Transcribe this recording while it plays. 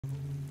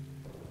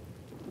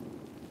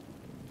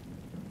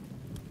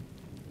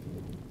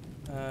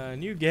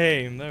New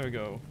game. There we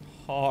go.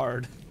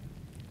 Hard.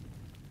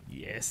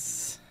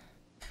 Yes.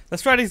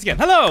 Let's try this again.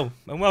 Hello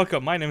and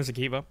welcome. My name is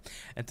Akewa,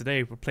 and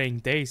today we're playing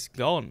Days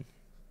Gone.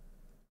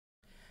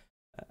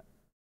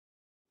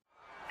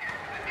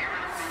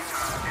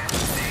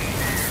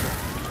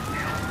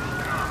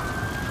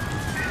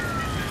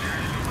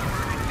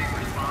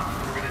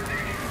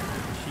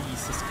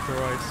 Jesus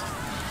Christ.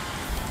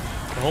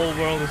 The whole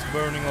world is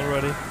burning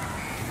already.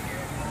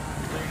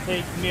 It'll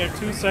take mere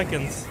 2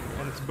 seconds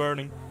and it's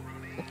burning.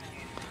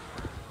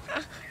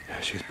 Yeah,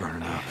 she's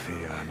burning up. The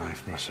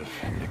knife must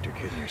have nicked her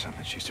kidney or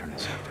something. She's turning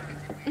septic.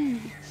 How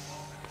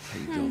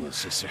you doing, little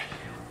sister?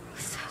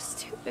 So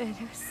stupid.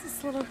 It was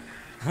this little...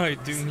 How you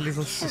doing,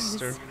 little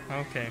sister?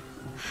 Okay.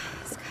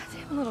 This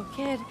goddamn little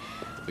kid.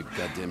 Big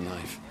goddamn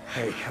knife.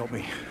 Hey, help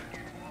me.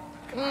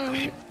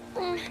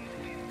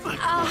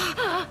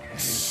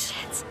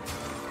 Shit.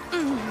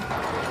 Hey,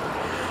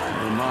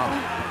 Mom.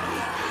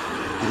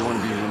 You don't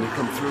want to be when they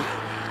come through?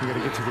 We gotta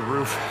get to the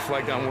roof,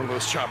 flag down one of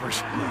those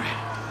choppers. All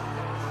right.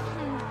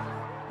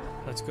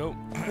 Let's go.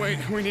 Wait,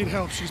 we need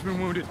help. She's been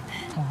wounded.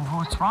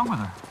 What's wrong with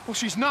her? Well,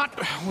 she's not.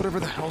 Whatever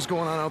the hell's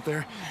going on out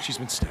there, she's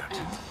been stabbed.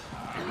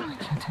 I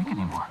can't take it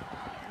anymore.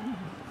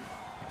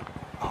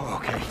 Oh,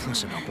 okay.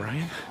 Listen,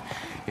 O'Brien.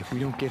 If we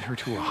don't get her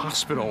to a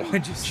hospital,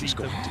 she's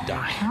going to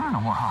die. There are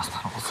no more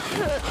hospitals.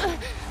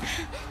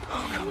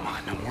 Oh, come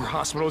on. No more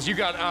hospitals. You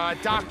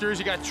got doctors,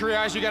 you got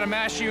triage, you got a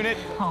MASH unit.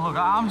 Oh, look,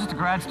 I'm just a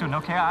grad student,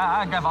 okay?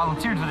 I got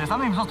volunteered for this. I'm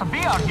not even supposed to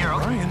be out here,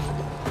 okay? O'Brien.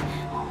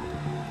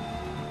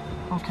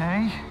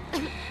 Okay.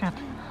 Shit.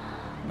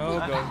 Oh,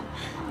 go.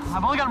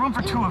 I've only got room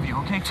for 2 of you,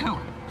 okay? 2.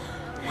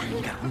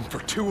 You got room for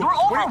 2 of You're us.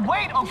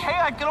 overweight, okay?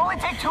 I can only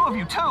take 2 of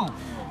you, 2.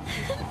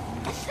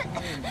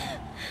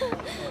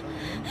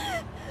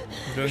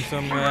 Doing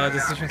some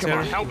decisions Come here.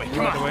 on, help me. Come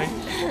Right on. away.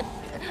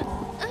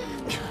 All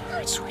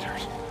right,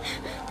 sweetheart.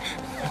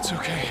 That's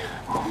okay.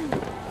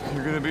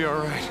 You're gonna be all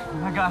right.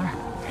 I got her.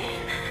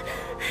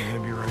 I'm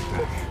gonna be right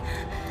back.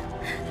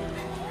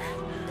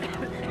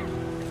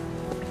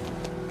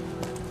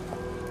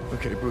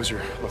 Okay,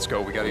 Boozer, let's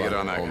go. We gotta get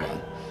on that Hold guy.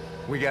 on.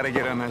 We gotta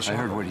get on that I shot.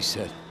 heard what he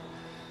said.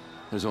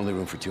 There's only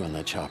room for 2 on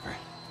that chopper.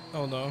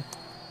 Oh no.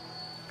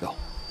 Go.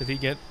 Did he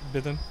get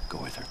bitten? Go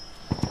with her.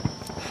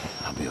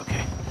 I'll be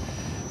okay.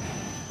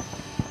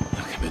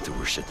 Look, I've been through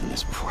worse shit than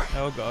this before.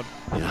 Oh god.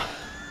 Yeah.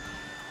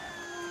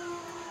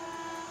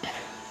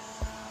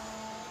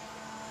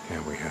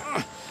 Yeah, we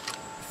have.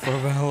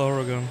 Farewell,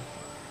 Oregon.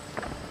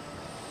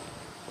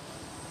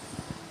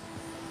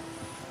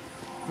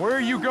 Where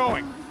are you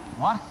going?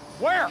 What?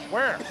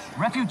 Where?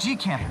 Refugee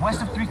camp,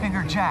 west of Three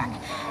Finger Jack.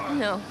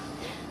 No.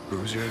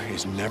 Boozer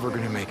is never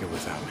gonna make it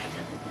without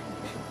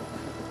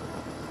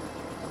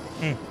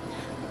me.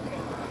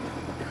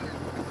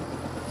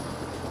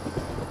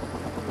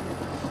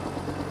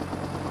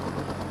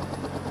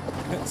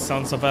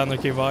 Sons of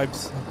Anarchy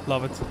vibes.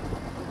 Love it.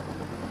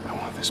 I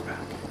want this back.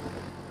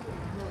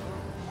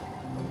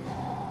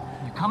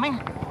 You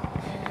coming?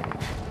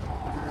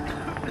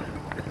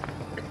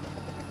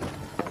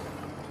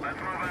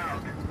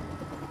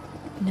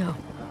 No.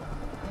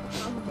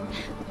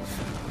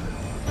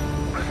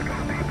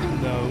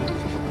 No.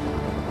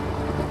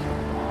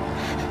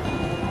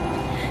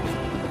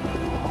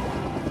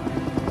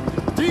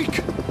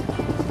 Deke!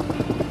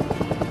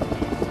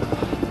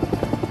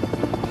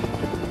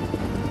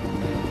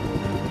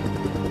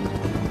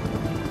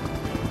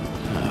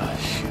 Ah,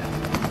 shit.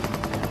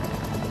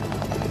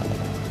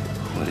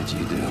 What did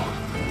you do?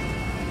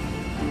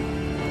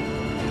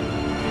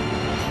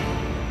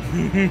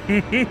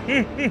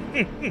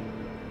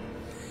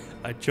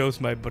 I chose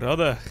my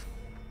brother.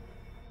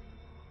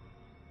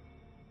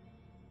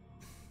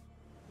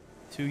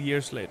 2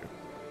 years later.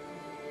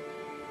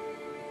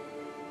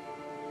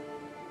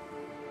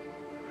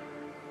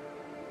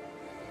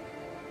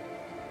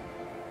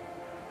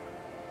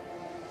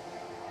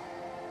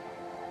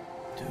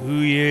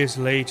 Two years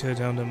later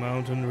down the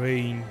mountain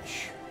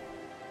range,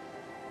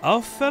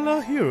 our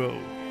fellow hero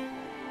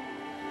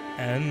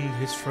and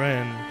his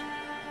friend,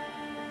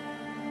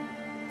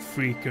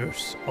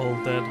 freakers, all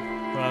dead.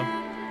 Wow.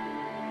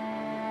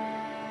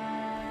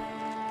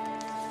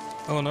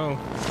 Oh no.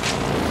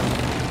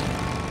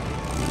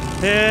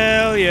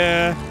 Hell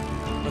yeah.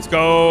 Let's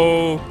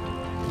go.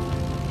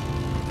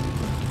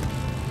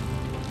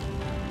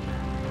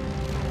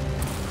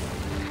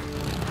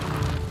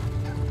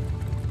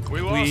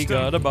 We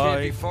gotta Can't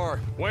buy. be far.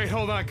 Wait,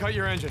 hold on. Cut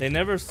your engine. They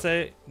never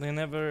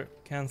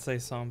can say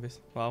zombies.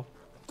 Wow.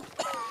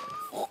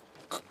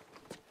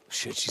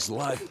 Shit, she's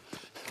alive.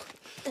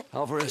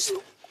 Alvarez.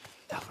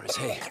 Alvarez,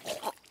 hey.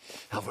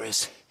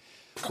 Alvarez.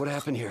 What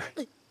happened here?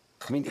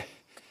 I mean,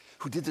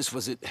 who did this?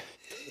 Was it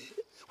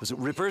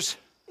Rippers?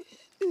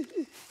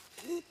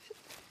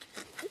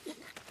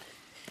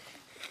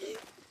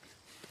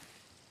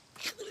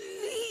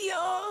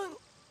 Leon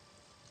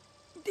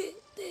did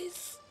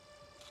this.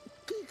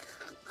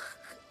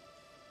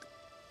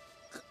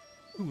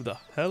 Who the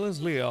hell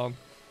is Leon?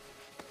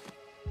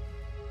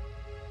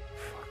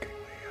 Fucking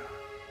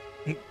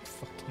Leon.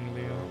 Fucking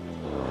Leon.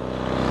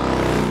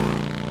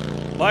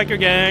 Biker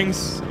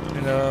gangs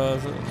in a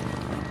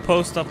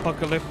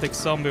post-apocalyptic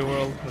zombie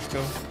world. Let's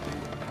go.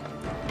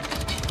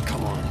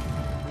 Come on.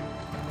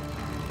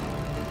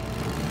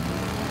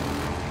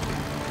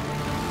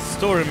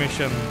 Story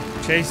mission.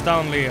 Chase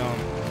down Leon.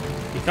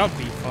 He can't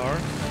be far.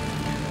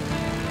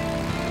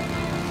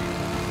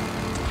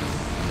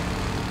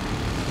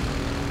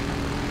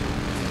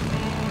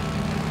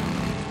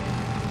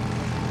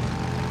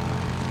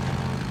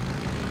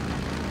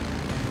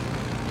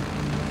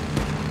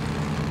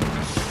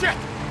 Shit!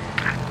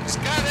 He's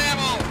got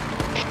ammo!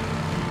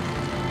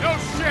 No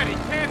shit, he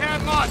can't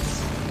have much!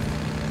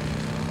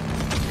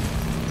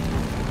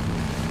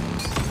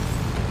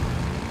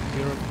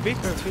 You're a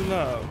bit too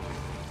loud.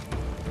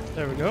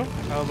 There we go.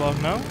 How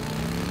about now?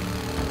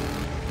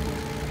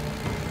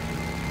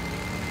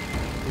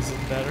 Is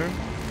it better?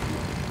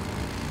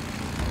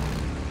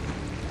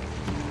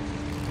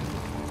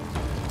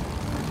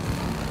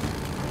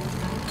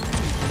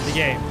 The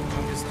game.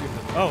 I'm just stupid.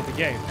 Oh, the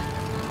game.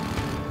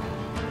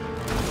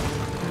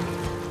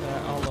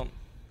 Hold on.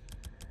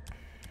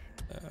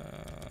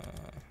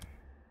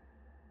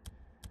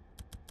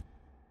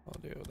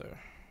 Audio there.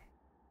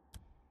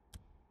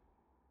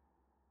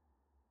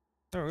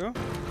 There we go.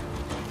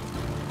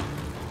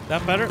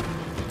 That better?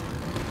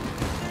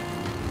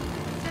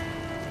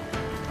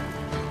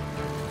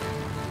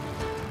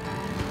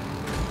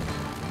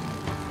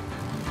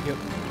 Yep.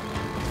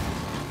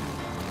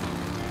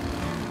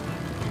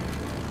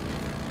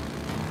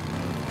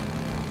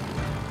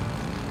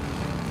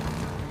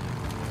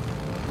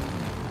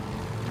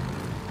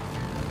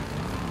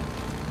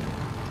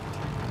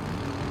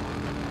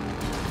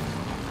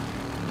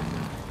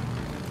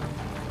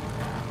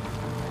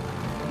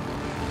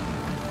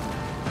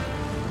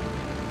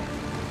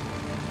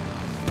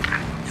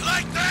 You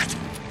like that?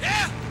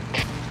 Yeah?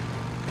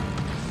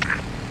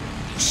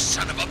 You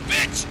son of a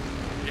bitch!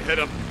 You hit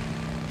him.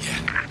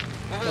 Yeah.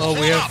 Oh,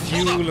 we have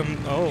fuel and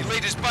He oh.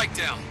 laid his bike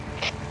down.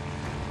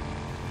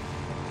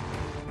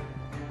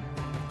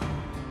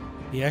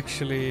 He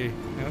actually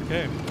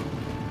okay.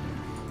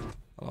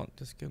 Hold on,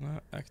 just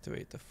gonna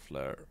activate the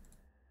flare.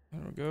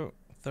 There we go.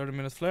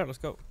 30-minute flare, let's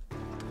go.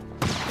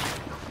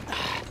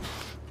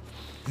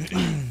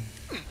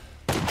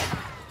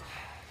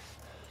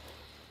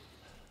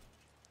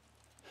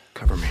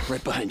 Cover me,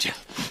 right behind you.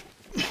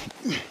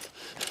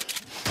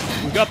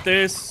 We got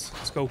this.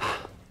 Let's go.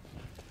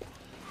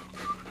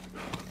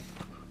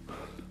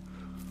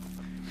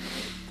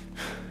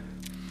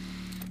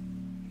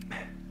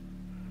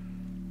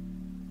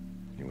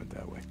 He went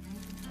that way.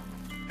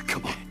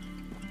 Come on.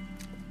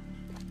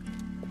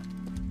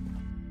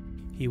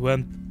 He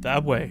went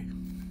that way.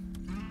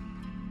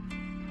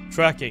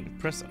 Tracking.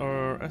 Press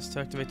RS to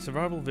activate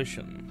survival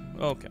vision.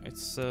 Okay,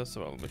 it's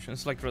survival vision.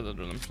 It's like Red Dead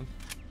Redemption.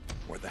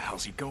 Where the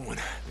hell's he going?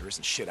 There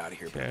isn't shit out of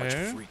here but a bunch of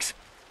Okay. freaks.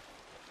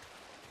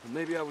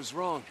 Maybe I was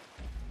wrong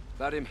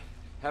about him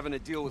having to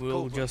deal with We'll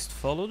Copeland. just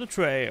follow the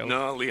trail.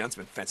 No, Leon's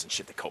been fencing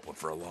shit to Copeland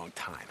for a long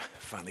time.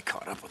 Finally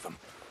caught up with him.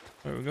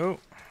 There we go.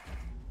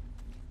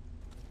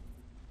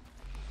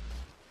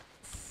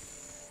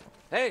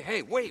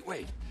 Hey, wait.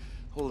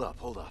 Hold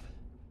up.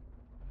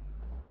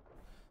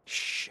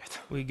 Shit.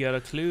 We got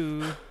a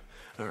clue.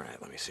 All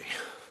right, let me see.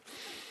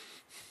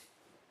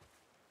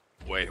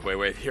 Wait.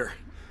 Here.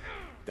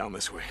 Down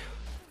this way.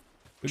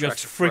 We got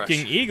Tracks are fresh.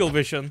 freaking eagle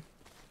vision.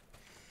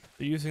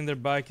 They're using their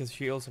bike as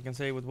shields. I can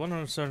say with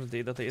 100%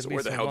 certainty that they at So least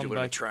where the have hell one did you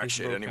learn to bike track is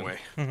shit broken.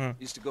 anyway?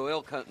 Used to go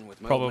elk hunting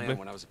with my Probably. old man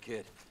when I was a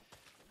kid.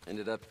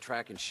 Ended up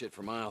tracking shit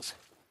for miles.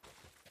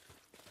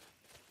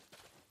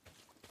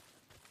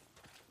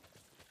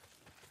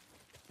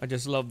 I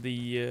just love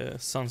the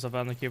Sons of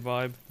Anarchy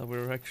vibe that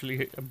we're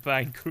actually a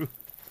bank crew.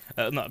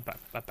 Not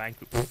a bank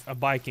crew, a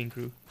biking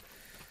crew.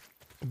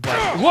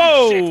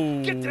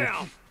 Whoa! Get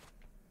down!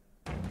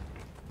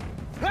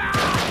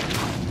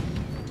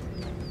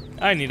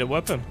 I need a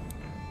weapon.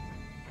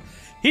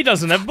 He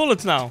doesn't have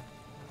bullets now.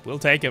 We'll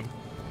take him.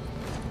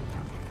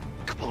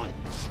 Come on.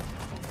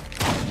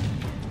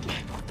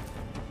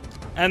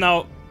 And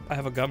now I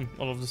have a gun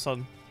all of a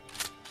sudden.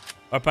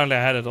 Apparently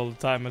I had it all the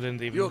time. I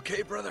didn't even You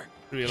okay, brother?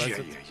 realize Yeah.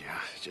 it.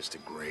 Just a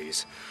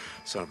graze.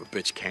 Son of a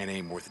bitch can't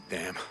aim worth a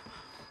damn.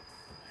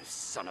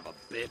 Son of a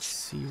bitch.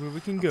 See where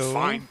we can go.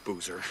 Fine,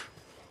 Boozer.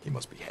 He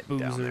must be heading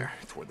down Boozer. there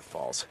toward the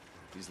falls.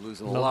 He's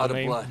losing a Love lot the of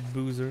name, blood.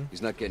 Boozer.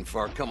 He's not getting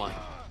far. Come on.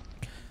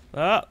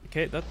 Ah,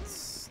 okay,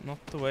 that's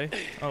not the way.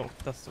 Oh,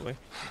 that's the way.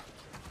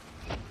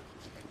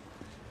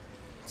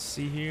 Let's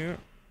see here.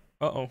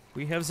 Uh-oh,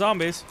 we have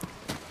zombies.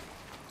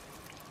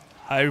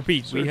 I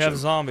repeat, we Search have him.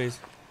 zombies.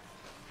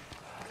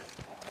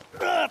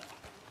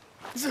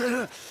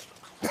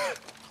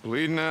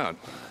 Bleeding out.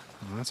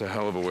 Well, that's a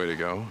hell of a way to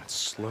go. It's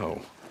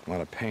slow. A lot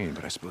of pain,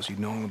 but I suppose you'd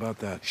know all about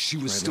that. She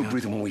was Right, still Leon?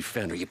 breathing when we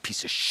found her, you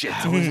piece of shit.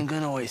 I wasn't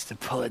gonna waste a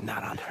bullet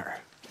not on her.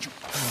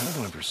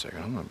 Hold on for a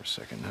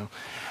second now.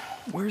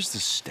 Where's the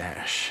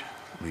stash,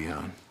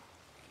 Leon?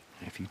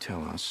 If you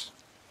tell us,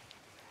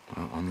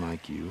 well,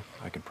 unlike you,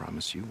 I can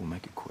promise you we'll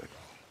make it quick.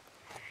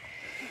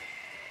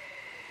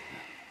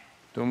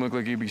 Don't look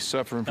like you'd be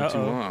suffering for too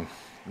Uh-oh. long.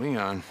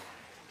 Leon,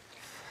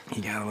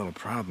 You got a little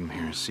problem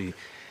here. See,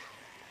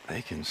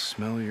 they can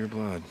smell your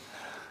blood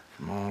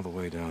from all the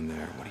way down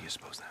there. What do you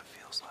suppose that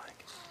feels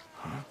like?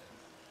 Huh?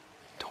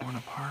 Torn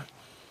apart?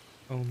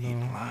 Oh Eaten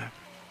no. alive?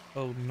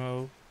 Oh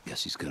no.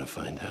 Guess he's gonna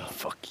find out.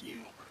 Fuck you.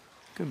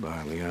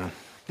 Goodbye, Leon.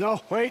 No,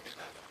 wait.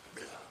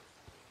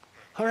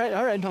 All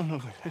right,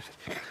 no.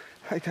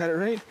 I got it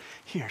right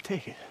here,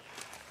 take it.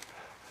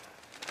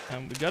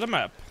 And we got a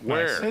map.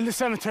 Where? Nice. In the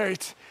cemetery,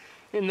 it's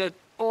in the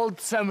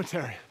old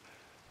cemetery.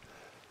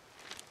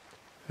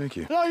 Thank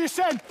you. No, you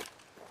said.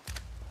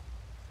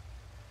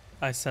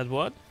 I said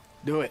what?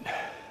 Do it.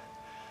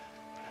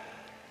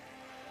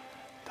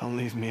 Don't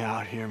leave me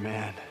out here,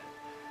 man.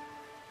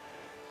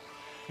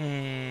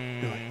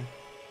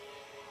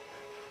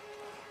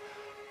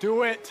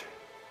 Do it.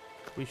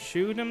 We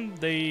shoot them,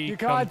 they You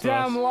come to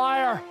goddamn us.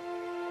 liar.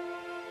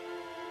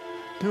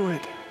 Do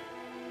it.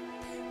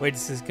 Wait,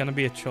 is this gonna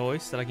be a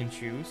choice that I can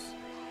choose?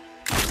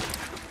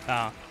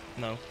 Ah,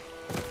 no.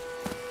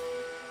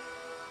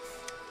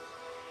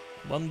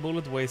 One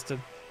bullet wasted.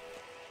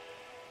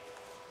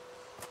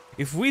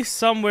 If we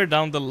somewhere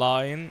down the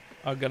line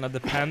are gonna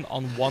depend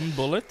on one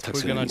bullet,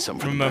 Tuck's we're gonna gonna need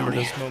something for the remember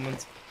bounty. this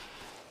moment.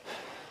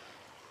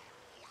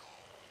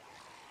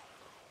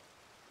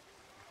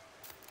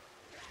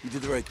 You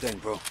did the right thing,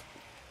 bro.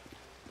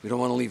 We don't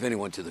want to leave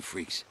anyone to the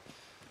freaks.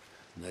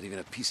 Not even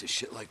a piece of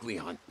shit like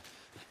Leon.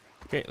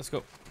 Okay, let's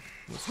go.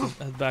 Let's go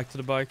head back to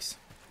the bikes.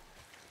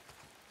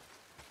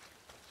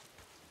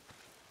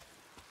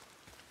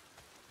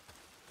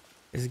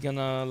 Is it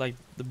gonna, like,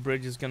 the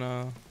bridge is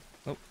gonna...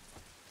 Oh.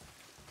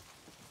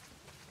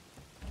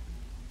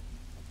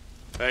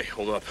 Hey,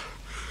 hold up.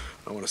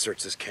 I want to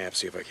search this camp,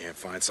 see if I can't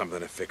find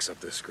something to fix up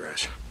this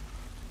scratch.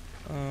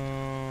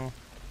 Oh,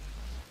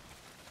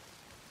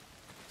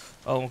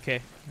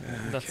 okay.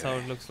 That's how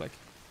it looks like.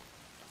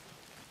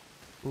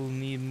 We'll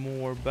need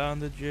more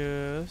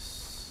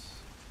bandages.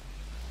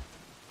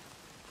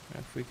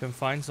 If we can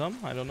find some,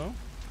 I don't know.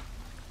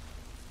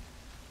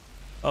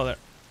 Oh, there.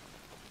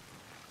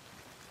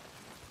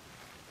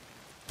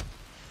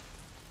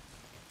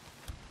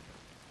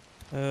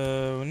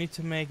 We need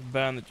to make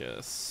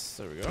bandages.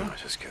 There we go. I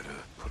just gotta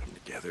put them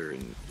together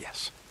and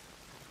yes.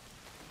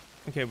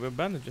 Okay, we have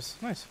bandages.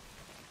 Nice.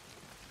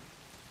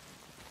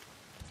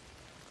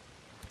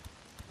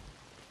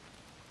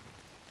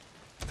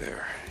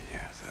 There,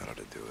 yeah, that ought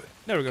to do it.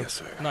 There we go.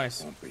 Guess I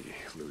Nice. won't be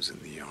losing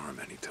the arm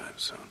anytime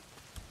soon.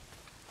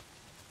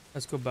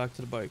 Let's go back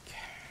to the bike.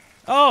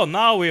 Oh,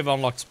 now we have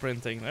unlocked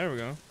sprinting. There we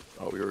go.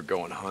 Oh, we were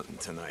going hunting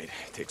tonight.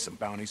 Take some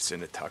bounties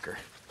into Tucker.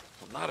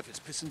 Well, not if it's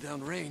pissing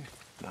down rain.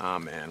 Nah,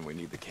 man, we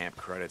need the camp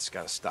credits.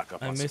 Gotta stock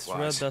up I on misread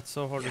supplies. that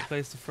so hard. Yeah.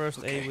 Replace the first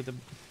Okay. A with the...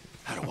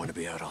 I don't want to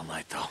be out all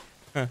night,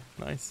 though.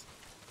 Nice.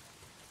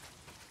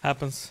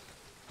 Happens.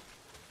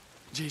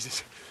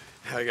 Jesus,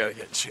 I gotta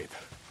get in shape.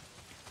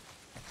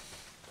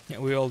 Yeah,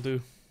 we all do.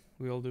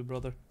 We all do,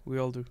 brother. We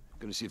all do.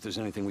 Gonna see if there's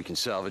anything we can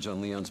salvage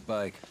on Leon's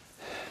bike.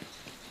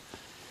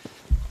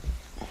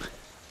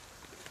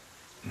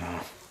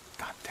 No.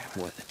 God damn it.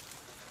 What?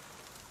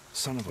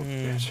 Son of a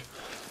bitch.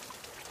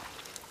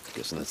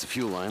 Guessing that's the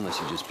fuel line,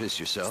 unless you just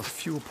pissed It's the yourself.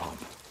 fuel pump.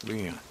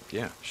 Leon.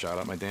 Yeah, shot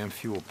up my damn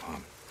fuel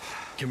pump.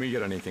 Can we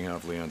get anything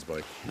off Leon's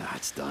bike? Nah,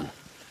 it's done.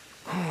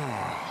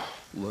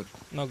 Look,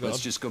 Not good. let's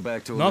just go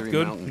back to Not O'Leary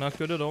good. Mountain. Not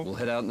good at all. We'll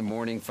head out in the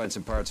morning, find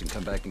some parts, and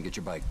come back and get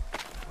your bike.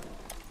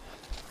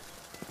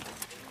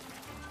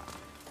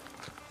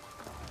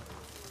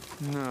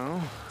 No.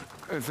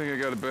 I think I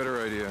got a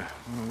better idea.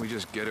 Why don't we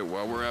just get it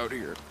while we're out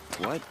here?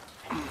 What?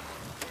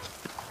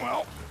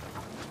 Well...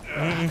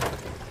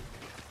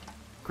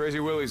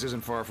 Crazy Willie's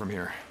isn't far from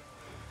here.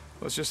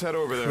 Let's just head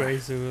over there.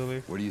 Crazy,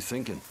 really. What are you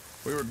thinking?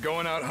 We were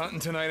going out hunting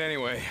tonight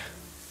anyway.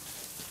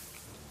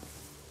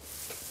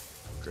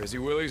 Crazy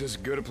Willie's is as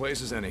good a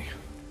place as any.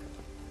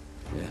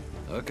 Yeah,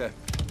 okay.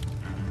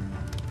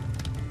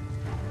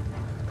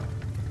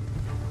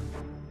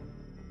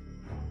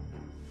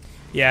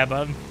 Yeah,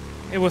 but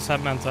it was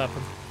meant to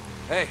happen.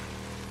 Hey,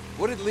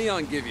 what did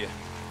Leon give you?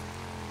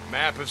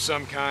 Map of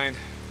some kind.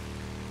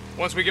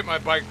 Once we get my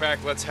bike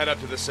back, let's head up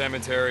to the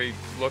cemetery,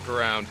 look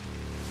around.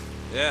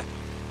 Yeah.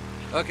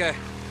 Okay.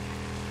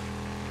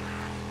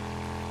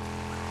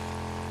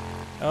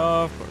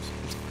 Of course.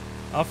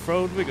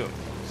 Off-road we go.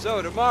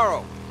 So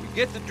tomorrow, we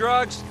get the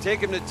drugs, take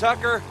him to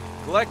Tucker,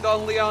 collect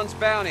on Leon's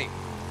bounty.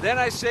 Then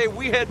I say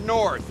we head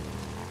north.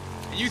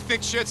 You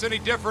think shit's any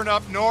different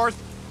up north?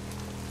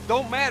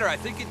 Don't matter, I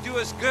think it'd do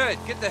us good.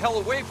 Get the hell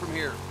away from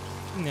here.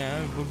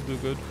 Yeah, it would do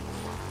good.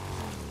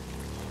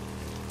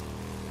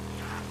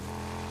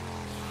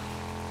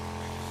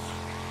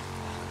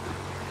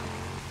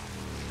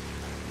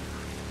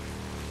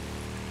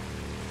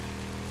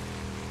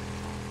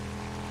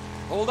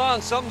 Hold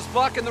on, something's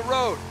blocking the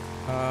road.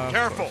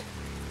 Careful.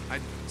 I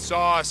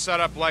saw a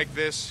setup like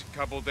this a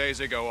couple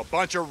days ago. A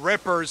bunch of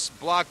rippers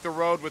blocked the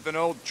road with an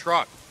old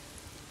truck.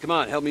 Come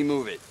on, help me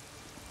move it.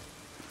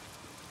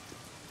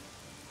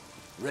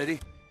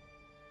 Ready?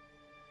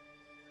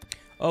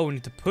 Oh, we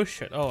need to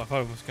push it. Oh, I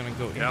thought it was gonna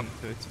go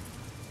into it.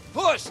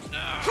 Push!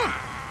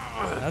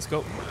 Let's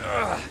go.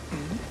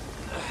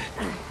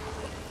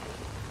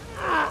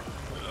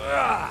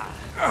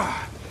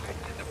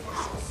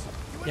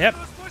 Yep.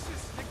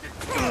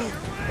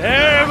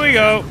 There we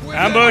go.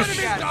 Ambush.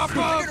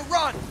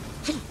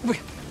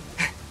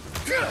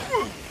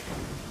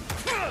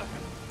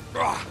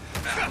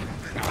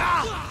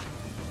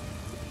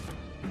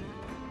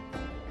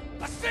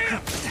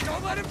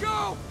 Don't let him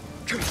go!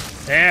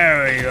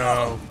 There we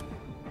go.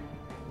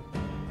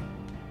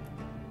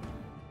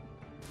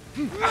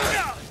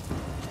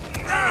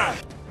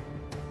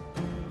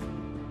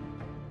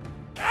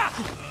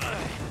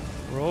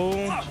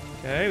 Roll.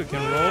 Okay, we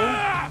can roll.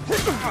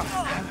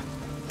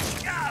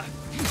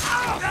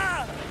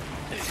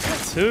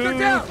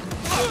 2,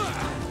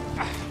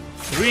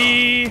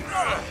 3.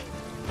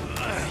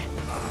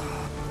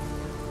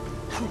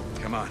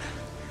 Come on.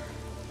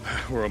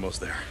 We're almost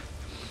there.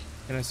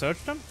 Can I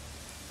search them?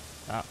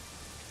 Ah.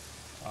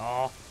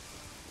 Oh.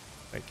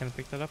 Wait, can I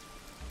pick that up?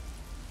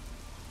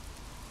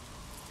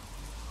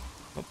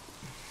 Oh.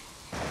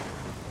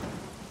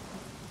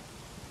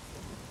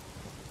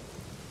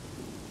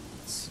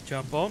 Let's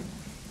jump on.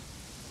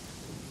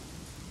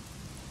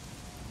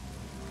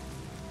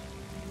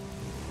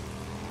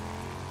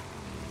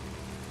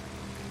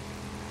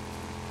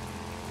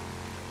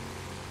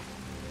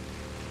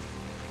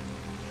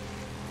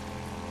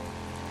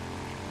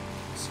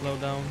 Slow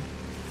down.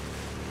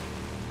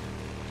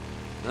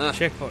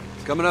 Checkpoint.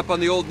 Coming up on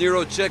the old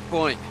Nero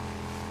checkpoint.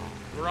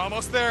 We're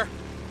almost there.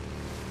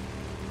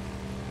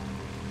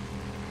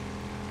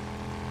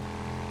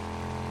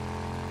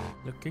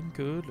 Looking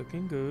good,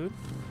 looking good.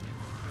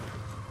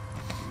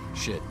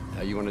 Shit,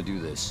 how you want to do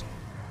this?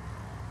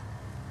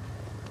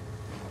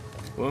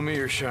 Loan me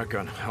your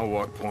shotgun. I'll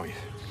walk point.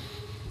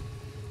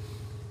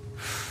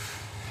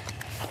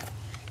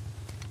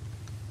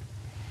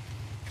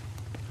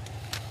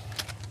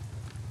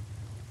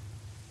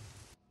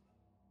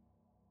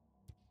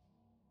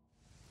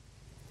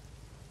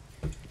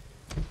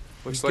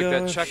 Looks like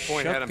that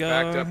checkpoint had him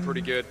backed up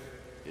pretty good.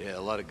 Yeah, a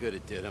lot of good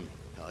it did him.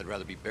 Hell, I'd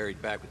rather be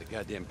buried back with the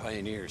goddamn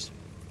pioneers.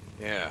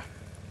 Yeah.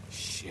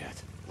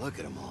 Shit, look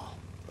at them all.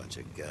 Bunch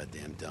of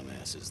goddamn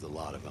dumbasses, the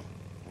lot of them.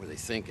 What were they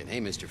thinking? Hey,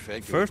 Mr.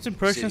 Fed, First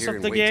impressions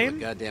of the game,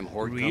 goddamn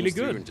horde really comes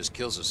through good. and just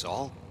kills us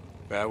all?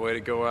 Bad way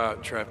to go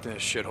out, trapped in a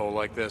shithole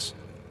like this.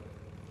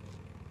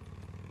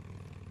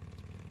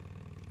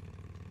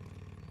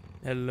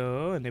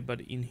 Hello,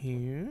 anybody in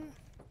here?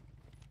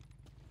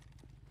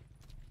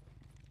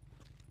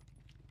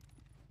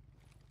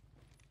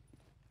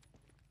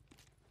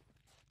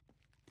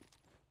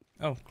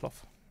 Oh,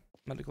 cloth.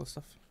 Medical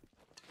stuff.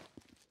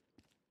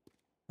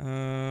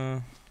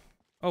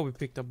 Oh, we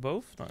picked up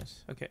both.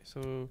 Nice. Okay, so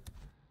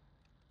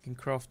we can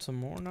craft some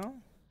more now.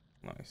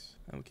 Nice.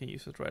 And we can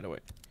use it right away.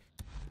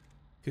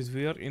 Because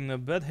we are in a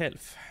bad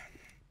health.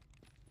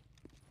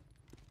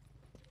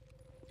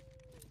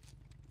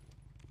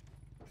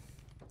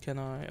 Can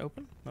I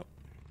open? No.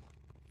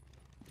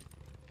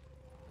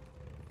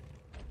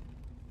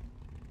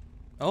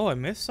 Oh, I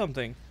missed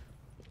something.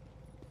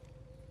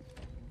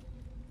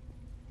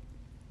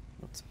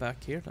 What's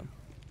back here then?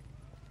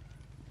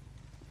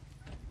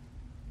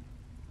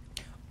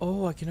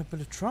 Oh, I can open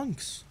the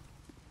trunks.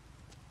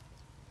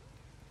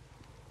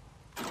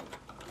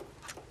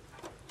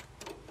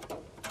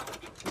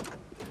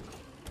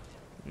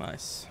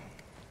 Nice.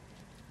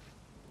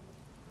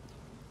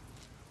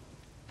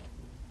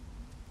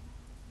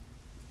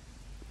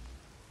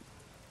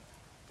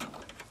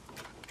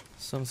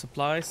 Some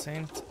supplies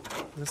ain't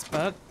this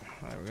bad.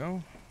 There we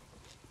go.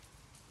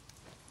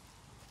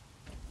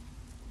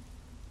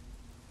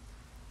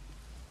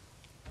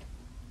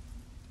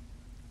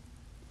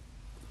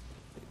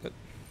 Good.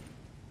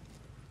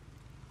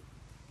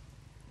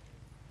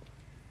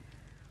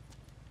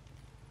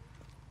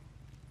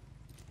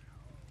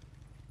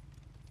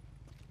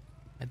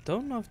 I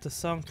don't know if the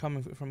sound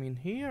coming from in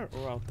here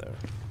or out there.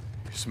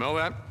 You smell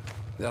that?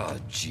 Oh,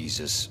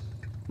 Jesus.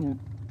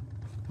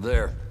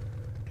 There.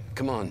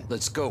 Come on,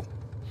 let's go.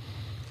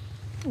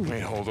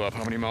 Wait, hold up.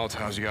 How many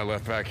Molotovs you got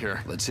left back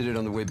here? Let's hit it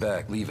on the way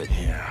back. Leave it.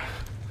 Yeah.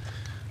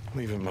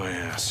 Leave it my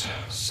ass.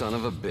 Son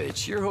of a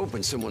bitch. You're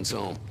hoping someone's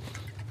home.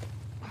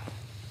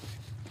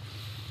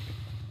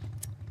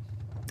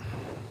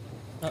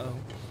 Uh-oh.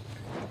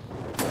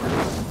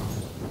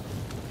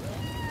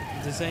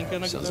 This ain't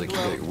gonna Sounds go like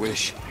well. a big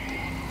wish.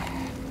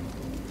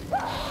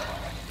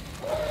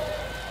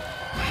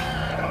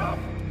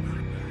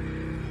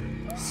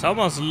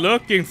 Someone's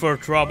looking for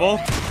trouble.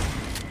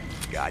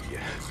 Got you.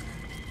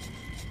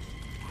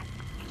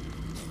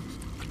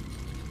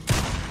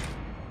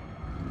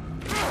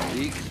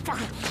 Deke.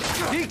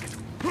 Deke!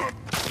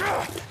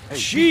 Hey,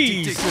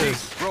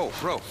 Jesus! Deke.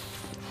 Bro.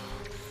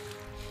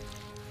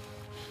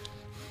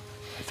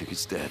 I think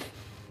it's dead.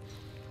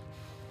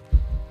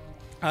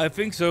 I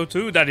think so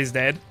too, that is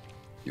dead.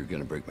 You're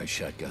gonna break my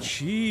shotgun.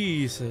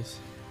 Jesus.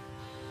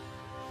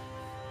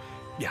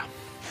 Yeah.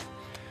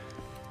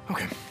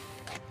 Okay.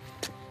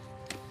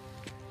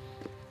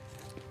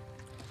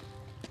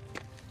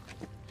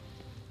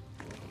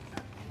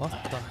 What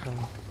the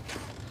hell?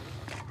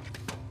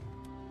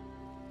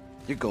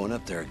 You're going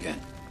up there again.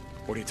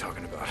 What are you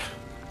talking about?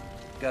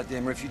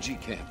 Goddamn refugee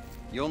camp.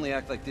 You only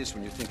act like this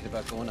when you're thinking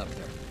about going up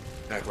there.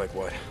 Act like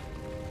what?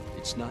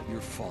 It's not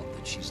your fault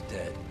that she's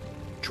dead.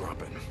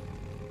 Drop it.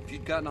 If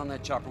you'd gotten on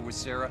that chopper with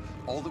Sarah,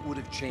 all that would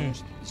have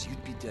changed is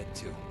you'd be dead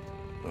too.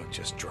 Look,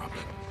 just drop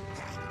it.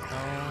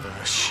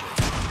 Oh, shit.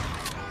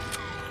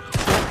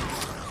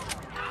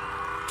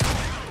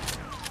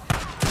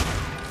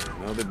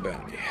 Another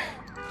bounty.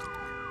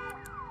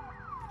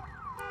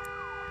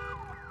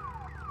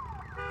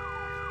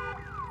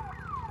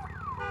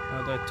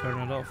 How do I turn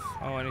it off?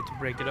 Oh, I need to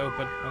break it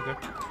open. Okay.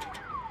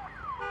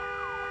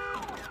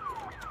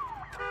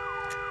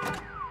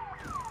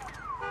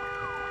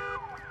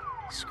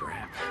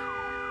 Scrap.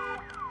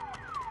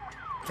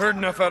 Heard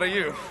enough out of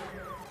you.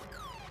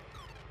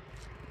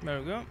 There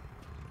we go.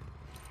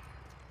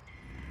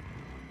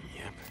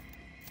 Yep.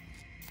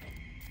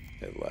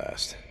 At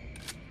last.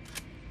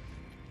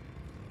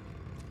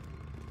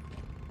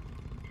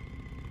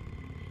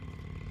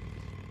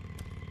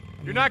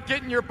 You're not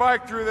getting your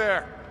bike through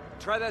there.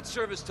 Try that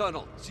service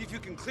tunnel. See if you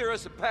can clear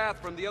us a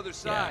path from the other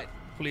side.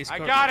 Police I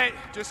car. got it.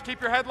 Just keep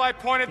your headlight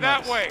pointed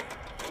that way.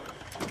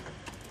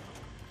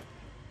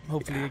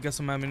 Hopefully you got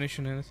some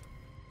ammunition in it.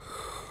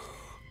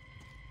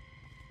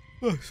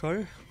 Oh,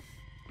 sorry.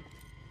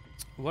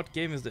 What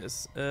game is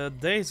this?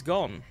 Days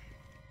Gone.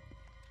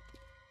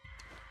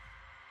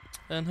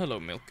 And hello,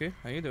 Milky.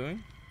 How you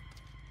doing?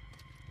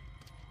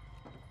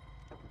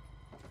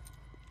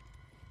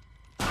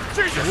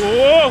 Jesus!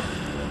 Whoa!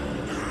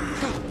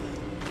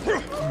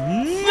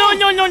 No,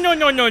 no, no, no,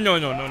 no, no, no,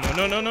 no, no,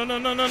 no, no, no, no,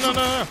 no, no, no,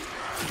 no.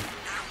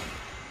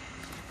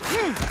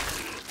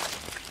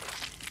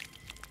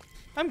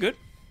 I'm good.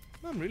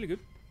 I'm really good.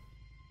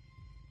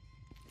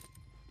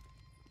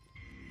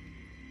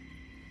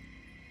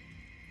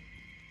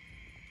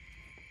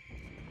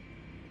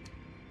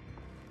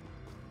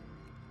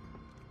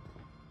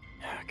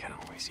 I can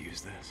always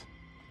use this.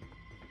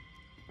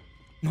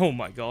 Oh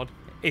my god.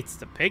 It's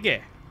the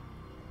piggy.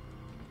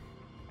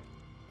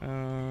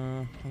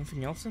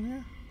 Anything else in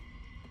here?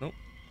 Nope.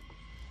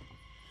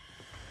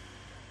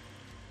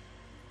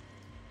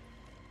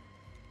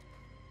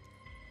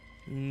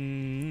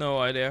 No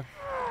idea.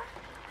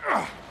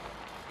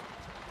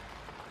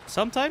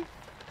 Sometime?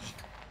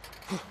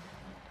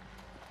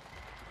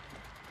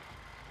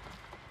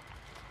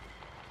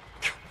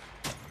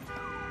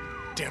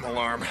 Damn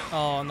alarm.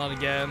 Oh, not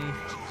again.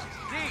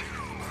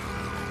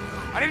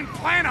 I didn't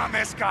plan on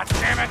this,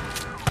 goddammit!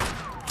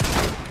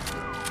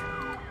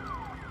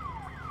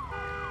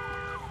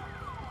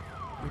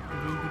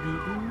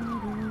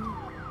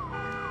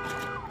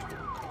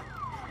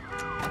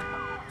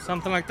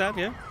 Something like that,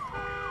 yeah?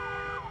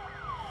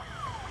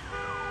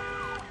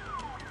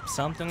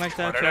 Something like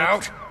that, Cut it yeah?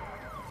 out.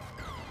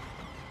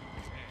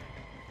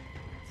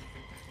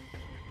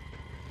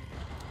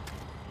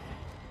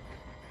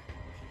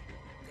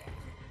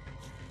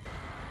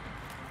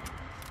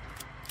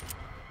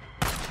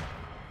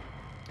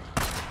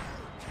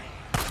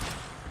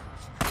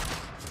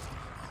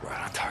 Right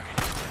on target.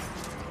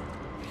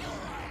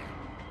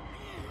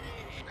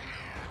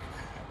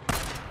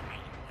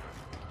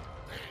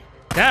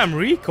 Damn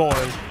recoil!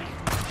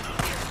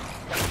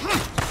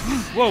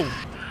 Whoa!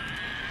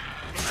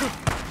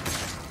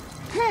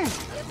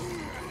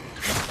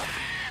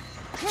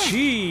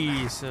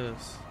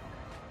 Jesus!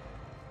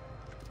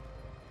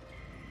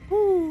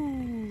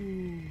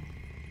 Woo!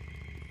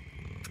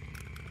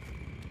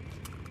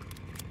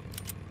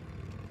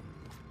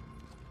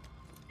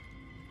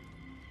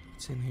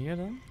 What's in here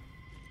then?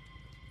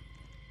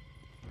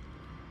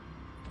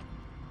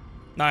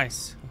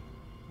 Nice.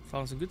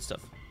 Found some good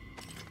stuff.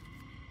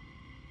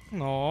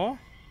 No.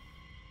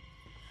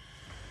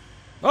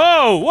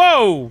 Oh,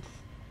 whoa!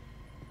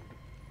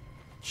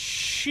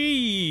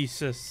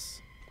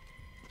 Jesus.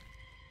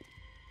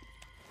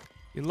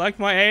 You like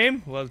my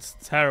aim? Well, it's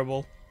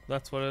terrible.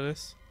 That's what it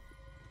is.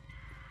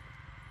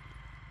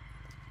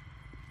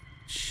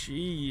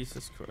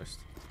 Jesus Christ.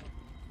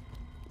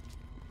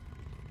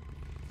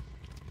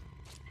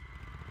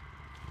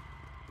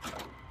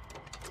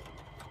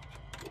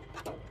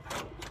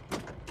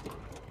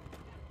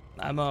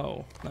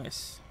 Ammo.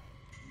 Nice.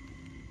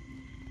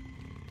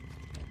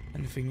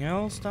 Anything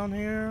else down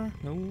here?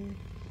 No.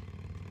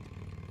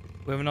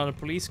 We have another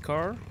police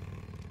car.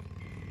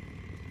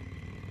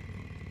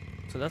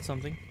 So that's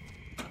something.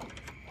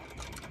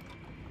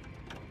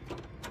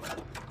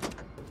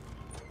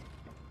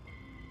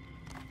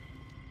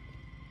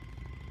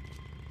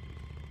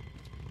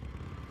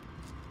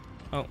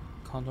 Oh,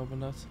 can't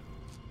open that.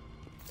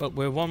 But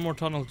we have one more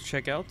tunnel to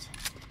check out.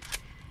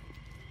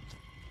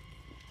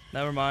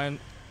 Never mind.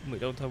 We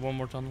don't have one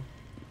more tunnel.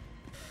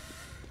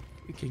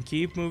 We can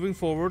keep moving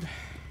forward.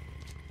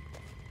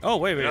 Oh,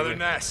 wait. Another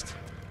nest.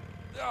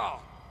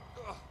 Oh.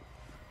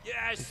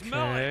 Yeah, I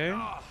smell it.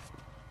 Oh.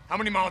 How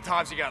many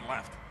Molotovs you got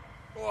left?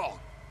 Oh.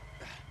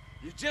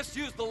 You just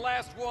used the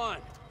last one.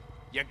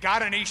 You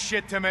got any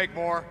shit to make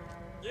more?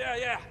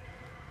 Yeah.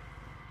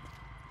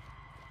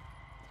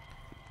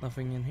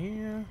 Nothing in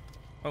here.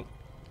 Oh.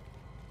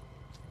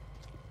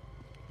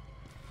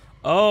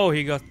 Oh,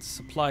 he got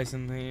supplies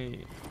in the...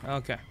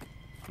 Okay.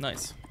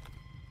 Nice.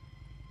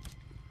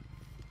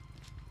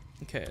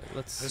 Okay,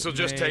 let's... This'll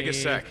just take a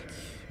sec.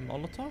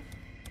 Molotov?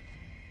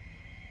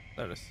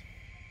 There it is.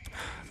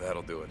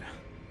 That'll do it.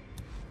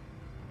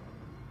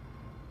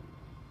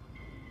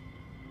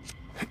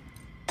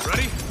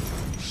 Ready?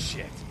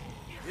 Shit.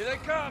 Here they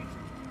come.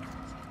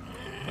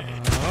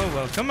 Oh,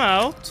 welcome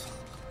out.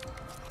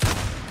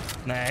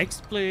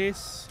 Next,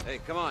 please. Hey,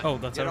 come on. Oh,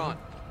 that's Get everything?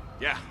 on.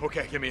 Yeah,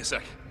 okay, give me a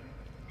sec.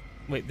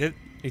 Wait, did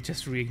it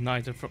just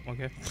reignited from...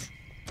 Okay.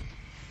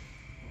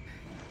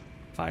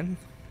 Fine.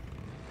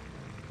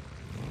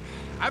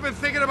 I've been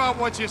thinking about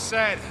what you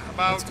said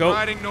about Let's go.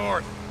 riding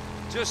north.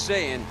 Just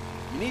saying,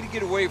 you need to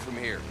get away from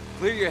here.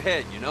 Clear your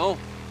head, you know?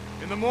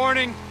 In the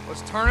morning,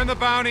 let's turn in the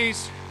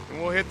bounties,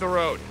 and we'll hit the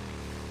road.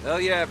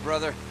 Hell yeah,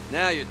 brother.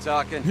 Now you're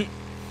talking.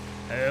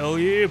 Hell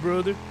yeah,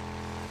 brother.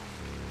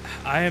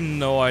 I have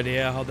no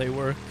idea how they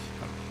work.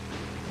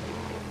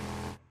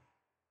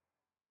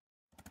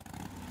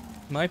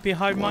 Might be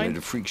hive Wanted mind.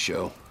 a freak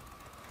show.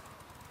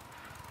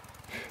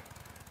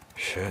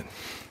 Shit.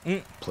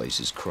 Place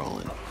is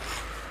crawling.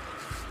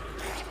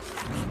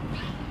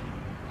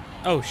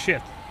 Oh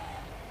shit.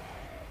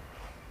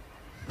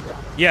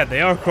 Yeah,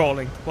 they are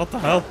crawling. What the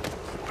hell?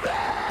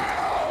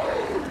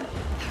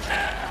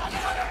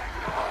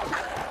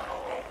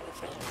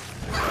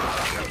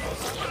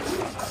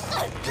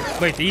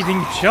 Wait,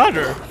 eating each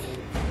other?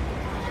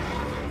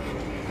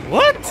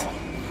 What?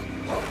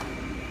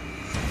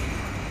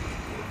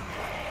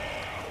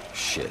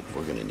 Shit,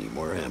 we're gonna need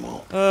more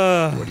ammo.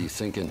 What are you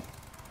thinking?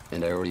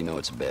 And I already know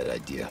it's a bad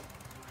idea.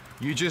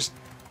 You just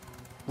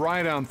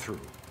ride on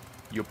through.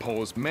 You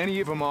pull as many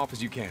of them off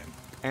as you can.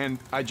 And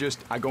I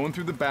go in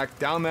through the back,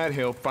 down that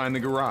hill, find the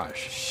garage.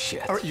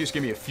 Shit. All right, you just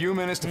give me a few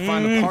minutes to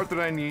find the part that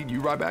I need. You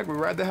ride back, we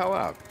ride the hell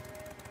out.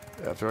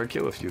 After I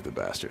kill a few of the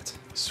bastards.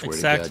 Swear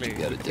Exactly. to God,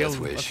 you got a Kill death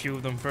a wish. few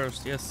of them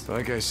first, yes.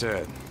 Like I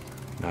said,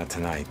 not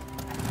tonight.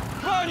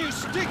 Come on, you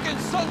stinking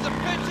sons of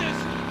bitches!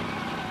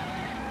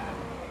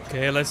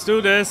 Okay, let's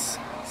do this.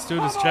 Let's do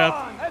this, chat.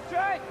 That's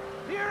right.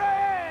 Here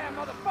I am,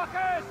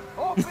 motherfuckers.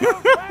 Open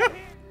up right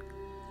here.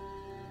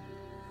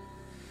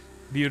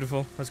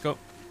 Beautiful. Let's go.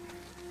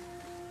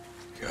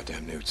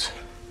 Goddamn newts.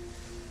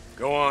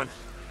 Go on.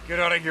 Get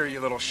out of here,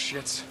 you little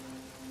shits.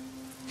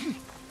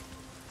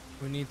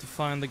 We need to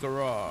find the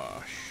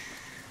garage.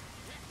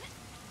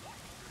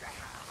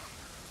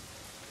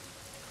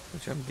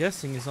 Which I'm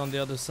guessing is on the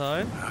other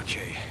side.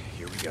 Okay,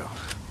 here we go.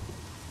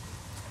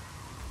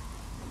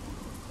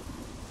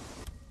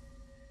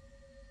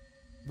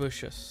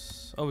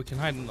 Bushes. Oh, we can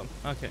hide in them.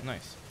 Okay,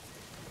 nice.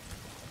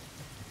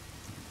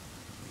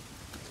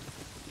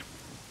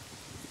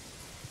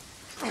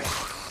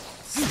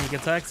 Sneak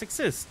attacks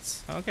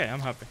exists. Okay,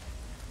 I'm happy.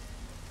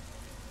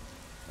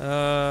 We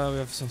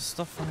have some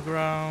stuff on the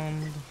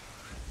ground.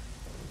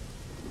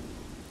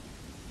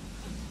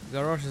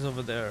 Garage is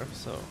over there,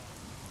 so.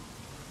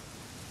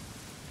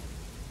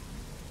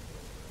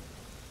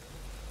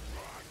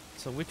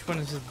 So which one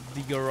is it,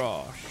 the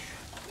garage?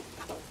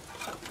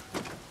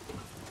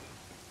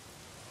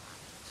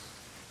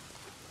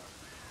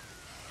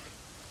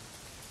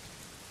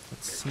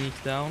 Let's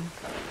sneak down.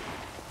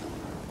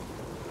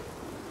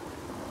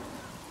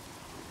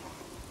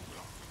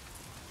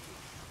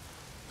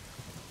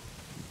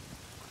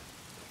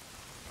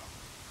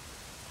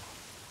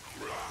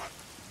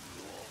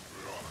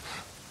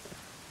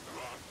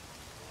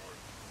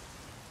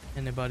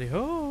 Anybody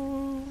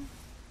home?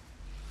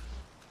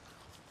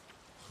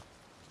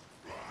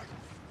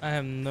 I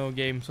have no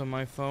games on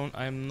my phone.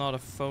 I am not a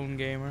phone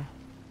gamer.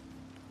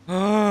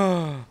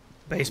 Ah,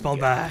 baseball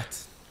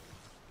bat.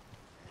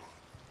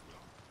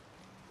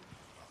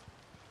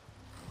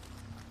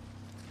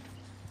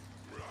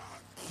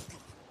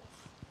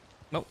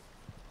 Nope.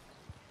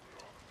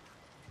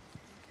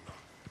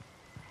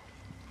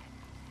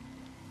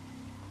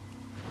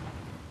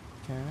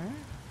 Okay.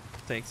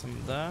 Take some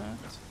of that.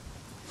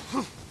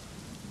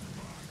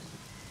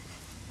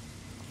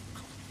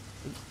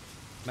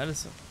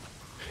 Medicine.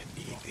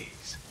 Need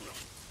these.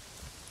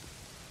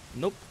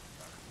 Nope.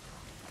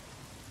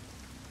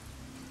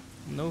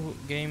 No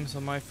games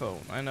on my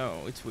phone. I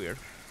know, it's weird.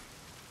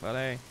 But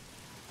hey.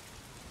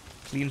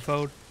 Clean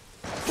phone.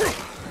 Deke!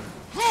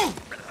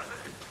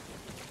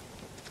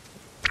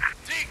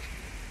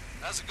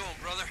 How's it going,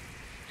 brother?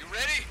 You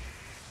ready?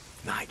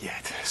 Not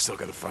yet. Still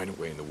gotta find a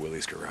way in the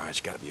Willie's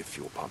garage. Gotta be a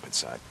fuel pump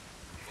inside.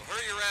 Well,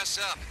 hurry your ass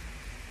up.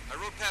 I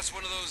rode past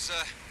one of those,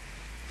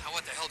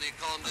 what the hell do you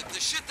call them? The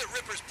shit that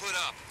Rippers put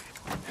up.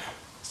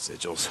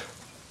 Sigils.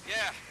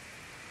 Yeah.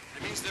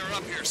 It means they're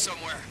up here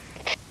somewhere.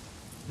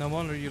 No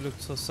wonder you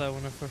looked so sad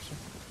when I first saw.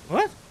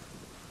 What?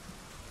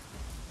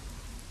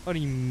 What do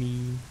you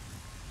mean?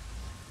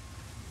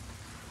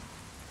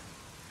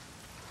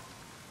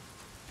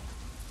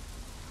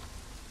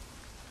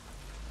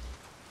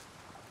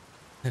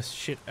 There's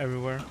shit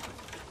everywhere.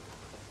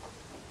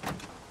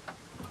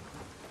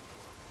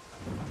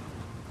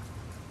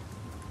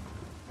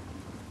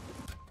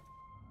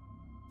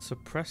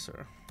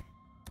 Suppressor.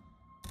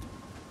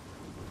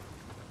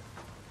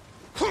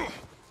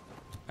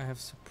 I have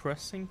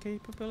suppressing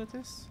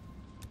capabilities.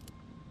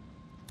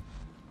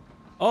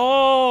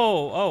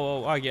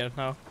 Oh, I get it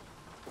now.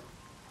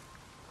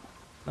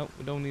 Nope,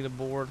 we don't need a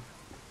board.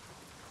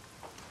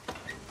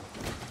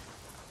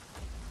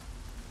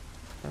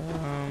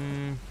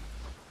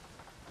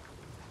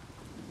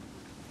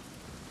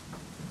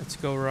 Let's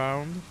go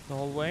around the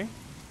whole way.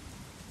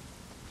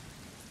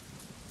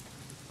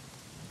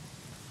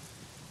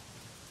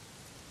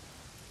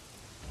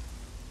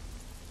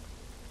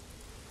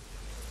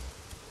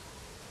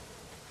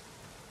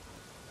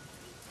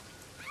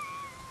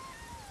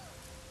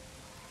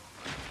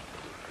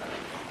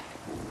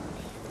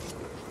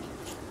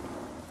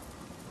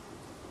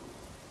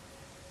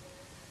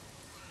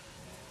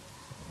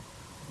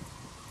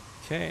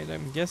 Okay,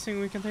 I'm guessing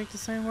we can take the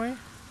same way.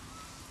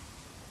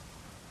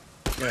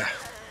 Yeah,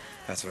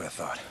 that's what I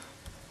thought.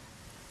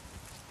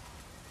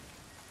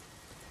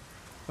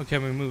 Okay,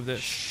 we move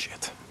this.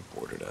 Shit, I'm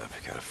boarded up.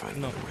 Gotta find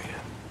No. another way in.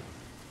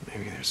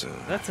 Maybe there's a.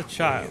 That's a way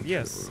child. in through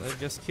Yes, the I roof.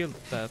 just killed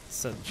that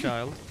said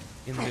child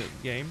in the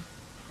game.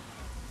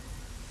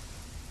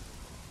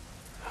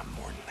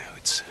 More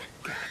notes.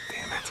 God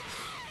damn it.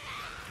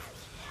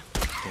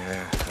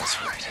 Yeah,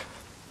 that's right.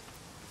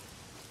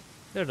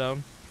 They're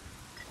down.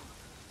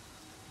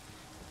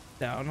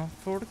 Down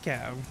for the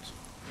count.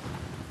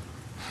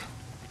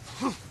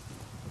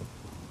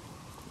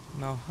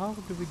 Now, how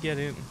do we get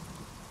in?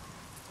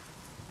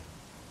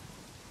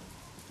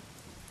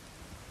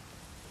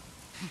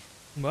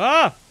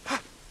 Ah!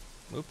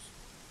 Oops.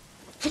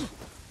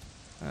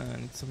 I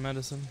need some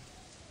medicine.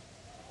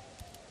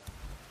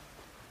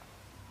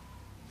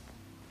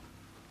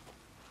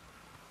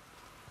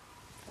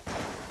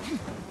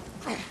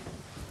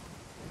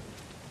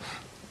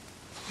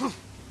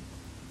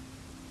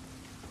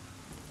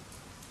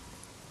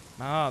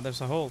 Ah, there's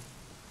a hole.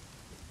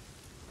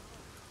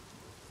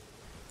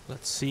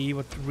 Let's see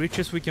what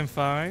riches we can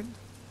find.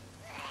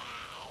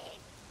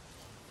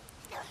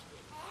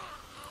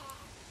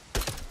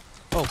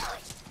 Oh.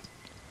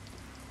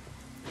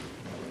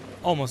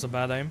 Almost a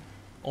bad aim.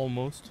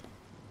 Almost.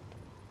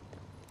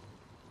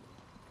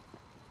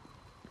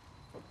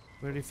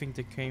 Where do you think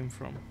they came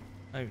from?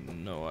 I have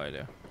no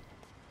idea.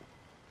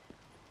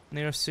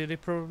 Near a city,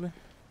 probably.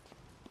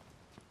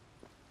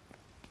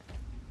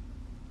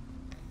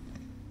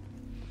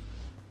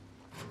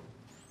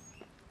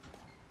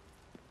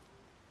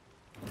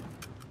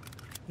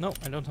 No,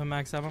 I don't have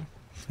max ammo.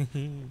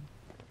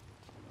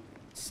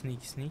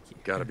 Sneaky.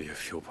 Gotta be a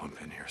fuel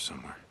pump in here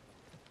somewhere.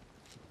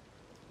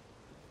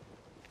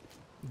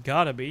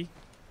 Gotta be.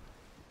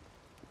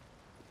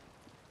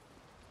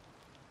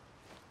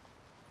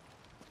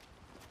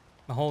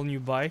 A whole new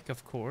bike,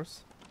 of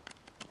course.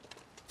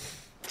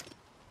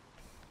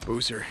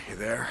 Boozer, you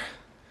there?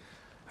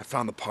 I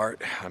found the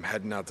part. I'm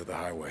heading out to the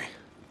highway.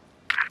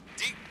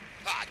 Deep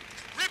hot.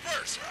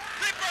 Rippers!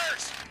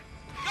 Rippers!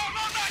 No,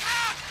 no, no!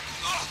 Ah!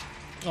 Ugh.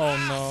 Oh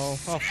no,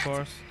 of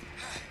course.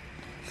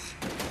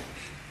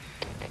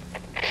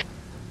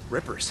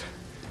 Rippers.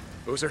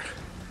 Boozer?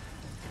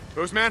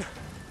 Booze man?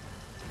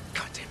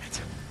 God damn it.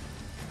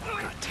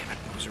 God damn it,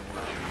 Boozer,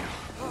 where are you?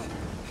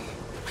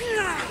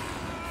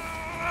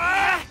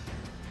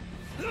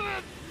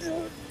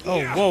 Oh,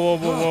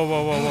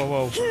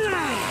 whoa.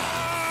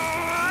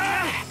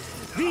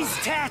 These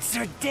tats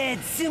are dead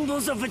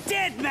symbols of a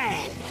dead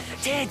man.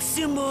 Dead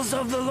symbols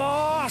of the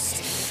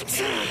lost.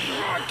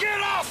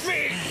 Get off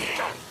me!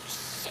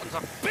 Sons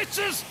of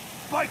bitches!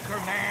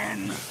 Biker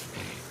man!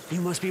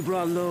 You must be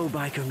brought low,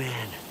 biker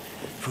man.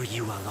 For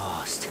you are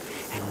lost,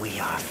 and we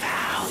are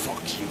found.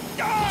 Fuck you!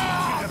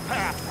 Ah! The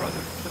path,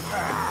 brother. The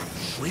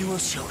path. We will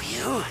show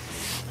you.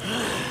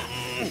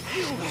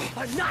 You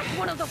are not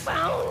one of the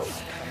found.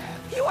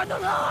 You are the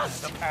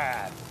lost. The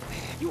path.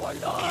 You are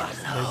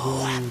lost.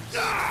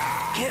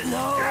 Get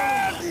low.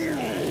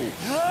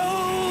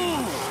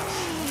 Low.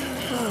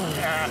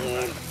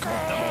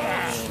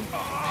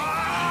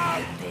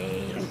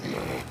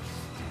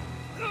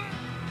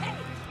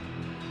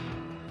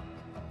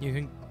 You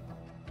can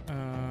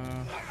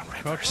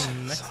crouch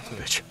in next to it.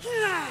 Bitch.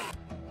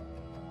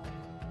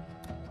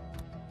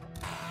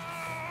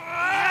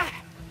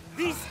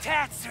 These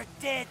tats are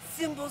dead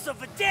symbols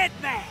of a dead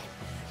man.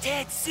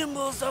 Dead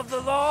symbols of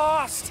the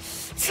lost.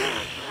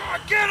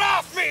 Get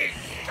off me!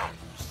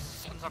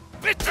 Sons of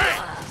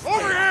bitches!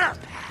 Over here!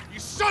 You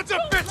sons of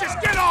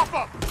bitches, get off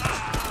him!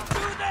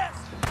 Do this!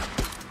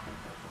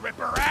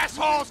 Ripper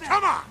assholes,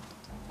 come on!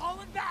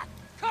 Falling back.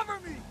 Cover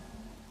me.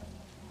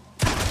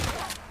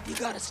 You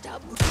gotta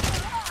stop.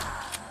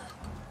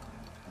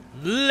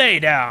 Lay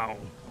down.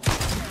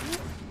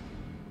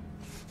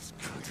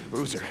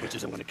 Boozer.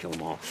 Bitches, I'm gonna kill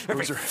them all.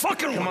 Boozer.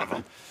 Fucking one of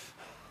them!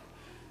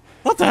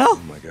 What the hell?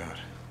 Oh my god.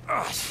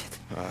 Oh, shit.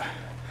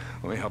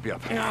 Let me help you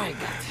up. I got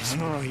this.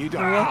 No, you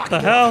don't. What the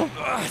hell?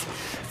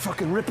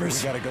 Fucking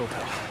rippers. We gotta go,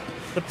 pal.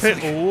 The pit.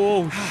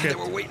 Oh They shit.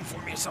 were waiting for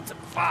me or something.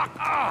 Fuck!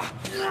 Ah!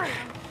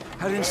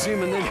 I didn't see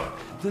them, and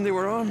then they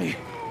were on me.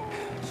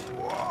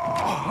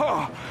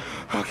 Oh,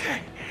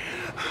 okay.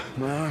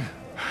 My arm.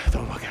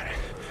 Don't look at it.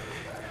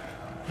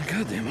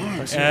 Goddamn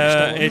arms.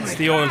 It's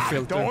the oil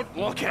filter. Don't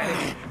look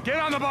at it. Get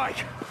on the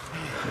bike.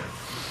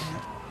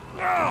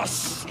 Oh,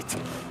 shit.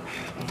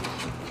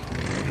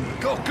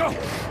 Go, go.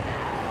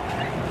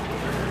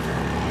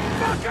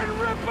 Fucking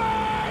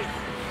rippers!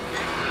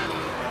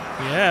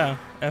 Yeah,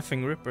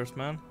 effing rippers,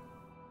 man.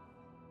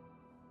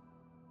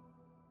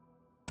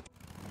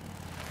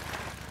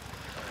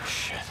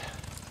 Shit.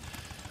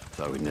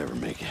 Thought we'd never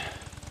make it.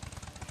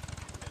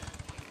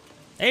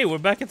 Hey, we're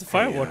back at the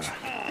Firewatch.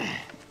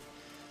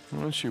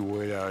 Why don't you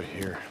wait out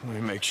here? Let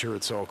me make sure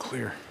it's all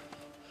clear.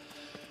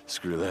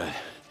 Screw that.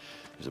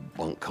 There's a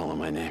bunk calling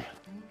my name.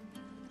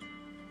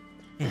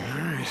 All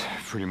right,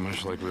 pretty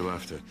much like we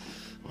left it.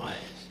 Why?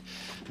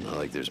 Not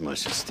like there's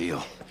much to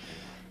steal.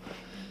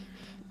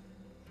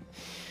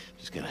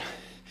 Just gonna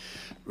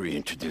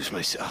reintroduce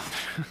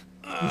myself.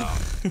 Oh,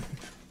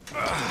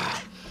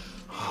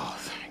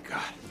 thank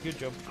God. Good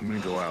job. I'm gonna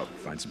go out,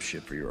 find some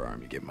shit for your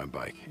arm. You get my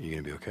bike. You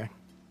gonna be okay?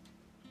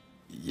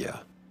 Yeah.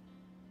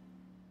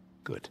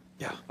 Good.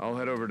 Yeah. I'll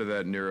head over to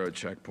that Nero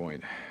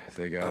checkpoint.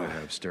 They gotta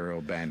have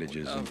sterile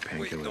bandages and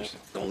Wait, painkillers.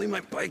 don't leave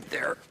my bike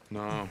there.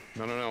 No.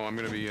 I'm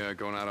gonna be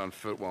going out on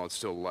foot while it's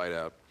still light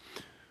out.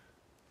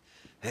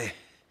 Hey,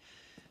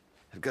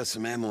 I've got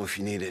some ammo if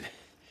you need it.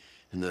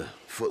 In the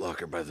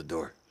footlocker by the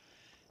door.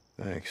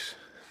 Thanks.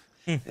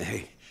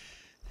 Hey,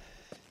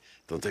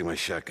 don't take my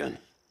shotgun.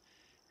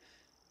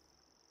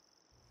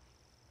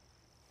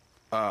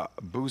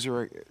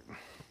 Boozer.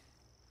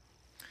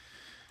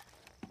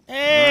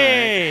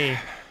 Hey!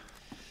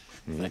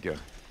 There you go.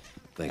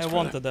 Thanks I for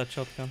wanted that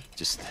shotgun.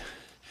 Just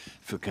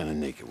feel kind of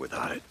naked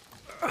without it.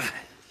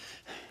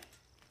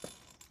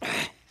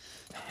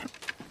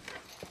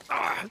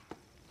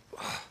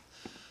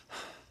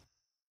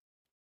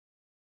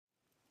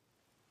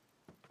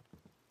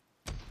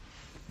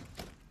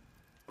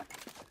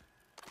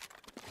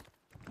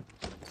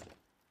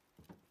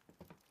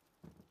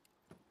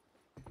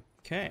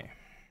 Okay.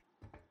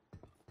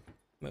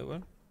 Wait,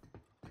 what?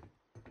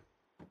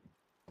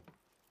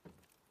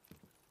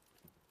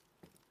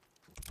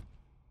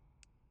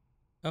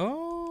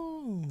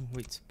 Oh,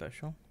 wait,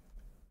 special.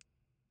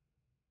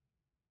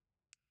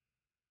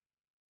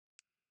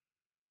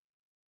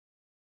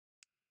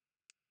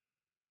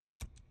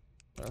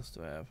 What else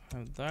do I have? I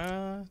have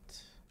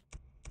that.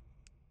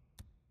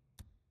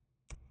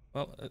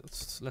 Well,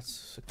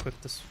 let's equip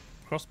this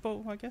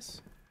crossbow, I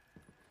guess.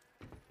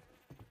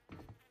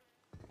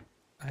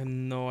 I have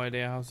no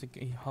idea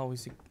how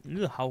he's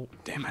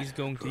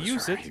going to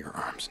use it. Your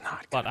arm's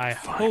not. But I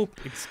hope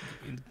it's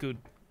in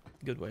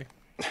good way.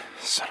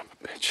 Son of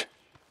a bitch.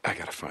 I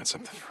gotta find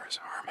something for his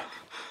arm.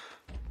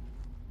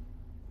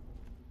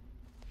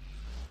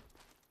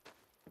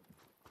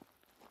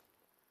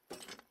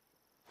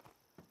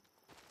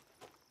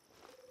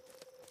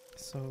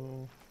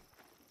 So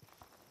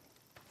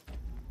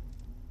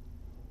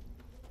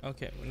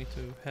okay, we need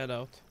to head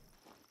out.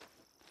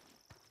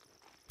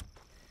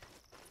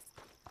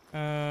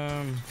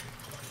 I'm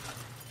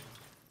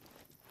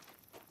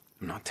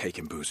not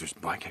taking Boozer's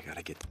bike. I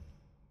gotta get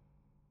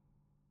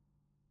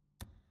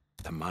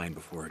to mine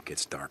before it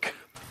gets dark.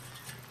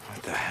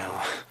 What the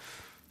hell?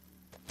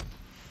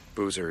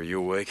 Boozer, are you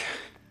awake?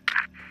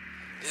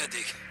 Yeah,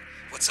 Deke.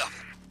 What's up?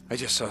 I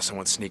just saw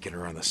someone sneaking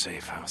around the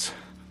safe house.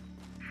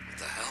 What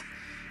the hell?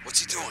 What's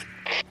he doing?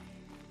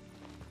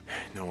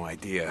 No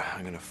idea.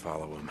 I'm gonna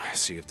follow him,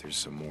 see if there's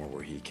some more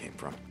where he came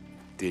from.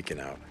 Deacon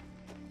out.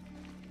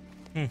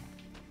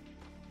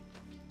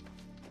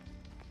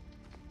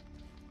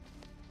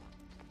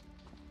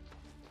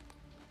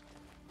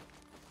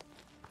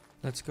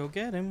 Let's go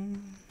get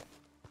him.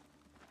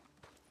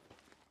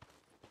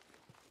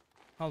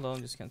 Hold on,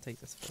 I'm just gonna take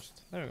this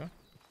first. There we go.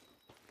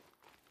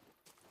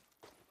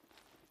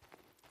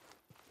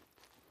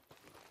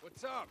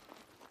 What's up?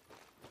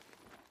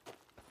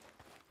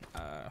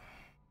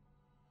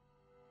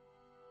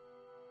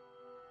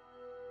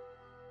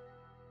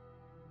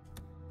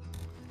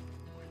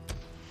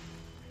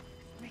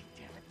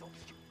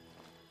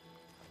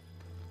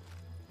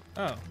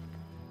 Oh.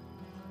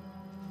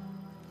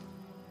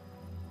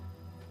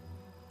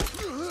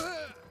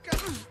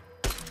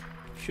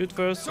 Shoot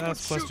first,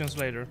 ask questions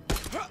later.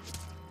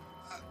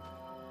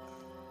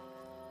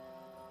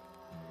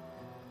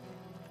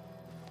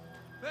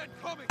 They're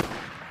coming.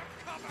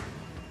 Cover.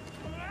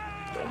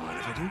 Don't mind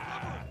if I do.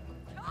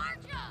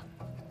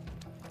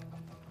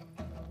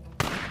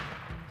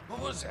 What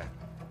was that?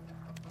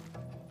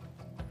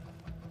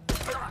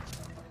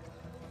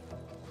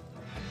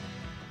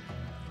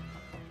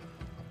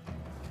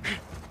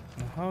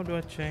 Now how do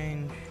I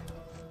change?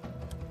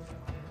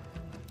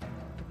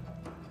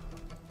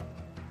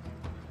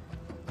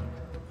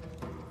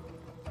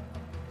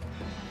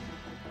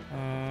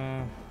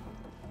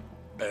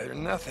 Better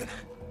than nothing.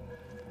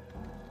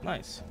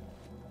 Nice.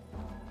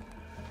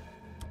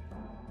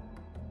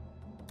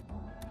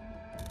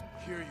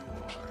 Here you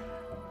are.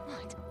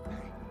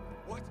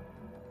 What?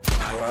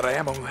 A lot of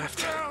ammo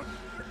left. Down!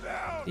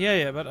 Down!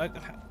 Yeah, but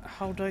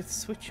how do I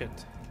switch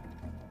it?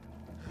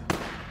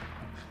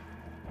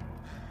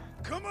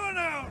 Come on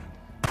out!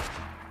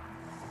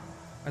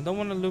 I don't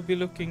want to be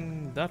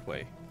looking that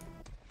way.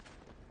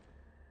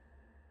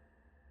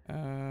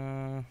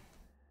 No,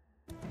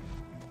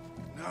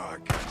 I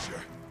gotcha.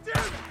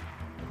 Damn it!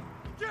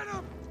 Get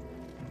him!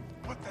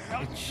 What the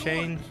hell? It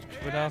changed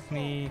without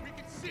me. We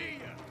can see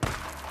you.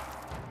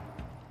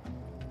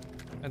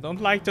 I don't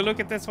like to look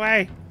at this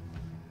way.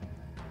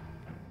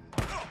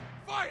 Oh,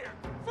 fire!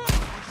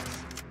 Fire!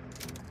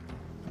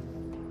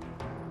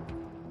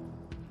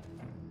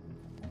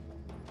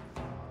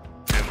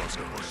 Ammo's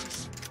no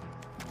horses.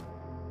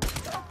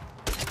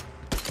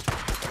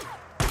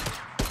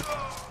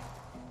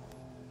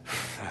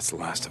 That's the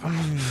last of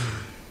them.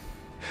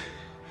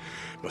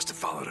 Must have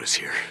followed us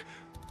here.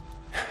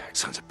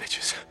 Sons of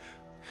bitches.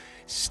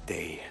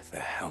 Stay the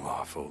hell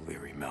off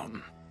O'Leary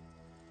Mountain.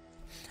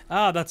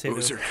 Ah, that's it.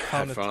 Boozer, I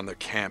Found it. found their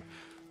camp.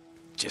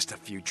 Just a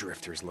few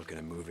drifters looking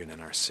to move in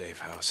our safe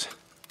house.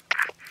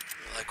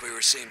 Like we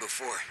were saying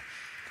before,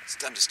 it's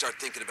time to start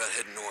thinking about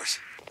heading north.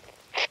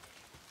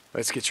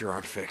 Let's get your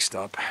arm fixed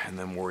up and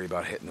then worry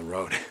about hitting the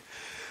road.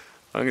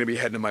 I'm gonna be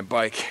heading to my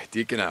bike.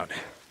 Deacon out.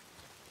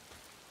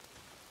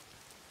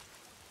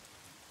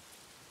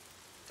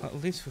 Well,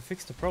 at least we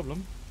fixed the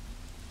problem.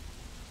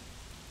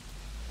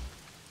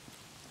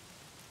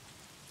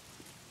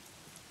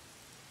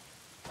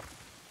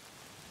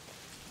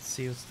 Let's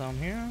see what's down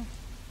here.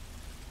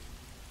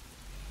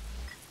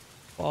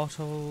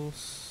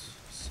 Bottles,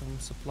 some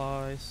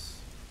supplies.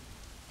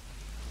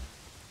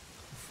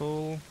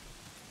 Full.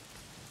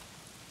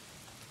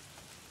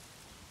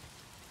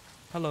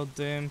 Hello,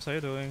 Dims. How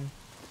you doing?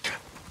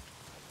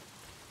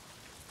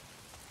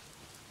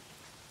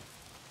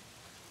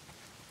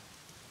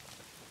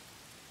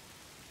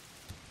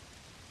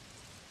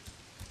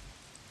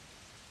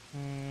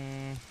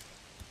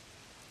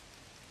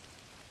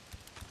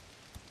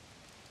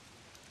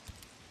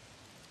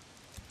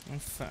 I'm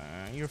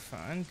fine. You're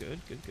fine. Good.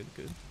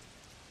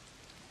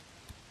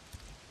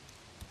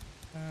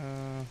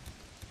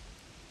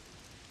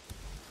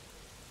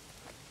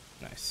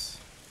 Nice.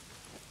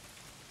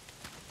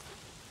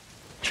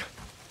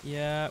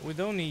 Yeah, we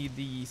don't need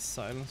the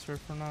silencer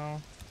for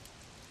now.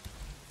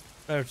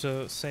 Better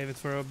to save it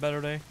for a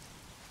better day.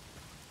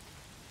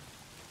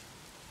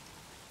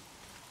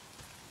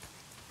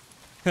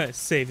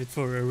 Save it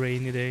for a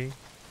rainy day.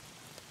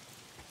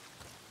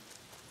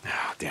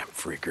 Ah, damn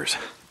freakers.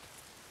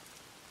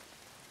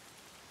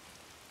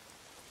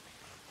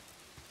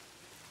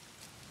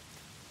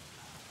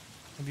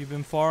 Have you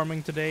been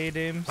farming today,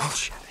 Dims? Oh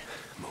shit.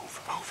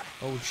 Move.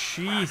 Oh,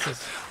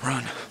 Jesus.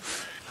 Run.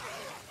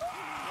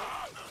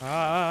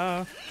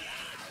 Ah.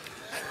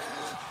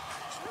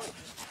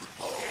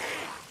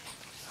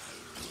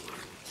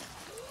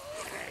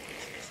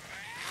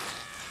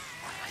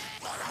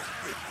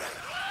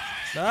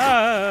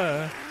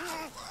 Ah.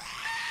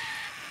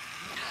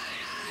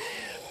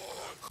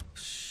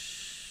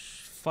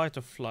 Fight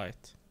or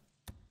flight.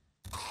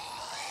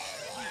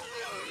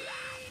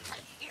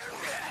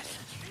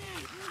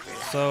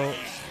 So,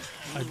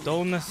 I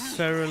don't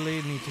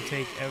necessarily need to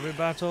take every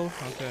battle.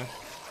 Okay.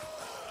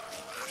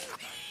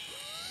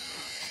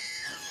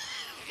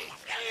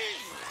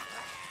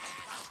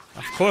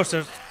 Of course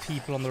there's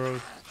people on the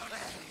road.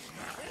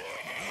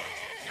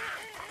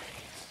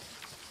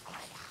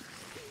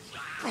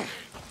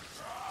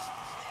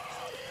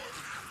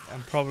 I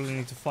probably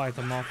need to fight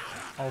them off.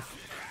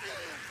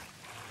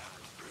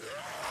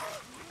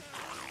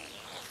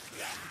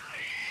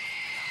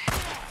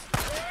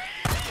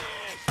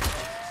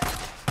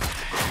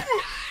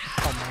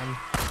 Come on.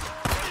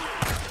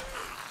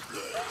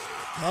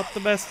 Not the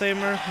best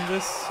aimer in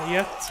this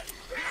yet.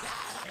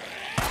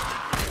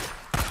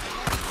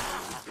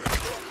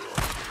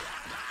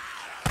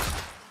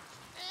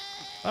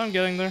 I'm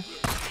getting there.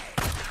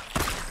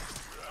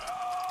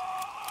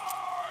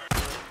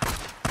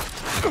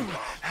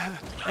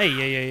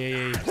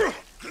 Hey.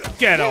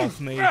 Get off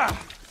me.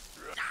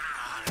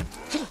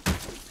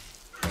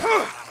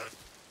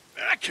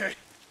 Okay.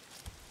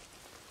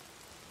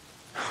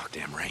 Oh,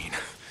 damn rain.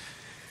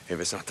 If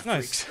it's not the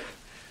Nice. freaks,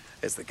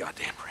 it's the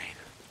goddamn rain.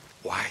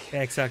 Why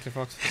Yeah, exactly,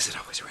 Fox. is it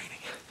always raining?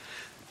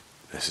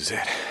 This is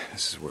it.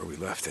 This is where we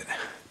left it.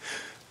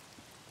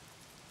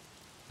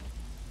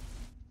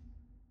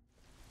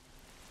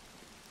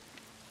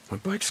 My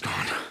bike's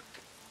gone.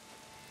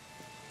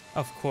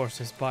 Of course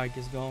his bike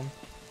is gone.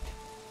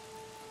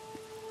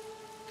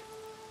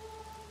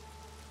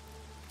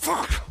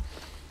 Fuck!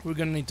 We're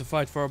gonna need to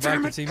fight for our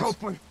bike, it seems.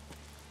 Copeland.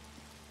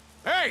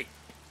 Hey!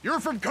 You're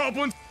from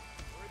Copeland?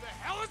 Where the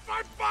hell is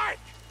my bike?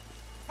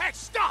 Hey,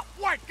 stop!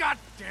 What? God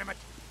damn it!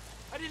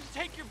 I didn't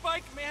take your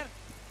bike, man.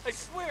 I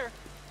swear.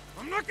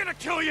 I'm not gonna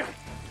kill you!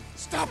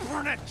 Stop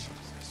running! Jesus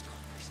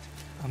Christ.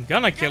 I'm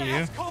gonna You kill gotta you.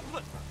 ask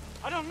Copeland.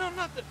 I don't know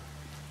nothing.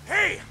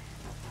 Hey!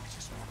 I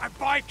just want my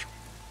bike!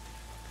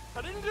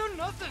 I didn't do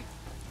nothing.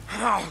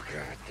 Oh,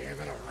 God damn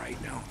it. All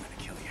right, now I'm gonna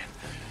kill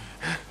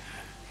you.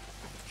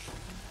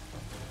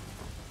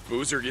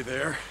 Boozer, you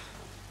there?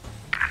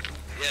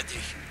 Yeah,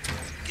 Deke.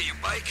 Get your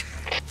bike?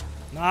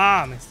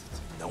 Nah, I missed it.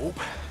 Nope.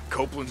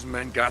 Copeland's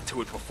men got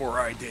to it before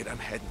I did. I'm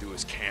heading to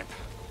his camp.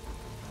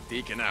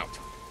 Deacon out.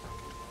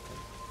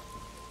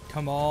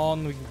 Come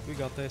on, we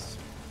got this.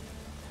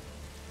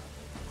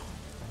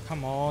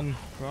 Come on,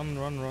 run,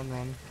 run, run,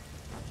 run.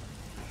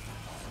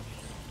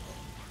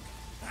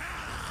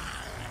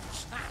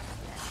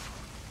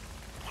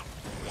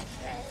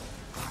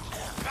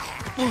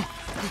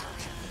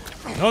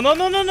 No, no,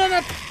 no, no, no,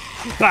 no!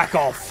 Back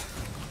off!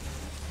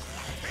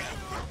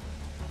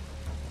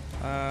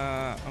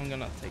 I'm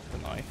gonna take the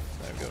knife.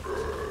 There we go.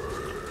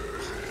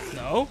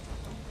 No?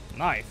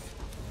 Knife.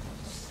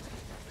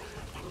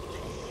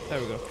 There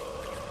we go.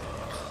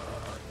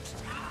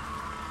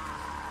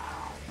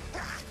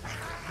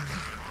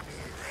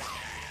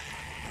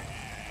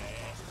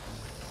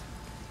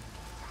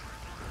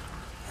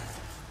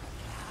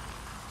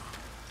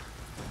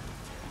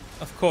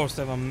 Of course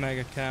they have a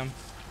mega cam.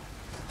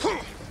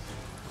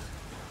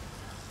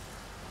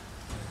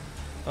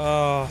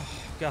 Oh,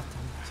 god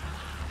damn it.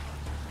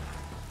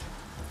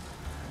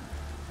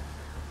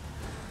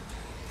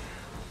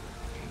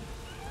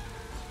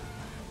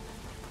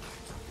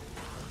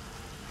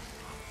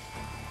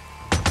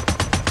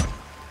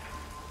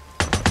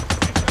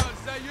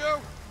 Is that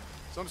you?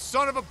 Some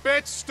son of a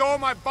bitch stole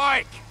my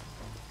bike!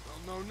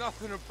 Don't know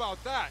nothing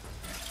about that.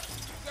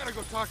 Gotta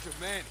go talk to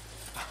Manny.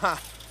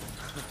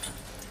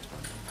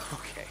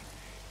 Okay.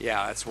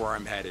 Yeah, that's where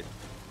I'm headed.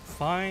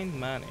 Find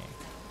Manny.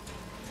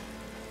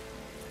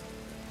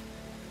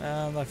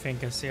 And I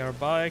think I see our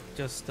bike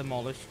just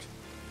demolished.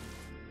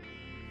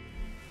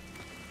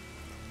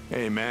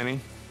 Hey, Manny.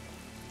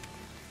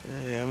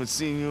 Hey, I haven't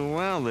seen you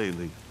around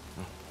lately.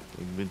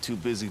 You've been too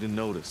busy to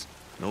notice.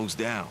 Nose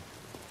down.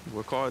 You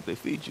work hard, they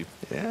feed you.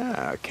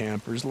 Yeah,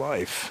 camper's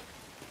life.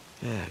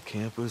 Yeah,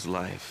 camper's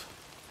life.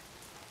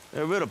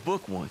 I read a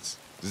book once.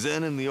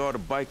 Zen and the Art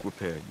of Bike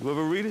Repair. You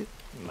ever read it?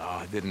 No,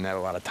 I didn't have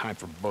a lot of time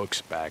for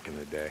books back in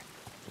the day.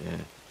 Yeah,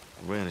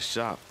 I ran a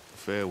shop,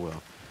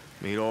 Farewell.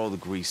 Made all the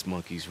grease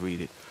monkeys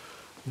read it.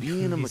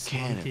 Being a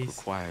mechanic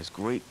requires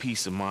great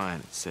peace of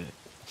mind, it said.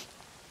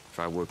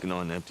 Try working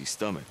on an empty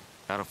stomach.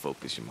 That'll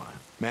focus your mind.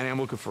 Manny, I'm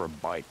looking for a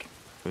bike.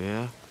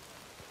 Yeah?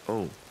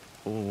 Oh.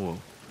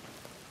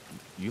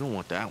 You don't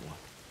want that one.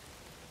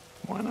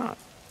 Why not?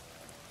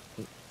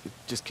 It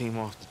just came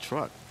off the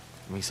truck.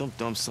 I mean, some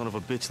dumb son of a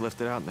bitch left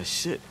it out in the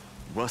shit.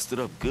 Rusted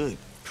up good.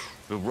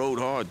 It rode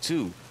hard,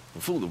 too.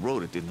 The fool that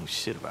rode it didn't know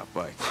shit about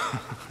bikes.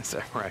 Is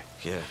that right?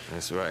 Yeah,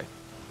 that's right.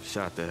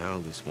 Shot the hell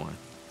this one.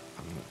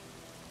 I mean,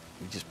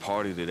 we just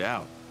partied it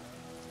out.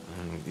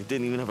 I mean, it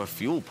didn't even have a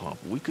fuel pump.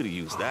 We could have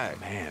used that.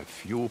 Man,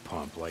 fuel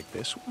pump like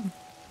this one?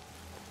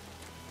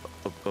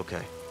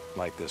 Okay.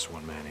 Like this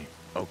one, Manny.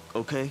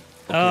 Okay.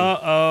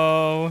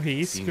 Uh-oh,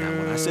 he's See, screwed. now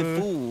when I said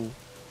fool,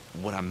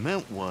 what I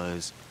meant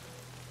was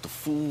the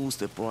fools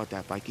that brought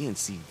that bike in.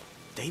 See,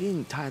 they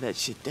didn't tie that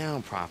shit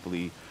down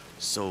properly,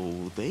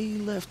 so they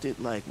left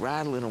it like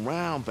rattling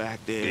around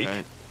back there.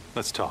 Deke,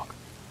 let's talk.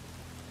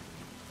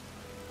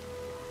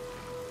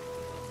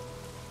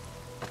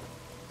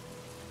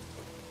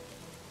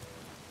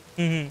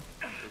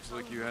 Looks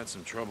like you had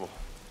some trouble.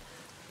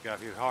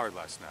 Got hit hard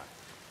last night.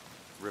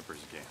 Rippers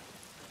again.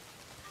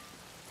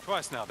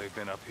 Twice now they've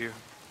been up here.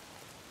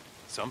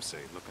 Some say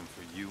looking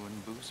for you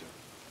and Boozer.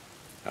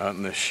 Out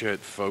in the shit,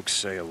 folks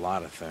say a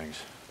lot of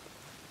things.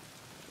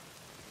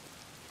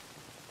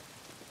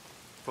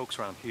 Folks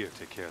around here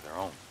take care of their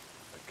own.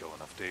 They go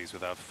enough days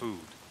without food.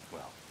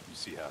 Well, you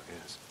see how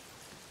it is.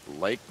 The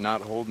lake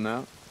not holding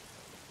out?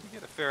 We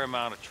get a fair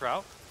amount of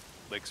trout.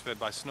 Lake's fed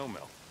by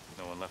snowmelt.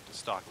 No one left to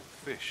stock it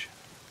with fish.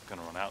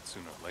 Gonna run out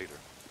sooner or later.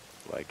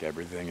 Like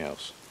everything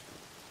else.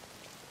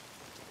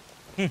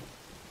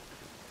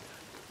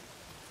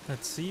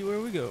 Let's see where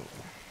we go.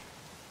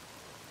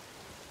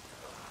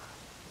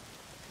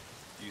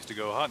 Used to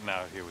go hunting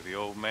out here with the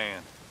old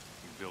man.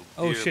 We built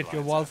Oh deer shit,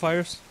 your blinds out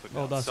here, wildfires? putting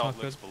Oh, out that's salt not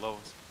good. licks below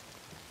us.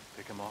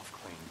 Pick 'em off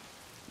clean.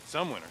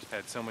 Some winters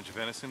had so much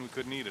venison we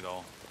couldn't eat it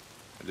all.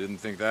 I didn't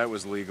think that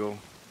was legal.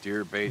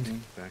 Deer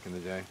baiting back in the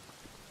day.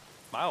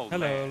 My old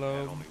Hello, man hello.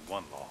 had only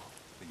one law.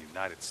 The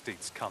United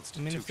States I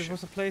Constitution. mean, if there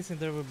was a place and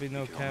there would be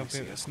no You can only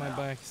camping, see us my now.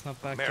 bike is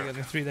not back America. together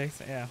in 3 days.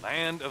 Yeah.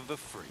 Land of the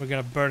free. We're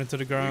gonna burn it to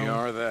the ground. We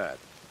are that.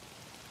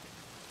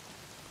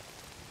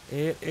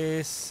 It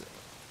is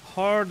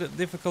hard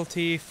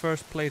difficulty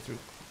first playthrough.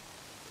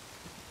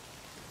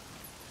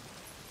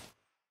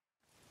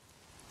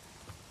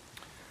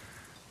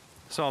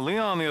 Saw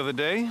Leon the other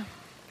day.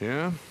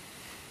 Yeah?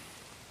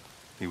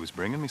 He was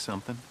bringing me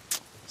something.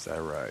 Is that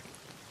right?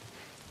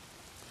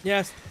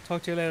 Yes,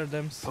 talk to you later,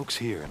 Dems. Folks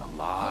here in a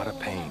lot of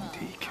pain,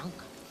 Deke.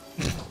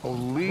 Oh,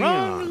 Wrong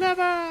Leon!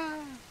 lever!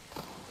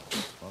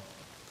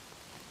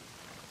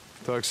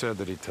 Doug said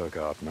that he took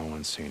off. No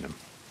one's seen him.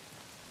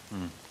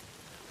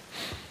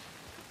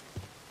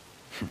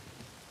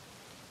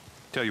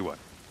 Tell you what.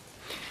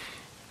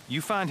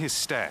 You find his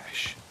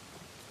stash.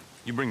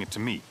 You bring it to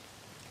me.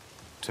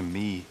 To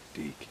me,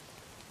 Deke.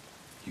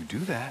 You do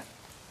that,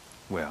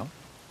 well,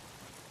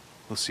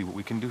 we'll see what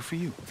we can do for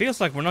you.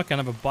 Feels like we're not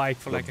gonna have a bike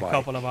for The like a bike.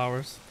 couple of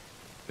hours.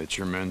 That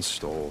your men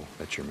stole,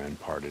 that your men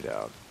parted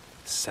out.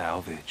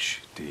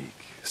 Salvage,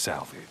 Deke.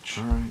 Salvage.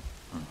 All right.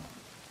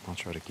 I'll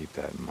try to keep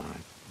that in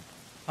mind.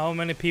 How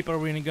many people are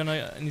we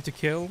gonna need to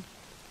kill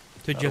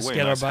to By the just way,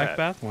 get nice our bike hat.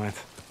 back? What?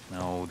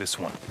 No, this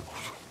one.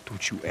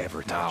 Don't you ever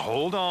Now, touch.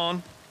 hold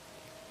on.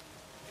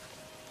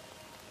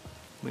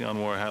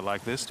 Leon wore a hat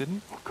like this,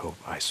 didn't he? Cope,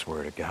 I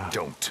swear to God.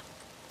 Don't.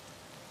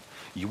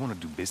 You want to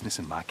do business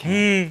in my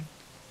camp? Hmm.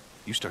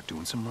 You start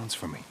doing some runs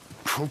for me.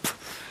 Cope.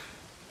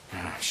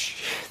 Oh,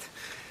 shit.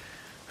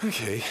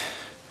 Okay.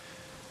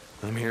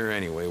 I'm here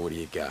anyway. What do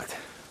you got?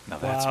 Now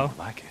that's Wow. more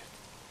like it.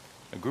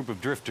 A group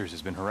of drifters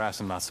has been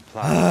harassing my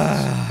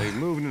supplies. They've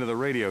moved into the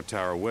radio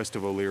tower west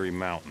of O'Leary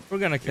Mountain. We're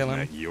gonna kill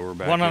Isn't him. that your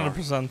backyard?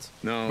 100%.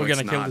 No, We're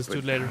gonna it's kill not, this dude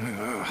but- later.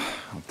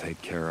 I'll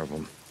take care of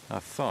him. I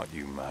thought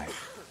you might.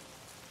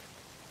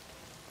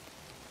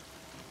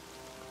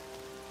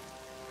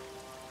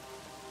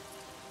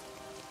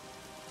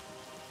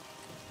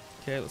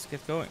 Okay, let's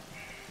get going.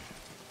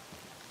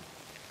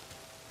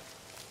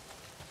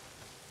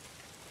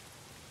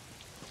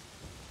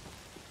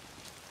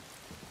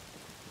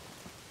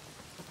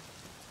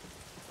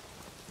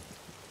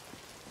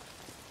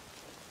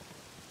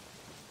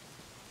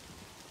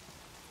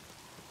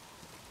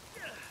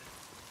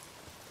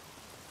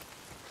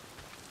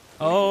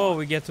 Oh,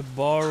 we get to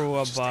borrow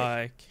a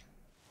bike.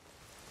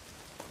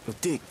 Yo,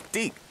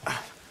 Deke,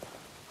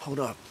 hold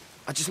up.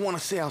 I just want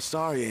to say how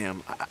sorry I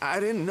am. I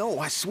didn't know,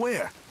 I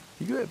swear.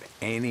 You have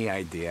any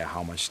idea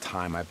how much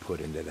time I put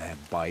into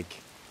that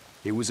bike?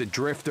 It was a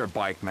drifter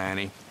bike,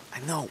 Manny. I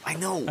know.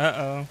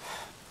 Uh-oh.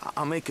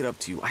 I'll make it up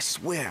to you, I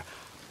swear.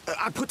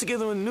 I put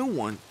together a new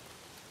one.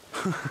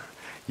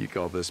 You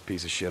call this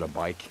piece of shit a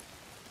bike?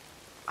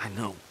 I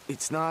know.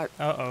 It's not...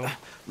 Uh-oh.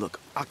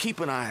 Look, I'll keep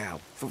an eye out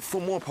for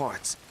more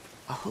parts.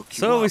 I'll hook you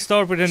So up. we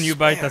start with a new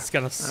bike Swear. that's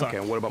gonna suck. Okay,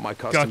 and what about my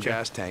custom Gotcha.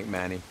 gas tank,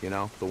 Manny? You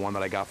know, the one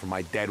that I got from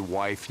my dead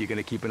wife. You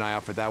gonna keep an eye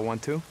out for that one,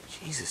 too?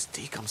 Jesus,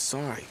 Deke, I'm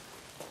sorry.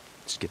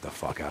 Just get the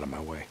fuck out of my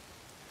way.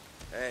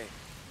 Hey.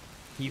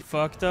 He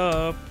fucked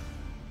up.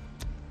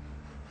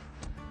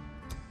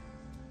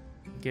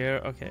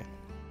 Gear, okay.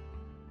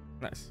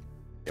 Nice.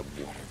 Yeah,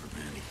 whatever,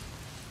 Manny.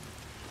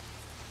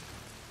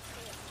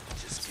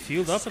 It's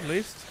fueled up at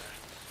least.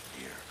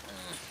 Here.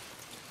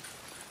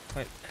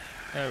 Wait,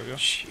 there we go.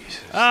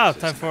 Jesus. Ah,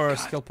 this time isn't for a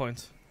God. skill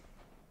point.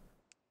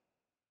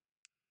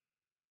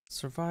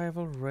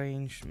 Survival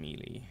range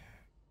melee.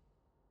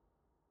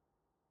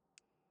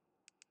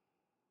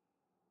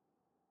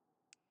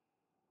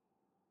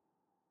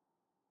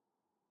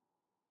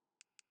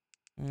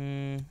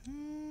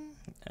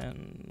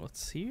 And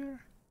what's here?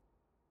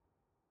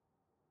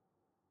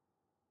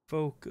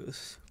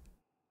 Focus.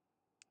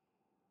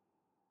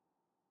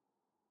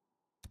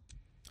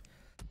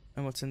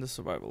 And what's in the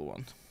survival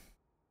one?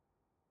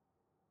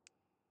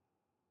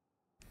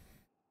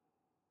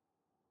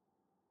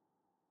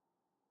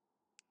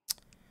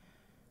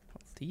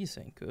 Well, these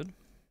ain't good.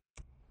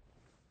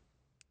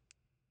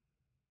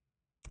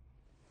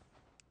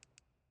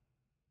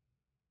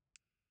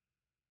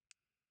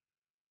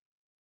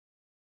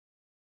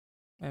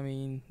 I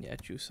mean, yeah,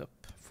 choose up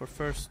for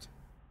first.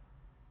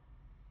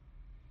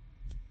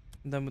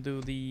 Then we'll do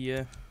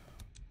the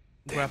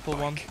grapple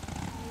one.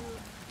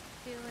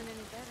 Feeling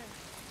any better?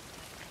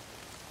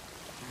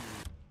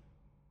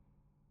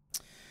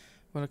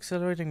 Well,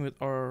 accelerating with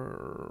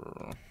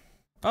our...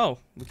 Oh,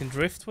 we can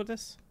drift with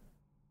this?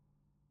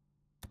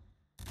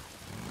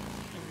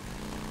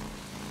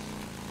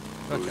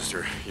 Gotcha.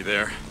 Booster, you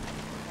there?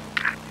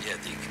 Yeah,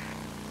 Deke.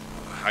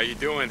 How you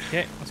doing?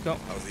 Okay, let's go.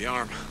 How's the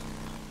arm?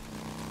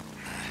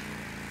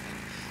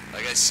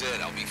 Like I said,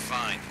 I'll be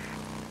fine.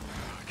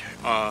 Okay,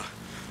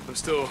 I'm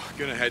still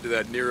gonna head to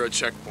that Nero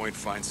checkpoint,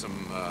 find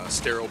some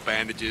sterile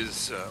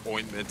bandages,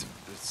 ointment,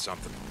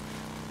 something.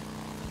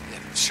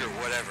 Yeah, sure,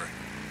 whatever.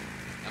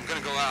 I'm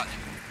gonna go out.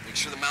 Make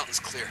sure the mountain's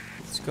clear.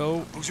 Let's go.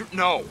 Booster,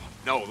 no,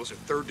 those are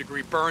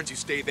third-degree burns. You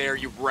stay there,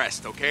 you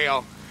rest, okay?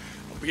 I'll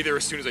be there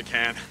as soon as I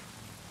can.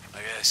 I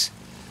guess.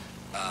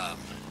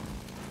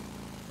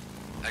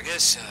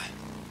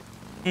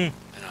 You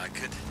know, I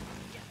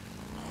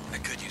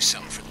could use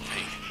something for the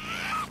pain.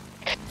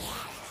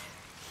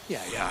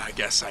 Yeah, I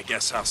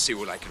guess I'll see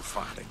what I can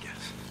find, I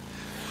guess.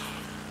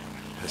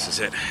 This is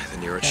it, the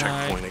Nero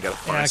checkpoint. I gotta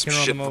find I some can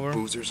run shit them for over.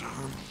 Boozer's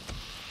arm.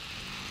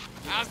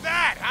 How's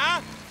that,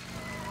 huh?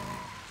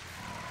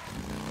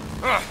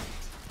 Ugh.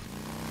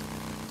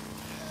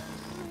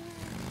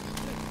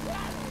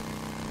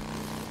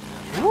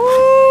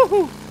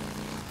 Woohoo!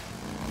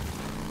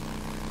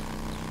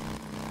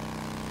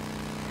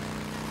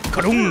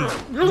 Ka-doom!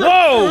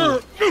 Whoa!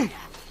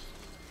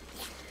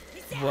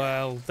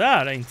 Well,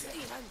 that ain't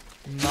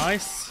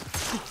nice.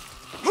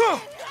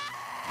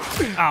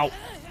 Ow.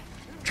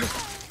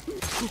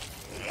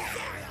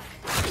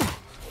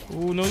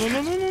 Oh, no, no,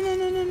 no, no, no, no,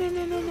 no, no, no,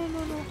 no, no, no,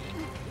 no, no.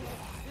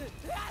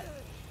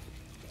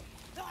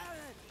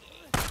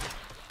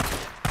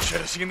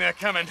 Should have seen that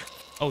coming.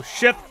 Oh,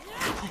 shit.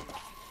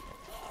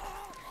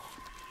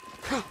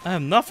 I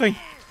have nothing.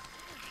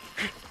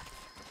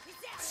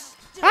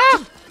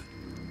 Ah!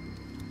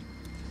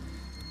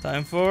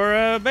 Time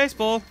for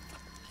baseball.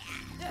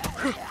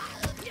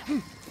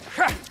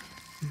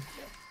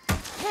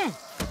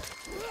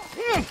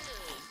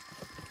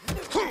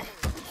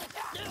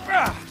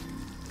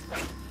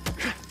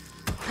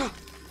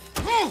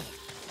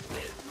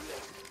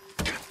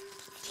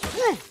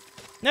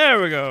 There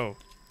we go.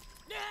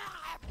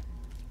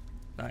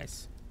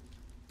 Nice.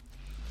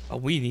 Oh,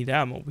 we need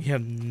ammo. We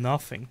have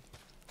nothing.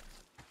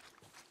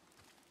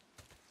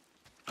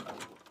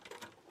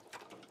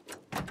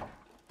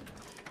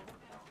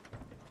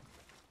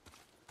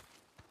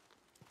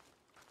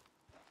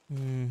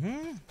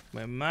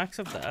 We're max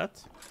of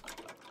that.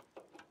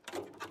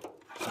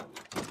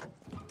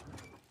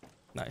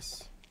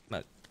 Nice.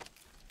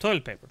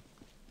 Toilet paper.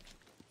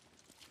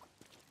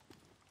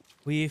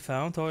 We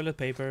found toilet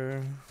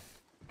paper.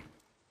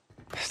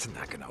 It's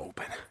not gonna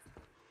open.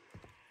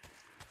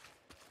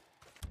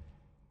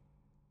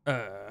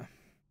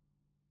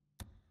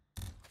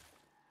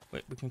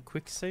 Wait, we can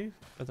quick save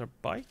with our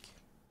bike?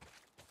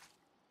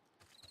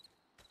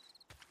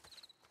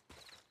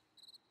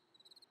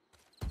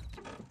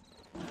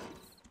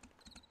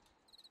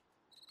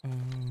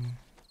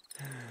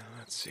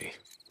 Let's see.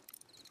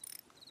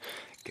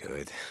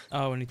 Good.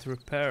 Oh, we need to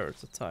repair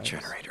it at times.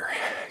 Generator.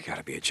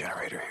 Gotta be a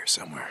generator here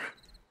somewhere.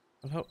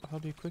 But how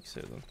do you quick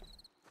save them?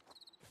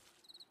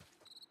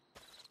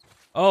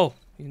 Oh,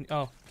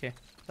 oh, okay.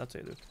 That's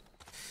what you do.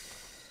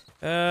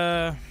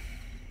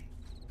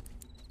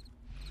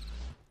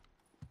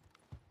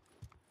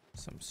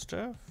 Some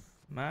stuff.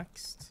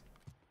 Maxed.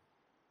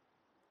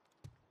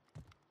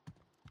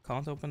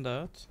 Can't open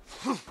that.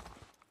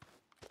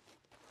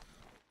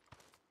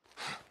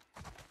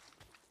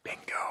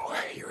 Bingo.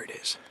 Here it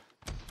is.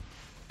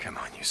 Come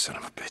on, you son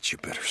of a bitch. You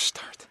better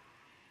start.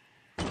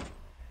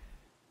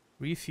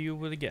 Refuel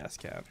with a gas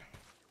can.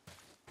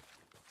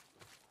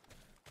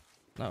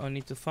 Now I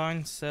need to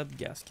find said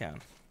gas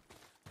can.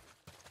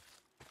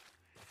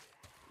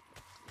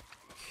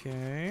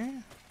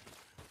 Okay.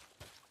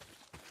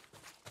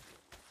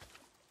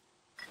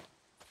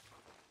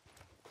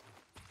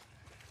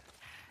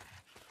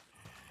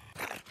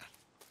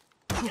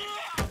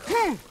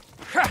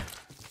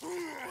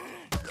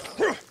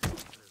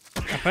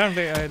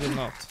 Apparently I did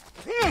not.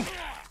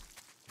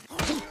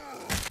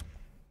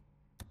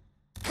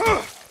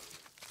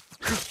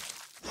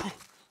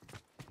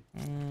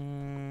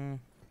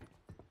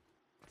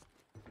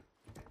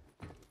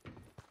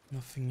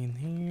 Nothing in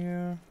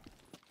here.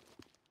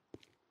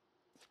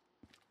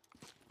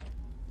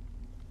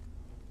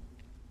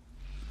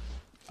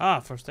 Ah,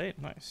 first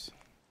aid, nice.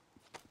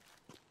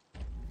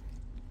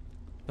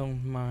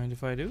 Don't mind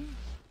if I do.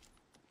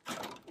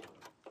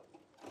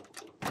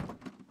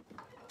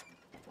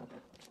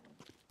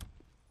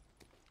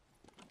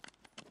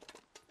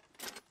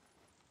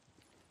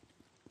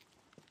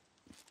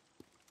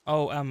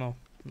 Oh, ammo.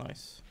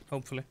 Nice.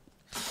 Hopefully.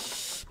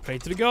 Pray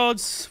to the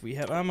gods. We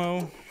have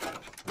ammo.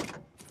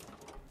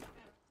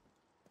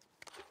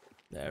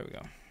 There we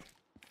go.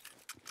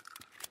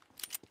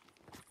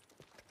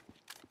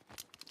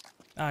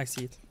 Ah, I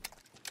see it.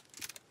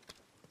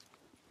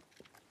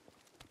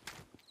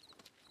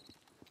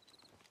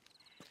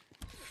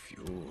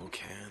 Fuel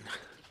can.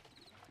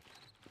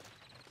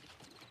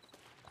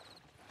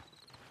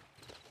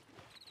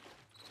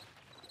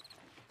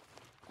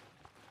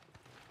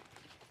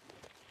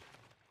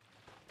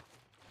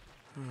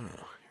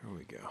 Oh, here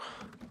we go.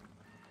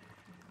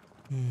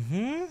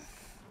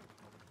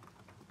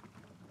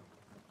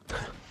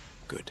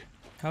 Good.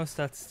 How's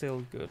that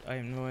still good? I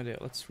have no idea.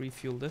 Let's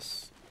refuel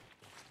this.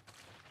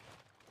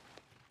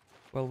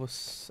 Well,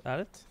 was at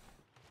it.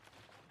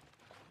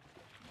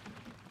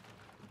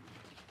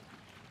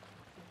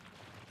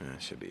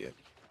 That should be it.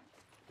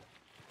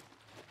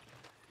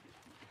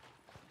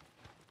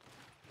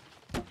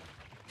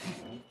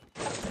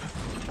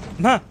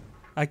 Nah!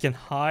 I can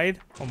hide.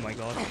 Oh my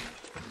god.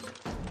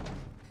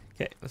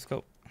 Okay, let's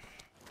go.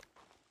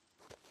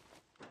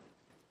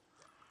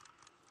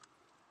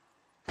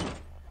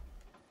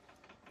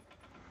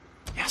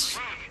 Yes.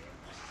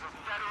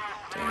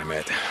 Damn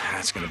it.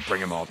 That's gonna bring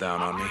them all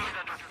down on me.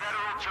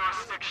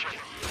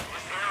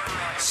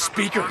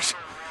 Speakers!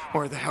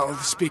 Where the hell are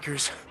the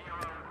speakers?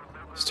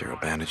 Sterile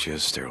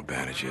bandages, sterile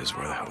bandages.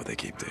 Where the hell would they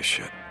keep this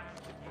shit?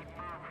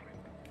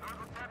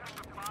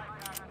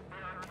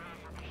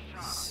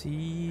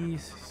 See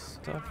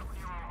stuff.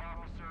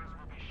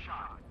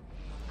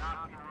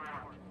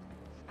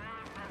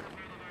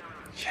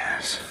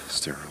 Yes,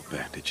 sterile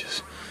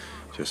bandages.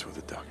 Just what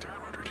the doctor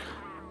ordered.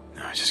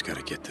 Now I just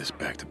gotta get this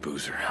back to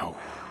Boozer. Oh,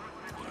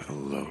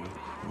 hello.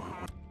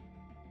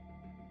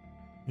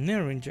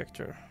 Near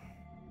injector.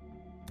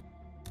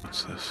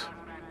 What's this?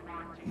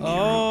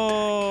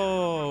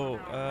 Oh,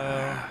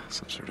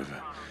 some sort of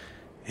a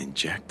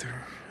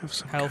injector of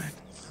some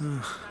health.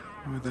 kind.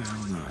 Why the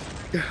hell not?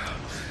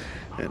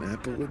 An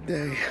apple a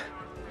day.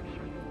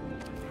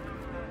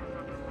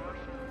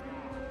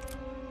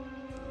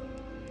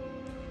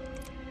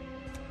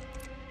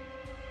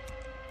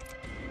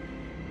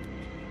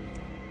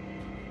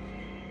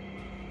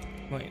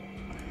 Wait.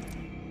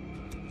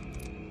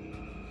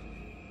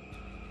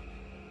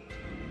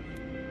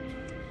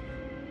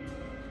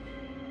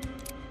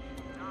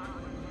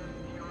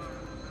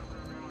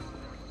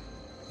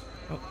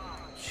 Oh,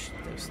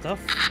 there's stuff.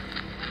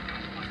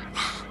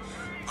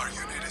 Our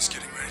unit is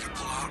getting ready to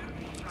pull out.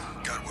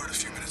 Got word a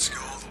few minutes ago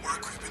all the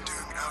work we've been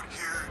doing out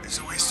here is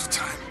a waste of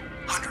time.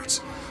 Hundreds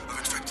of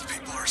infected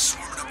people are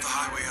swarming up the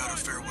highway out of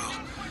Farewell.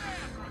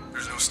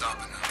 There's no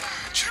stopping them.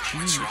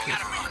 Checkpoints are all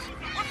gotta run.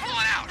 We're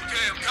pulling out.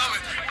 Okay, I'm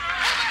coming.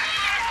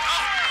 No,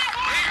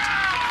 wait.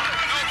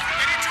 No, we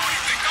didn't do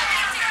anything. No.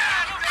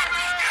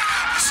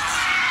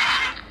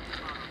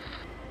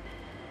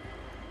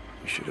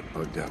 You should have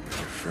bugged out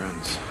with your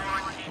friends.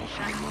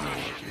 Open the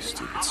monologue, you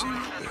stupid son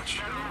of a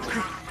bitch.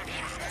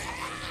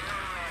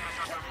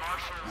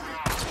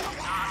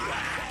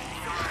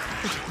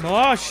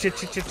 Oh shit.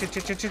 Shut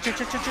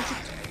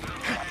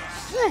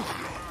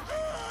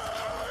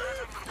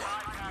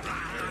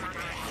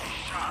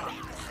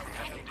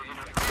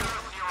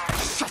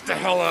the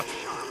hell up!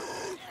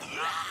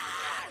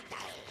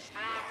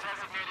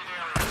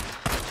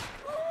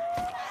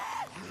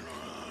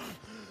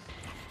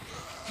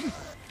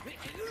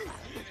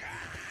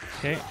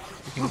 Okay,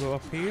 we can go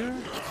up here.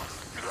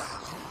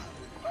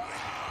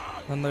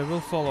 Then they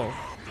will follow.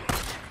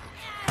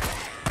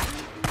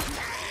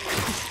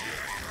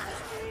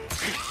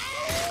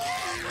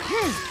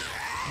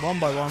 One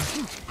by one.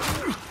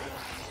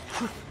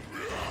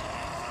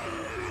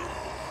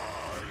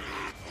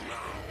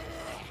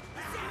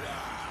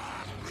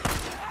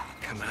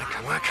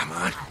 Come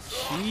on.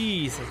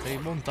 Jesus, they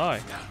won't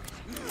die.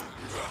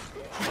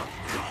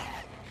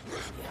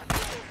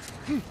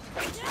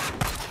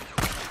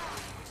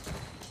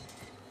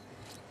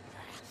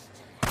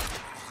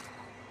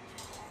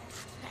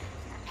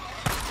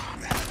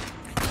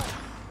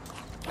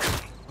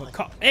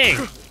 Hey!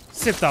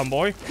 Sit down,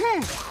 boy.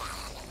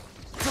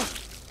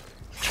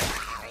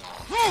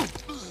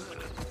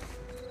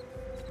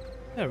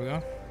 There we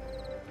go.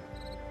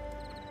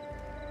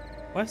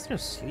 Why is there a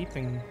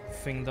sleeping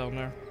thing down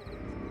there?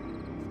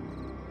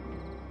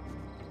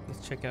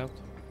 Let's check out.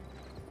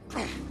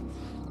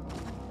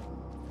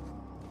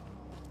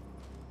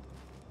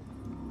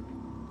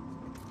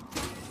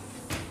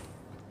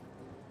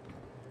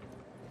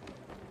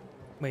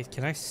 Wait,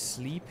 can I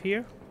sleep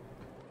here?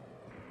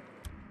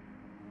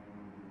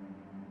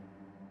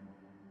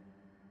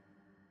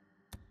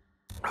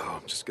 Oh,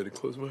 I'm just gonna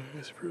close my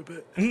eyes for a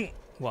bit.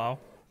 Wow.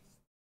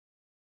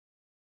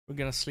 We're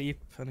gonna sleep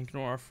and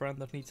ignore our friend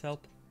that needs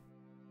help.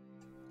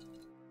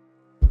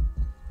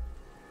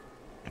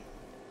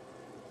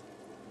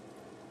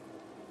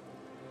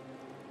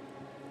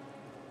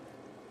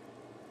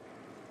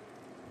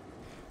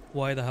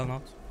 Why the hell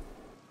not?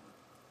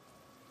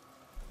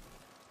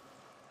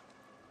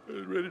 I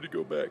was ready to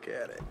go back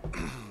at it.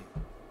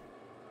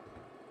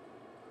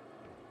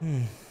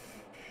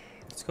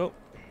 Let's go.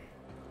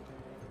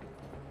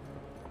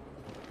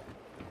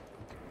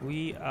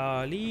 We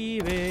are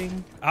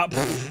leaving. Up.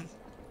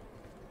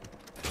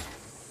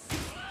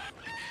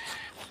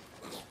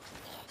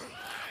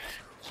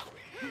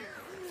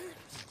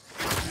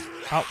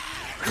 Ow.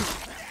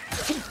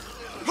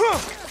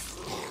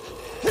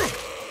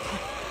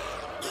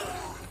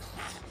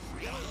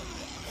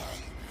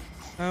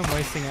 I'm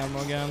wasting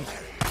ammo again.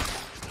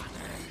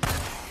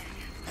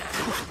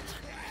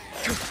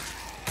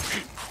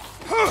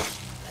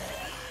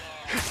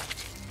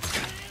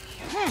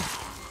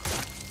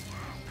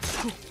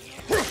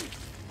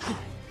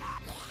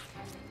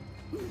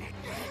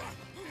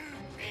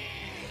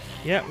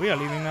 Yeah, we are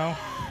leaving now.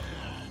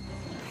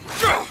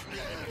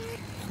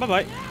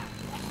 Bye-bye.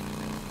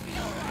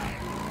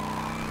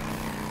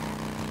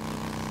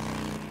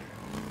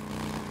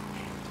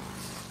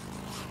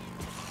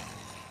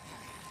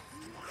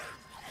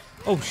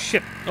 Oh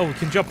shit. Oh, we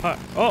can jump high.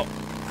 Oh,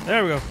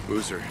 there we go.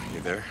 Boozer,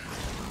 you there?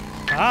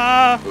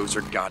 Ah!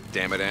 Boozer,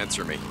 goddammit,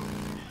 answer me.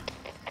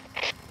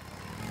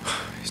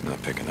 He's not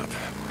picking up.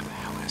 Where the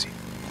hell is he?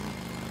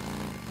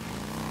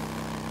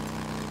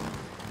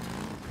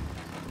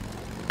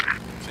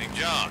 St.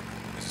 John,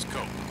 this is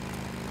Cope.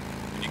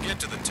 When you get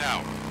to the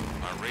tower,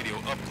 our radio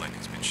uplink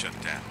has been shut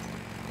down.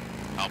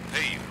 I'll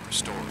pay you to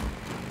restore it.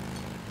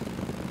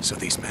 So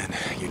these men,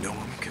 you know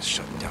them? Because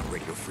shutting down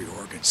Radio Free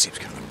Oregon seems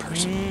kind of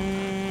personal.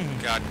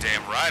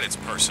 Goddamn right it's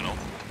personal.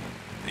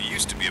 They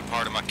used to be a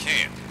part of my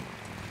camp.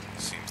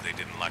 Seems they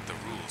didn't like the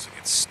rules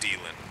against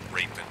stealing,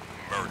 raping,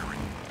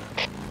 murdering.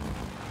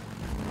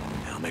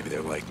 Well, maybe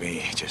they're like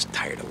me, just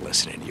tired of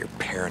listening to your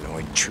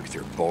paranoid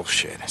truther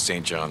bullshit.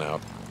 St. John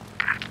out.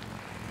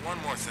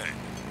 One more thing.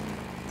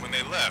 When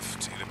they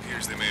left, it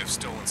appears they may have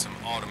stolen some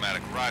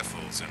automatic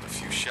rifles and a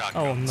few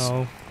shotguns. Oh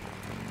no.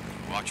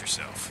 Watch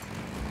yourself.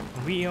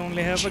 We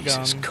only have a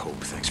gun. Jesus,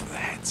 Cope, thanks for the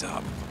heads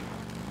up.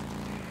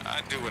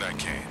 I do what I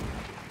can.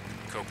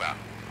 Cope out.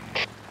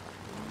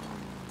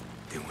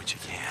 Do what you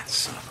can,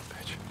 son of a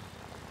bitch.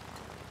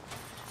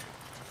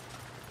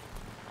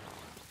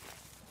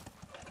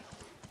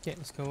 Okay,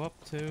 let's go up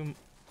to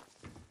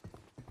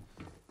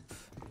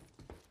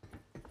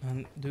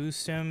and do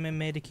some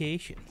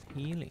medication,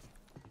 healing.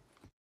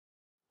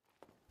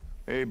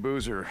 Hey,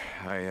 Boozer,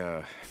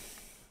 I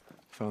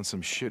found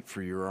some shit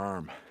for your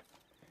arm.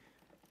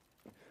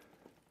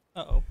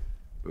 Uh-oh.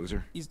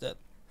 Boozer? He's dead.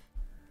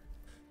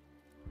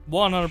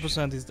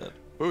 100% he's dead.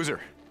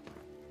 Boozer.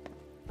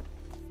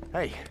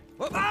 Hey.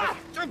 Ah!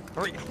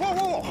 Hurry. Whoa,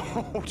 whoa,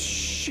 whoa. Oh,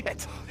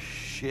 shit.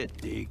 Shit,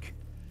 Deke.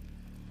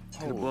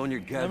 Could have blown your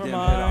goddamn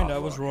Never head mind, off. I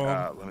was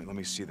wrong. Let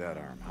me see that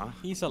arm, huh?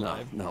 He's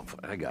alive. No,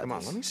 I got Come on,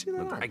 this. let me see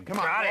that arm. I Come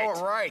got on. it.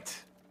 All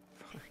right.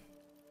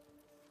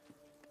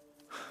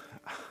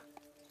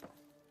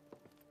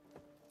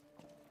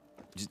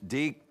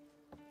 Deke.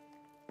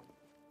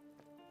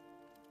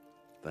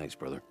 Thanks,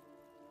 brother.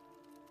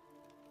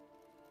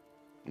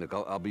 Look,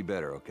 I'll be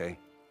better, okay?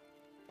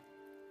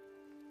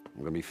 I'm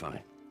gonna be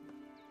fine.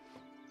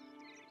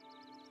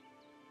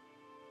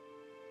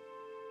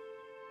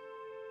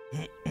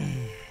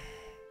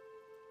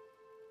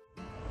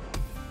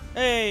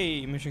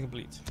 Hey, mission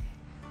complete.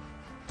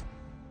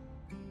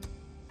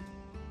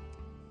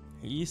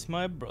 He's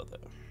my brother.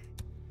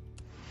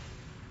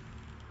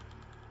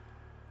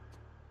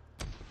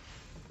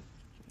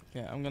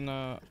 Okay, I'm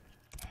gonna...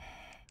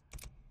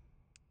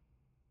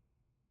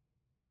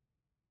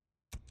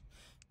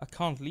 I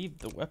can't leave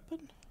the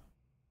weapon?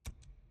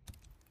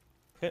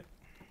 Okay.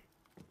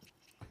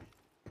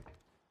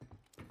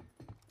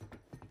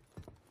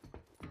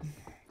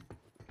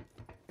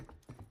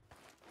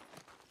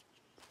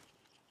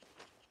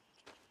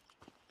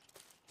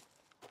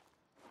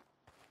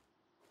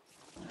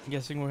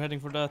 Guessing we're heading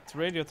for that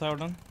radio tower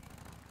then.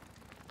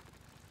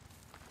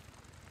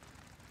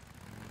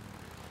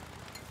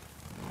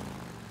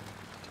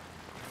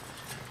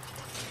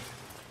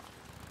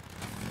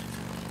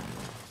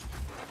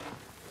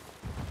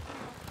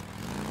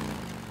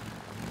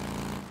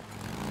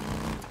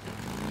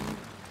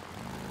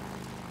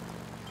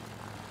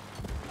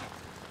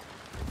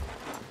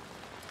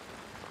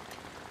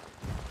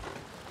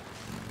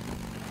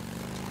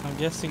 I'm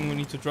guessing we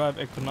need to drive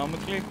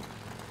economically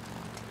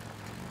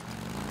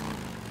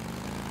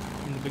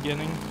in the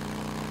beginning,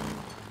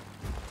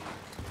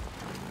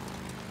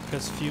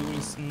 because fuel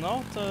is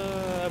not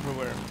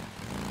everywhere.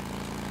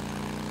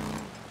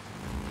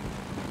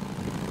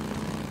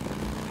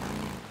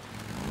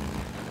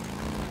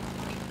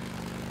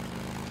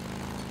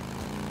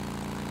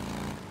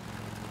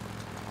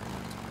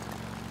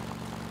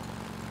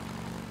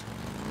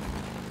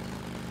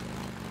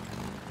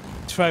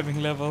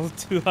 Driving level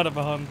 2 out of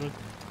 100.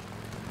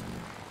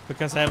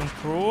 Because I haven't...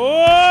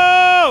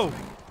 Whoa!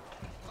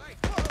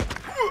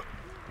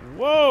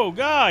 Whoa,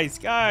 guys!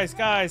 Have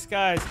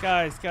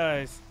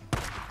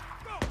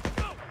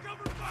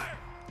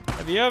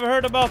you ever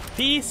heard about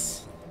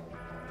peace?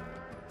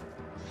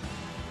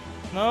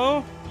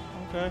 No?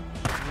 Okay.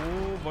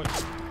 Oh boy.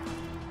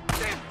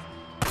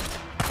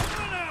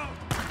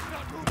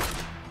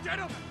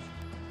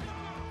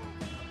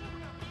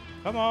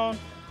 Come on.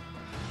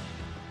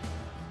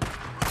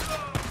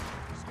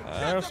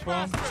 There's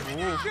one.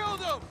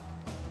 Killed him!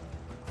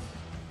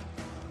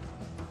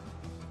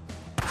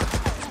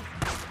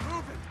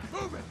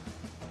 Move it!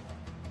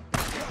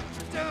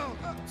 Down!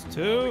 It's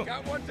 2. We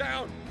got one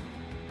down!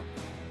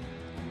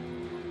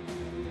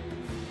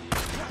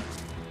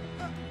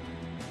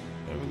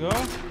 There we go.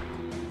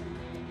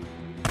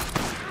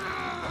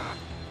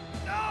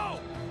 No!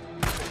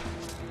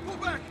 Pull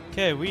back!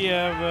 Okay, we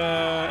have...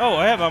 Oh,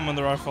 I have ammo on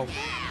the rifle.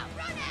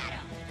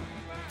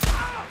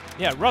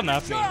 Yeah, run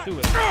at me. Do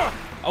it.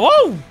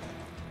 Oh!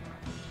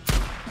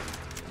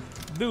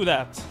 Do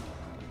that.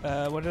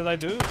 What did I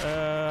do?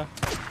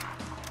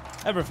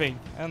 Everything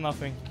and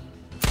nothing.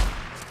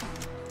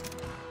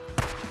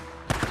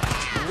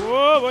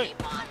 Whoa, wait.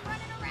 What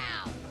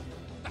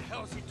the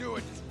hell is he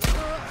doing?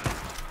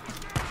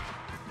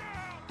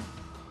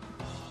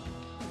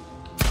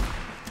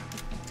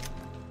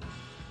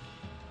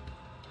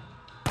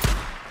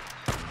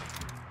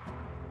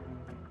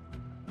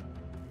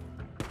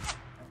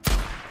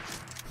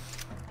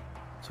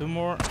 Two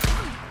more.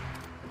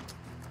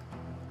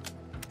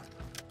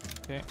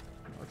 Okay,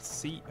 let's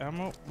see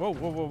ammo. Whoa,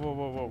 whoa, whoa, whoa,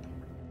 whoa, whoa.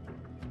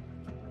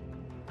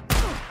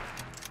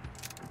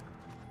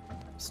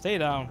 Stay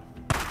down.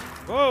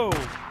 Whoa!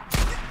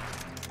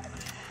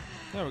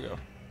 There we go.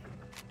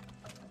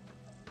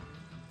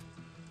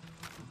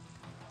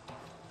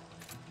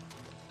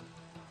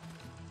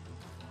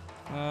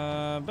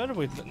 Better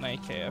with an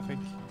AK, I think.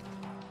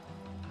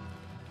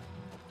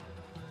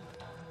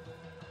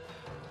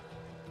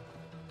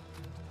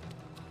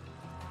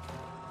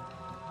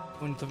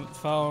 Wouldn't have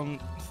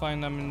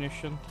find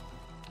ammunition.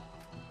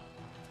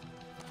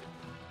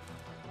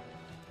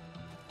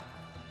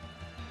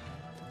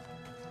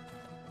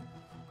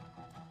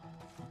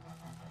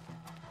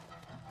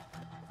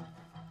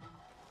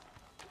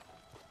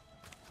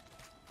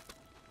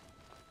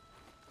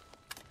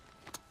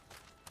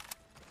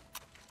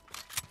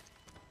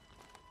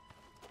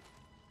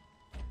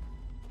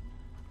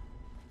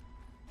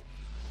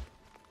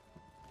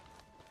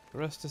 The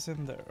rest is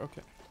in there,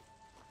 okay.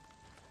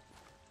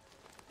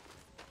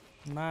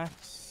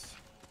 Max.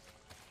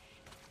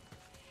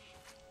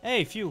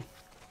 Hey, fuel.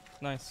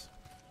 Nice.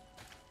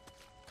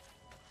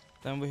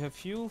 Then we have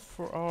fuel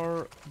for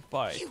our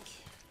bike.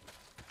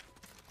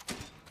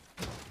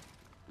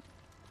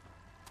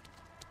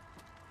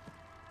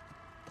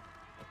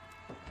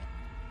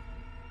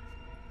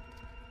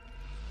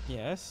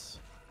 Yes.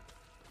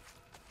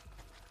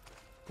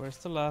 Where's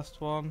the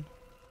last one?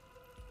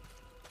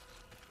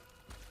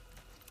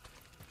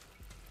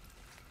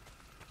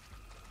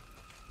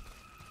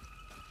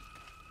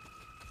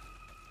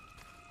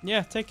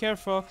 Yeah, take care,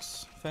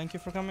 Fox. Thank you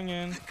for coming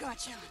in.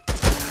 Gotcha.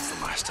 That's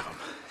the last of them.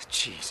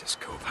 Jesus,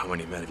 Cove, how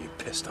many men have you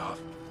pissed off?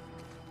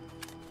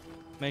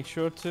 Make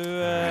sure to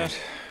Alright.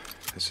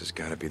 This has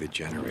got to be the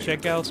generator.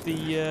 check out the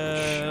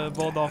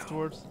VOD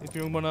afterwards if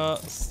you wanna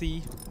see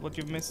what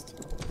you've missed.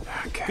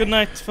 Okay. Good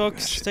night,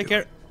 folks. Take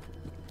care.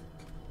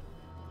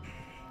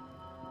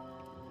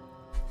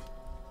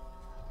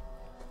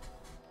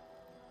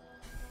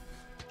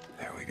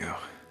 There we go.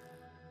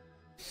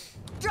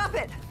 Drop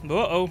it!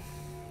 Uh-oh.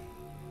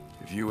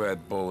 If you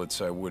had bullets,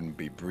 I wouldn't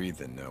be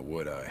breathing now,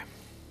 would I?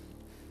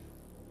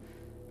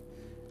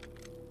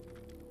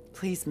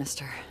 Please,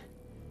 mister.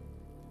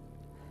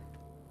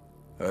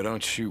 I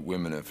don't shoot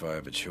women if I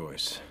have a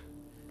choice.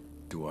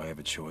 Do I have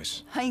a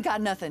choice? I ain't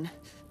got nothing.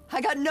 I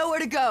got nowhere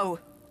to go.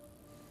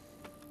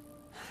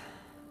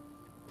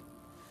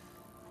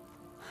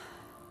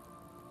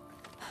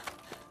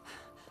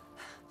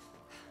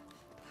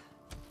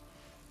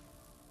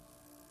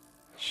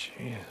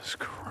 Jesus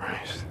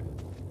Christ.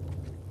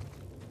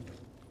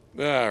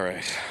 All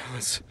right,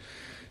 let's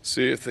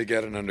see if they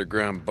got an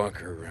underground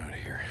bunker around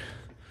here.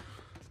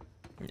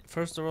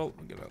 First of all,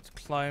 we're gonna have to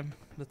climb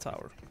the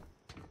tower.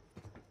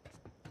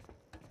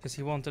 Because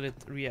he wanted it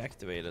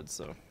reactivated,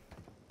 so...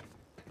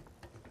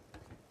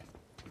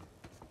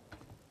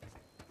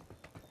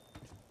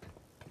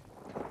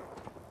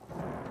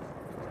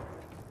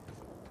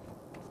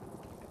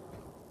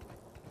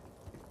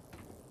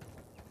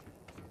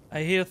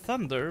 I hear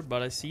thunder,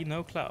 but I see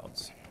no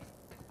clouds.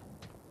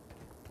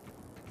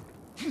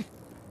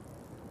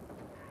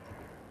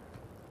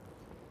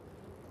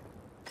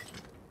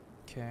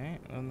 Okay,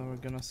 and then we're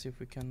gonna see if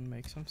we can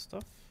make some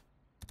stuff.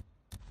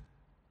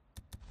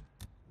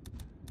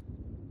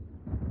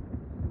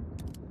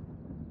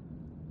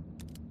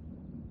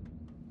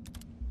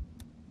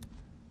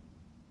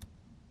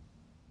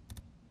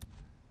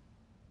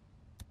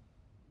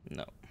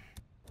 No.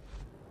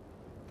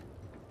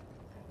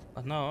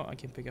 But now I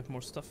can pick up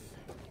more stuff.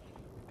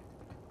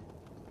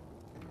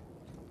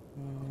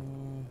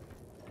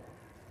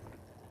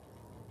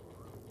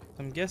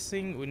 I'm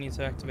guessing we need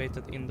to activate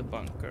it in the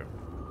bunker.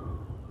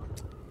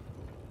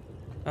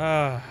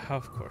 Ah,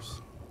 of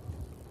course.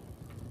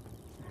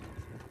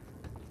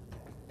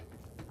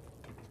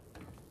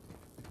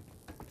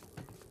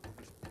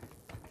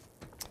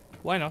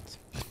 Why not?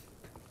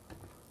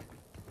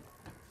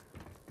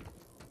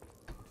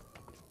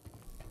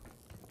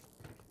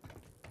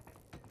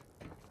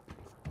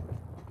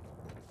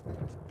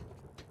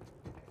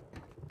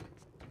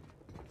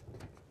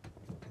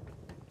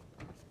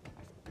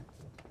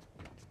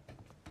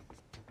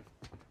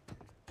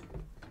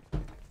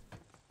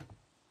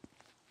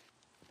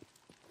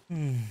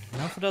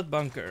 Now for that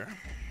bunker.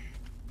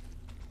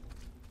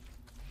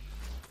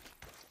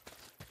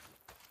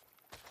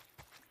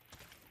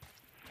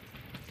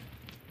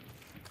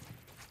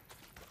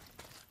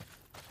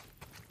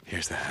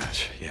 Here's the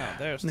hatch. Yeah, Oh,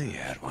 there's knew the you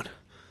had one.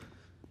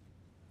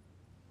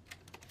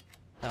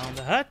 Down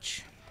the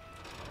hatch.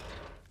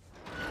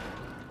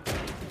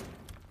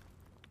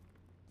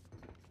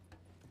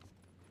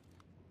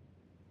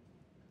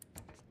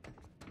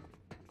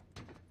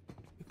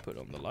 We put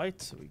on the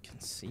light so we can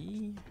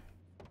see.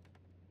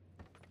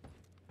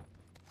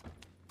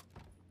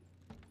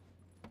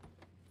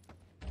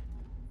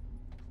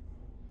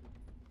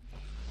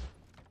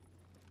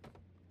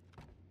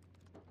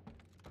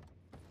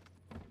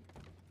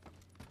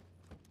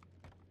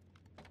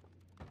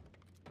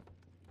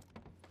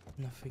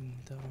 Nothing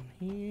down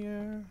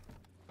here.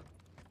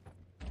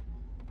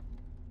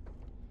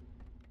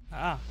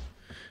 Ah.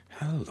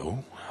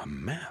 Hello, a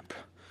map.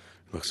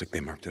 Looks like they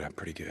marked it up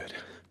pretty good.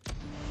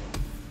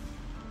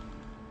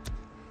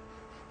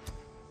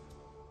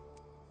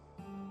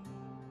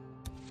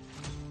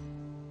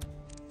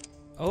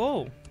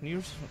 Oh,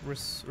 new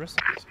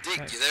recipes. Deke,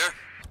 Nice. you there?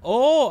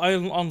 Oh, I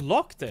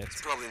unlocked it.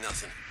 It's probably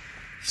nothing.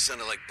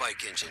 Sounded like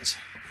bike engines,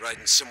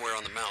 riding somewhere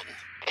on the mountain.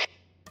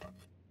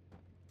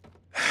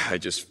 I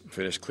just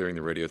finished clearing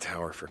the radio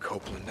tower for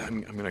Copeland.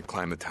 I'm gonna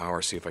climb the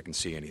tower, see if I can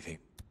see anything.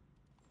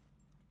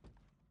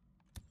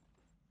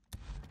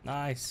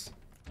 Nice.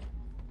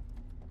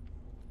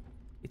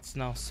 It's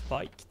now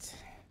spiked.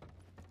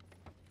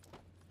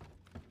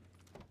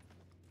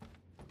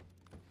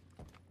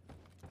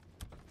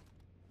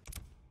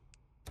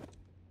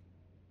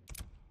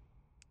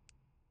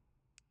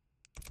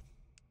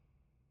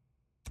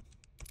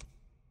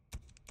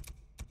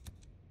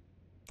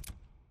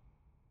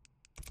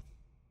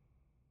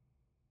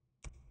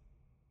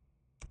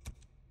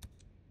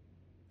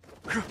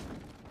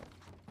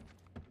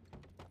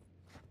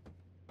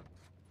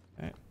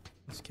 Alright,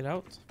 let's get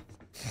out.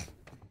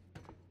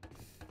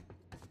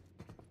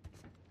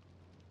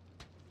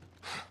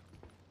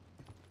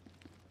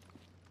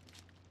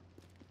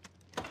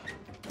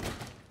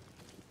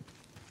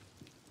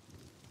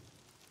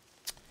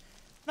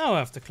 Now I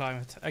have to climb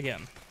it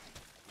again.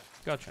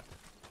 Gotcha.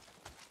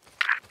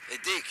 Hey,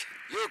 Deke,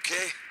 you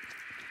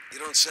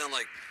don't sound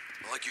like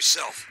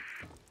yourself.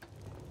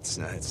 It's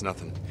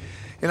nothing.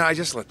 You know, I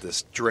just let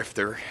this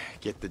drifter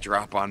get the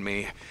drop on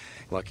me.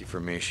 Lucky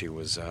for me, she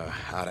was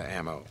out of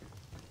ammo.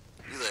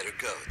 You let her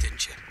go,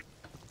 didn't you?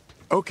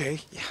 Okay,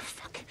 yeah,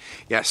 fuck.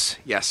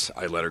 Yes,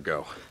 I let her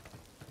go.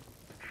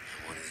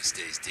 One of these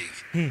days,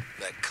 Deke,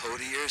 that code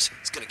of yours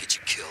is gonna get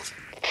you killed.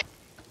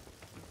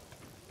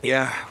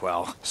 Yeah,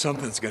 well,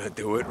 something's gonna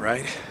do it,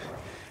 right?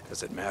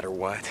 Does it matter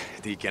what?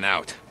 Deacon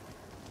out.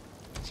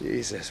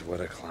 Jesus, what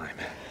a climb.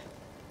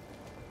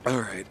 All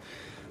right,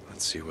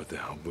 let's see what the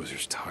hell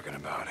Boozer's talking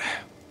about.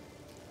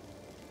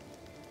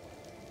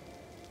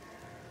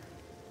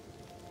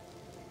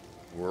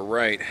 We're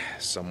right.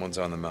 Someone's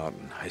on the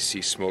mountain. I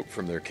see smoke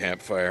from their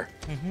campfire.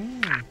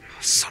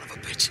 Son of a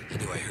bitch. I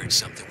knew I heard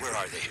something. Where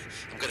are they?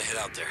 I'm gonna head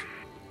out there.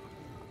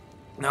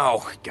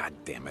 No, god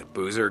damn it,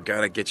 Boozer.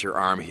 Gotta get your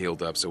arm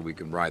healed up so we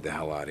can ride the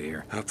hell out of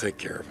here. I'll take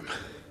care of him.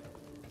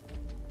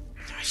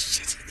 Oh,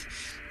 shit.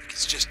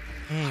 It's just...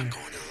 I'm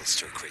going a little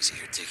stir-crazy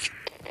here, Deke.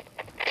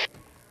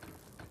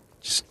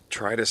 Just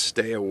try to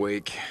stay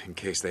awake in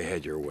case they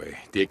head your way.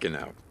 Deacon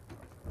out.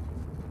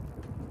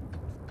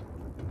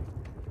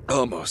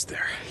 Almost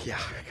there.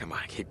 Yeah, come on,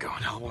 keep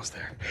going. Almost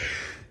there.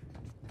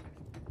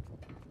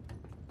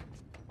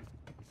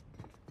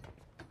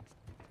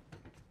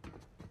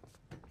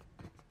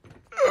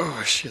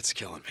 Oh, shit's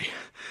killing me.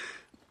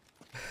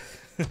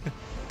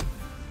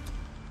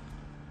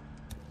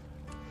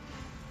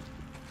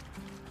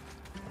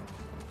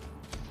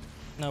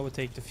 Now we'll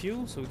take the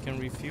fuel so we can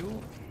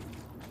refuel.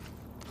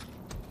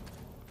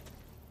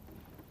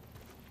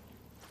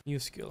 New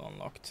skill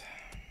unlocked.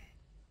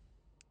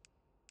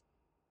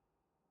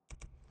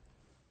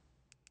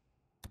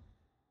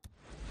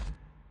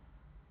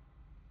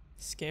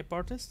 Escape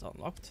artist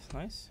unlocked.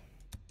 Nice.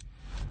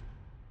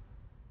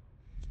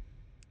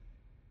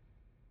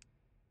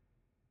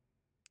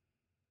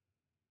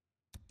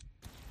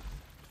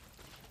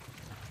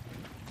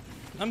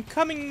 I'm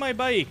coming, my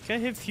bike. I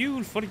have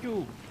fuel for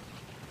you.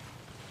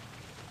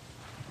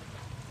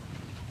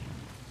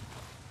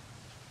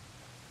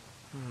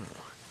 Here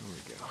we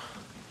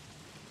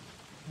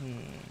go.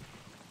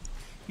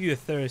 You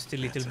thirsty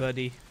little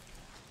buddy.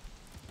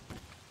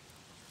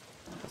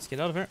 Let's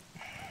get out of here.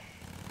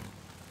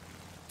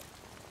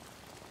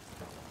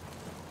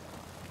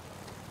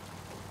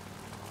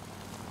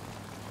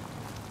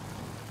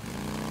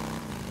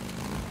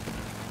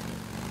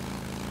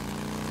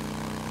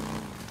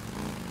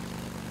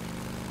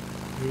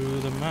 Through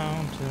the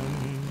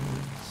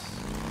mountains,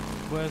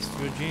 West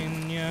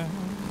Virginia,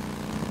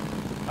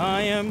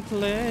 I am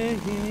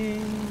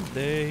playing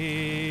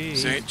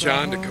days. St.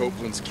 John to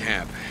Copeland's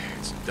camp.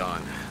 It's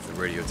done. The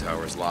radio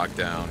tower is locked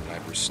down, and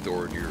I've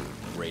restored your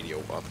radio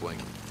uplink.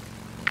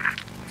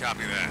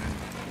 Copy that.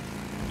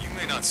 You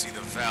may not see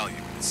the value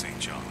in St.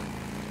 John,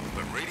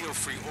 but Radio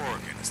Free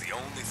Oregon is the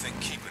only thing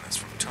keeping us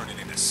from turning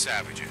into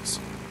savages.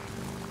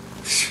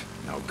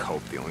 No,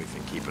 Cope, the only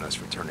thing keeping us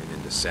from turning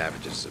into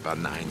savages is about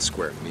 9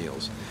 square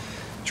meals.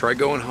 Try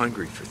going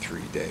hungry for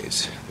 3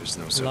 days. There's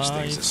no such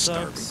thing as a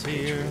starving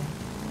patriot.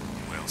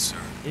 Well,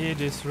 sir, It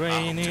is I hope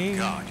raining. to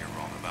God you're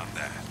wrong about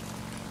that.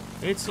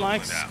 It's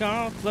like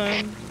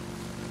Scotland,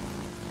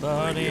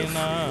 but in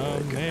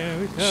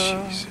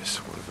America. Jesus,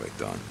 what have I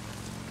done?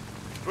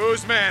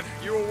 Booze man,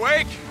 you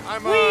awake?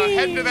 I'm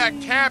heading to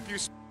that camp you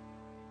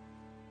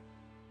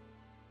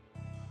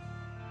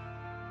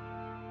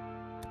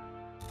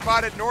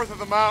spotted north of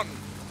the mountain.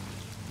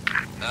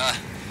 I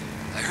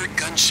heard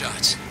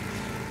gunshots.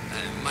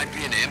 Might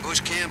be an ambush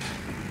camp.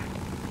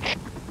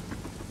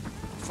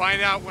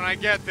 Find out when I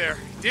get there.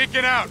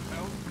 Deacon out.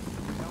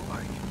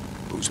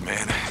 Booze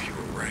man, you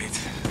were right.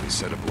 They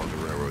set up along the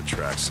railroad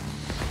tracks.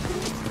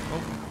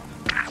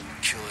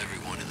 Kill every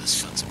one of the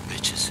sons of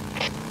bitches.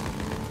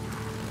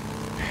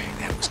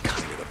 That was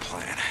kind of the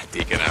plan.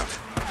 Deacon out.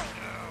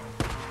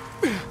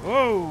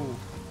 Whoa!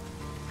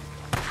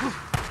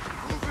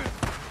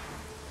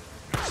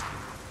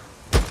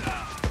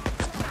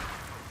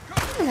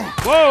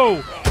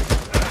 Whoa!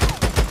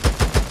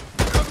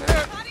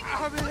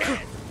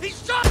 He's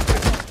shot!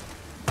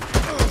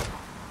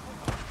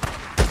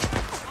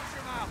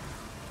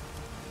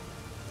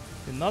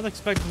 Did not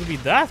expect it to be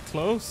that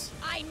close.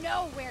 I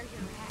know where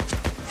you're at.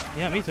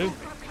 Yeah, me too.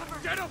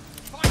 Get him!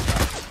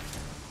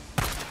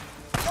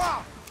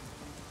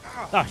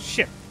 Ah,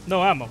 shit.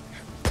 No ammo.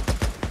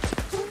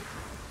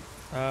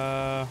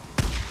 I'm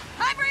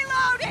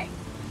reloading!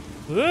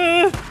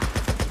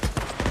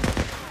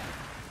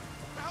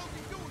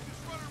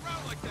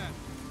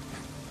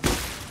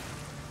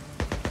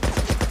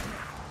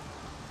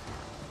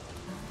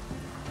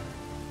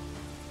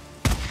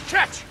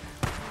 Catch!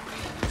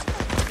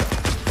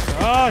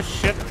 Oh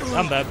shit,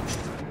 I'm dead.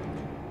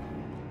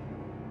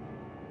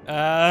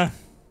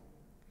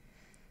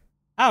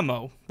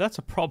 Ammo. That's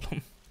a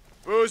problem.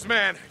 Booze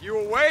man, you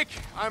awake?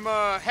 I'm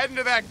heading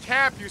to that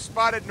camp you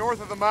spotted north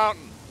of the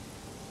mountain.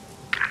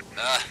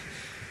 I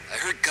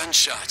heard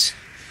gunshots.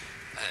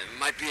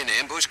 Might be an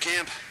ambush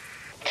camp.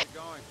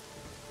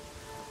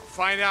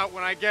 Find out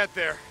when I get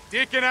there.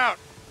 Deacon out.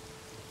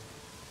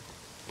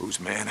 Who's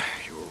man?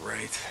 You were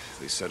right.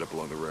 They set up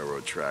along the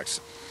railroad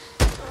tracks.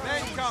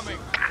 Men coming!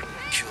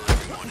 Kill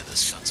every one of the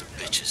sons of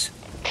bitches.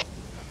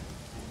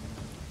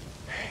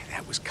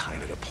 That was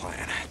kind of the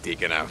plan.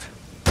 Deacon out.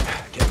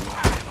 Get him on.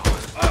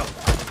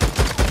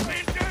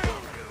 Man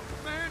down!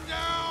 Man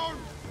down!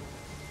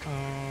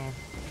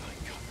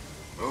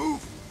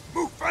 Move!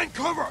 Move! Find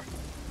cover!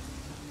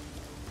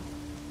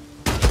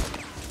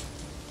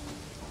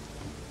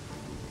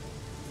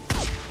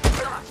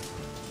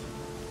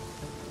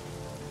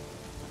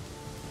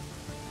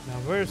 Now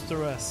where's the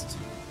rest?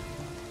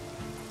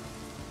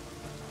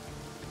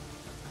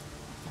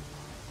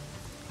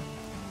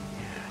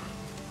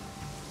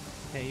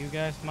 Hey, you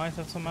guys might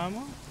have some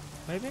ammo?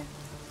 Maybe?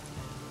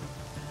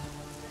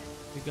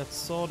 We got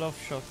sawed-off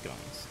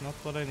shotguns. Not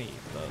what I need,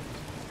 but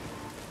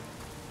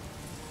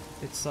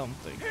it's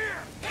something.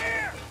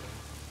 Here!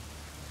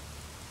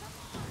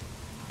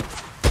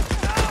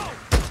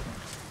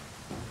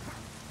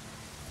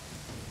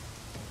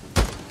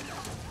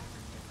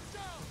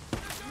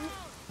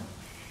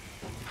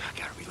 I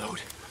gotta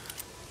reload.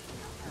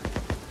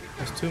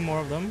 There's 2 more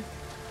of them.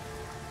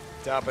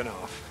 Topping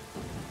off.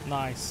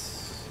 Nice.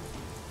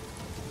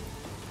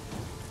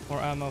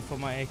 More ammo for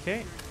my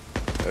AK.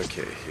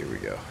 Okay, here we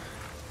go.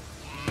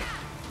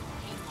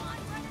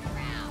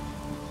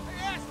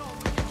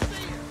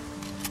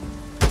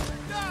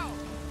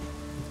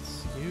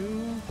 It's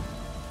you.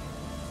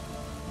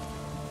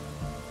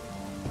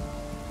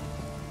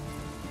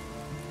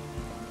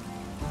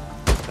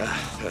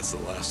 That's the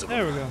last of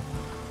There them. we go.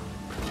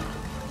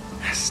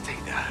 Stay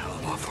the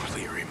hell off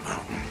O'Leary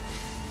Mountain.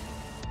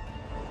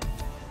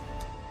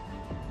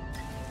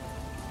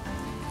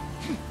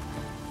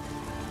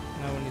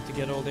 Now we need to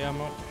get all the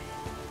ammo.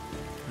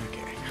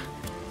 Okay.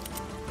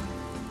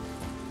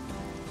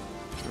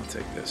 I'll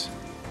take this.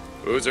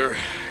 Boozer,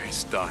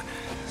 it's done.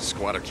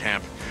 Squatter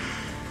camp.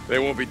 They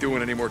won't be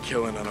doing any more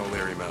killing on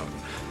O'Leary Mountain.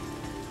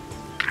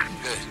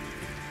 Good.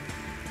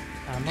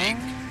 Ammo?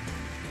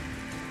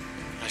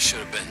 I should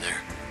have been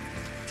there.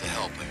 To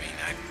help, I mean,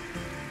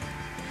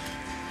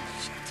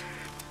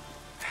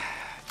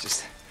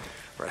 Just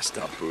rest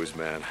up, Booze,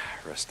 man.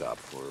 Rest up.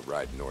 We're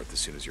riding north as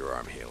soon as your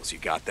arm heals. You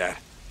got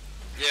that?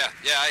 Yeah,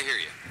 I hear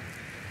you.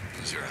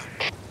 Boozer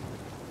out.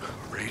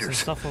 Raiders.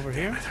 Some stuff over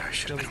here. I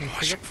should have been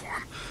watching for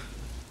him.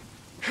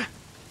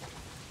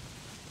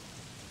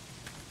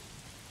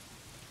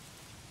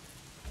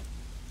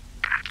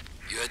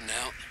 You heading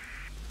out?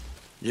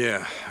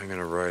 Yeah, I'm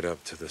gonna ride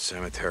up to the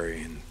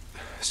cemetery and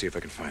see if I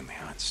can find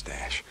Leon's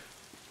stash.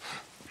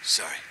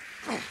 Sorry.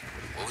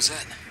 What was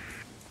that?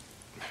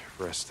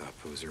 Rest up,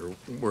 Boozer.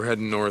 We're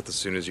heading north as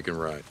soon as you can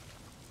ride.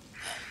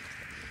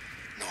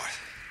 North.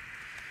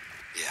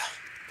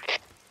 Yeah.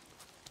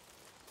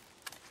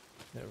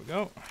 There we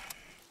go.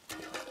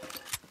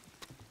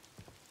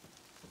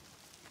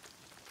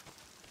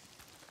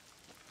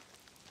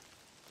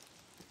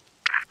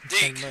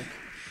 Deke,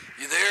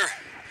 you there?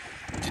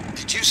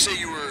 Did you say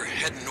you were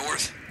heading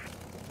north?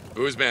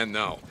 Booze, man,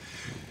 no.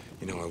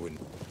 You know, I wouldn't.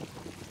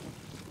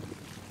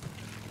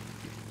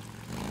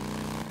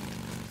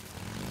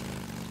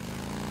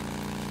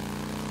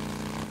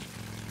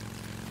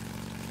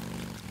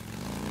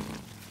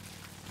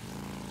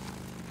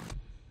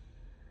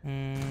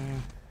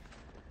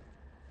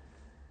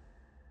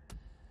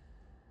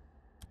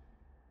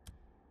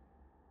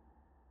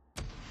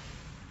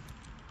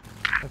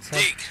 Let's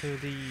head to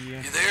the...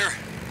 You there?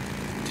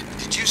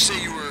 Did you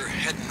say you were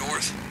heading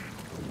north?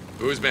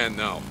 Booze, man,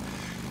 no.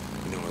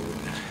 You know, I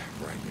wouldn't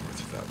ride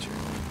north without you.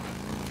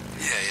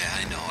 Yeah,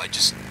 I know. I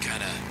just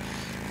kinda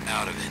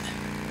out of it.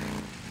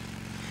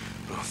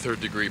 Well,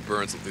 3rd-degree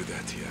burns will do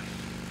that to you.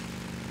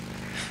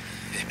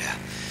 Yeah.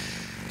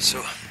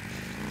 So,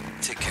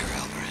 take care of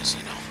Alvarez,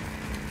 you know.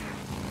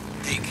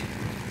 Deke,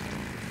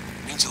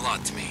 means a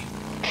lot to me.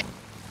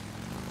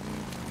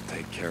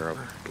 Take care of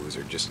her,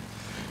 Boozer. Just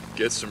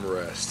get some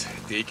rest.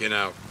 Deacon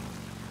out.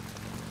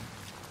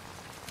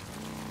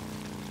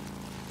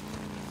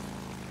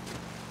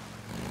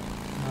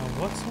 Now,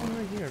 what's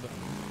over here, then?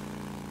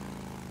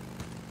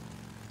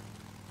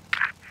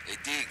 Hey,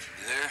 Deke,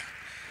 you there?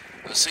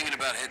 I was thinking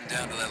about heading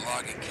down to that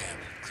logging camp.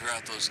 Clear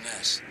out those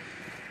nests.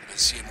 I've been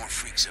seeing more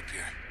freaks up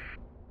here.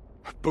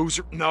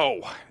 Boozer,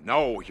 no.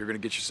 No, you're gonna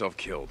get yourself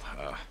killed.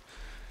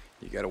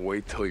 You gotta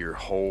wait till you're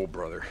whole,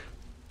 brother.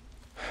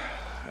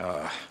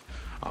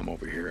 I'm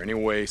over here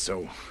anyway,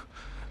 so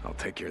I'll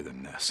take care of the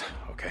nests,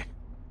 okay?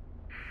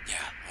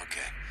 Yeah,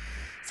 okay.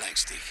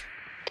 Thanks, Deke.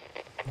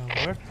 Now,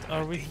 what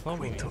are we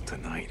following? Wait till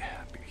tonight.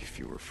 Be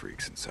fewer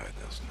freaks inside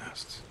those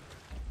nests.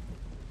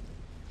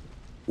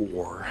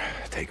 Or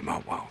take them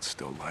out while it's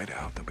still light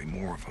out. There'll be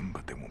more of them,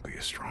 but they won't be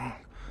as strong.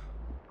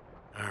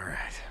 All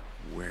right,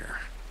 where?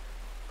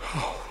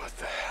 Oh, what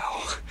the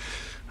hell?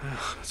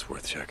 That's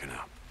worth checking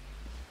out.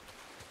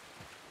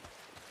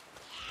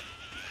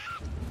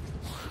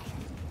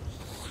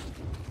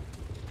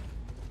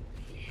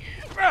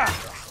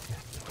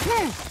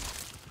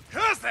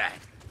 How's that?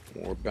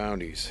 More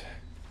bounties.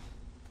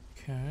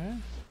 Okay.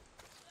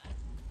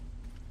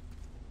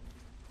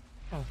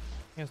 Oh,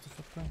 here's the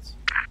footprints.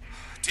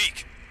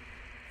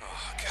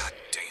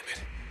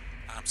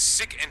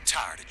 sick and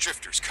tired of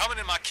drifters coming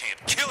in my camp,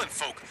 killing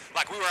folk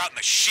like we were out in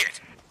the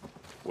shit.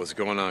 What's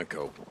going on,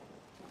 Cope?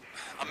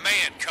 A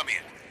man come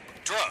in,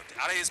 drugged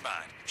out of his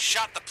mind,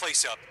 shot the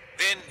place up,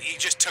 then he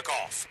just took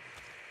off.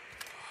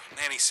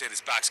 Manny said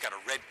his bike's got a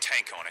red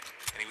tank on it,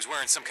 and he was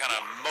wearing some kind of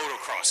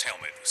motocross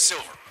helmet,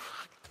 silver.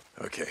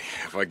 Okay,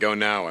 if I go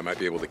now, I might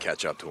be able to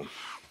catch up to him.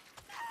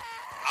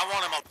 I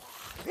want him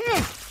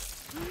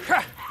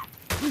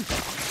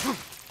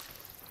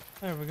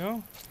There we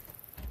go.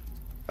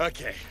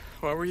 Okay,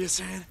 what were you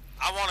saying?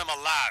 I want him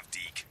alive,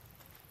 Deke.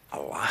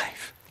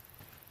 Alive?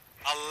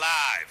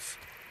 Alive.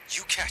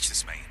 You catch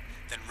this man,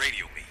 then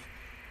radio me.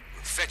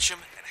 We'll fetch him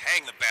and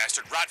hang the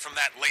bastard right from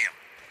that limb.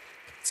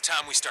 It's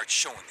time we start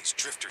showing these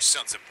drifter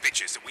sons of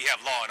bitches that we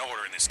have law and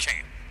order in this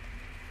camp.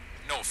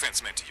 No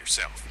offense meant to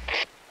yourself.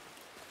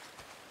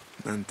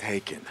 None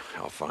taken.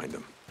 I'll find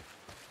him.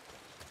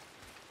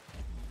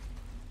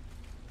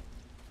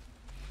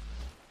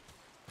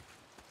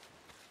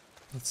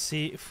 Let's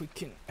see if we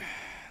can...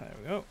 There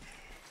we go.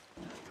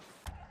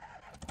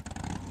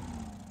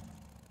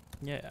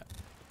 Yeah.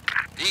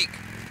 Deke.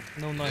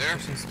 No knife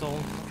was installed,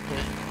 of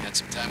course. Got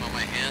some time on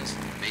my hands?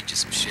 Made you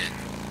some shit.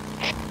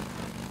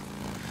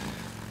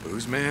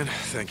 Booze man?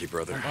 Thank you,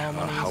 brother.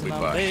 I'll be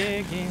Now by.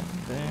 begging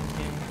for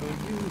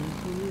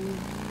you.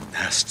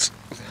 Nests.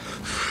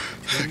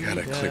 I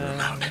gotta clear them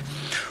out.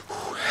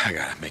 I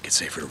gotta make it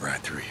safer to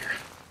ride through here.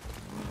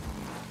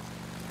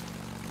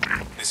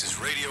 This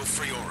is Radio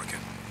Free Oregon.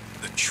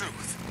 The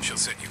truth shall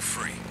set you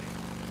free.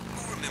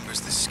 Who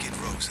remembers the skid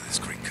rows of this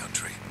great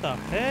country? The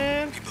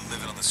hell? People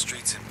living on the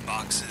streets in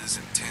boxes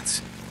and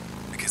tents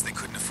because they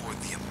couldn't afford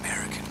the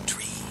American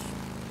dream.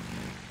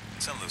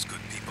 Some of those good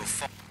people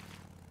fought.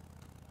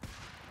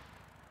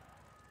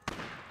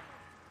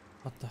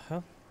 What the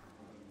hell?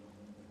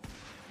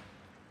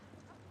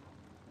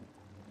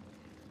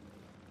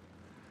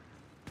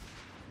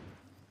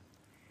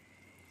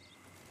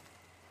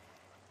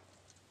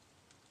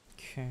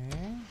 Okay.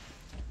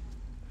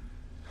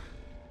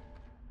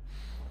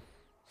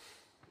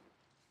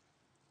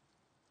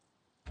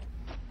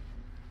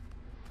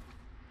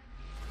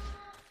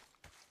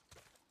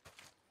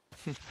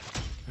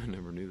 I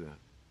never knew that.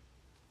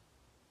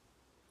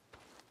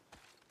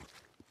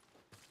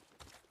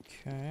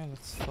 Okay,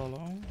 let's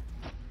follow.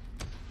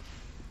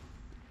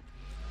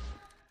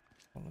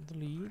 Follow the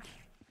lead.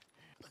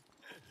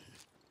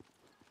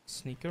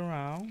 Sneak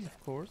around, of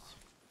course.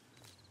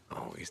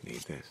 Always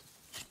need this.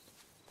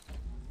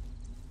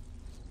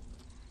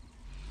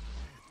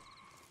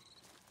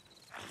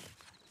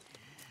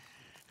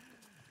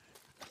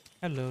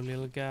 Hello,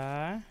 little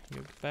guy.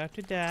 You're about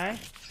to die.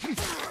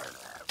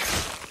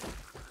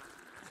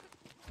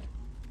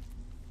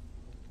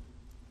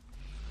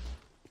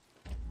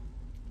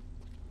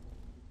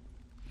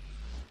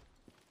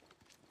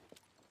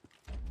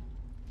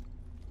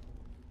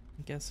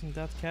 Guessing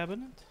that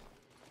cabinet?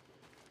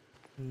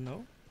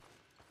 No.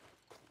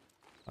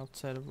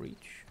 Outside of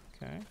reach.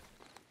 Okay.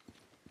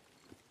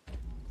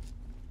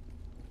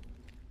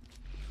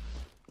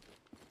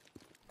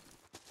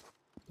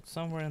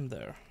 Somewhere in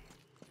there.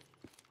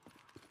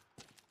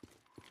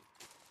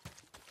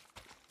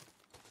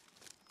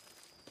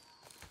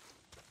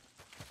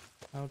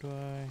 How do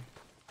I...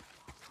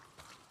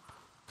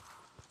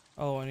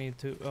 Oh, I need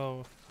to...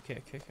 Oh,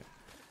 okay.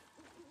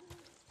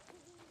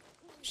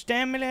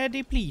 Stamina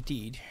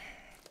depleted.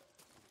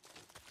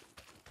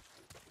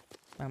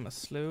 I'm as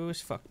slow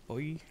as fuck,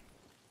 boy.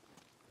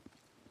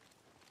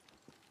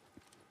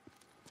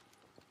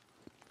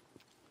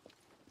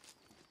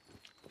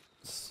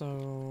 So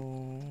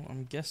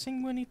I'm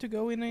guessing we need to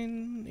go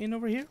in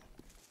over here.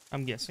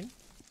 I'm guessing.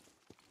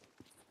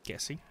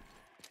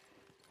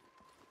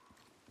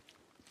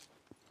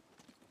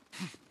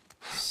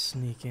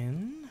 Sneak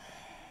in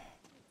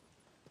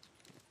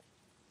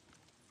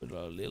with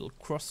our little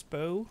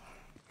crossbow.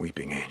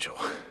 Weeping Angel.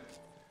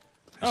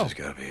 This has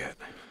gotta be it.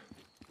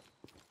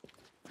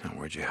 Now,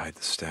 where'd you hide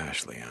the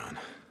stash, Leon?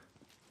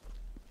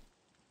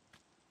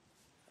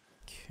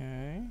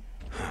 Okay.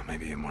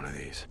 Maybe in one of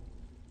these.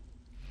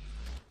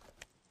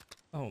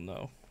 Oh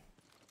no.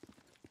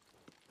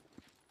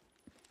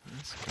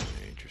 That's kind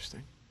of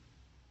interesting.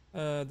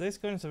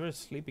 Daysgone is a very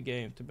sleepy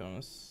game, to be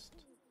honest.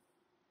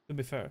 To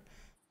be fair,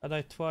 I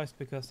died twice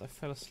because I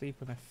fell asleep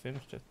when I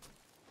finished it.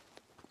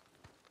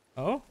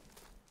 Oh?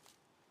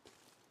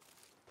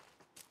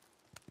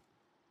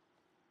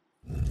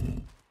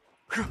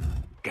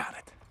 Got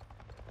it.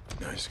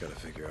 Now I just gotta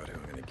figure out who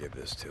I'm gonna give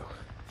this to.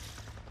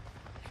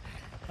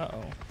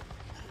 Uh-oh.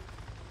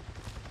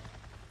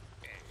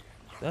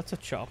 That's a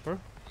chopper.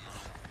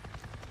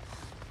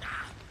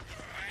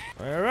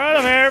 We're out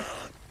of here!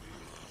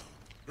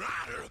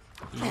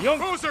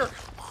 Boozer!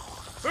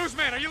 Booze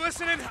man, are you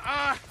listening?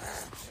 Oh,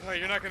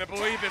 you're not gonna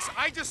believe this.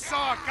 I just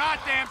saw a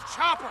goddamn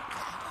chopper!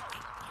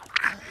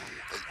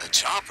 A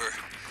chopper?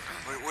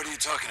 What are you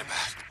talking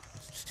about?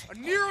 A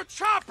Nero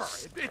chopper!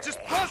 It just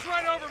buzzed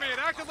right over me. It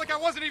acted like I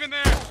wasn't even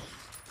there.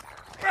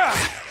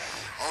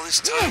 All this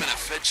time and a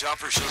Fed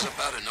chopper shows up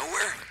out of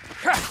nowhere?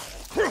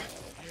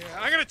 Yeah,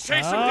 I'm gonna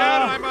chase him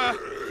down and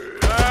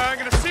I'm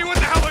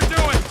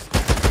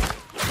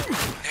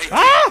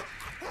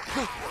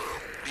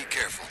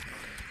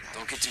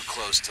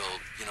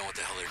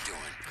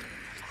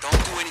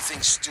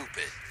anything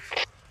stupid.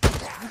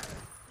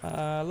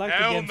 Like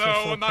Hell the games no,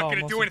 are so I'm not calm,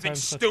 gonna most do of the anything time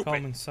such stupid.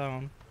 calming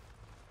sound.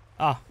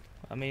 Ah,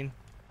 I mean,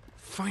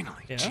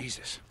 Finally, yeah.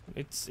 Jesus.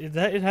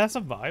 It has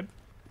a vibe.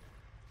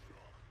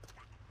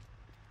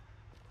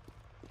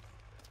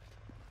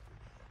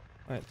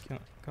 Wait,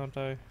 can't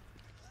I?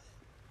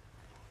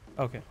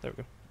 Okay, there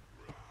we go.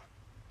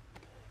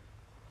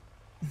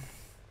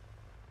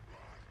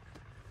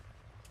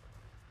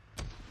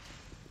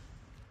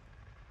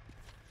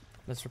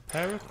 Let's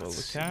repair it while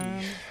we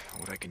can.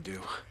 What I can do.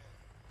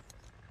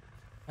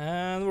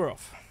 And we're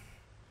off.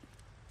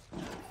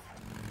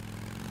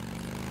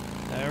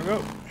 There we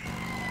go.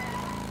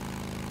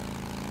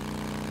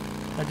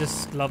 I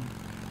just love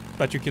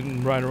that you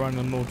can ride around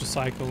on a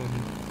motorcycle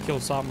and kill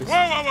zombies. Whoa,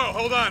 whoa,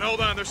 whoa!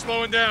 Hold on. They're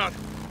slowing down.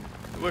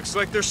 It looks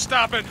like they're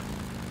stopping.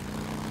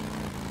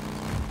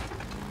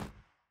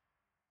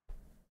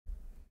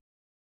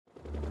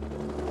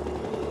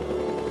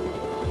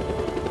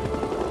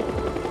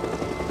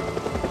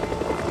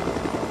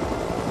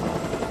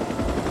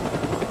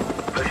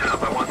 Listen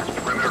up, I want this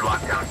perimeter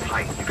locked down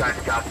tight. You guys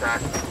got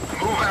that?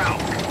 Move out.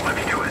 Let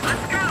me do it.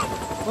 Let's go.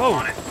 Whoa.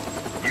 On it.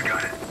 You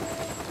got it.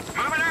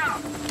 Move it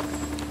out.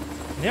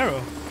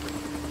 Narrow.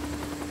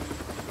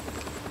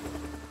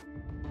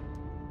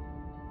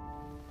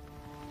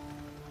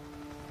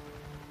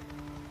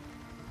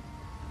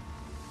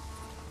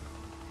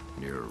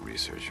 You're a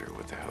researcher.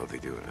 What the hell are they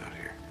doing out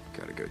here?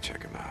 Gotta go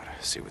check them out.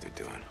 See what they're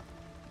doing.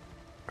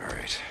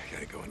 Alright,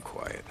 gotta go in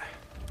quiet.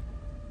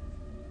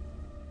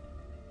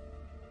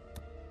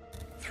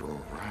 Throw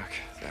a rock.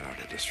 That ought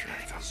to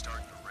distract them.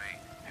 Starting to rain.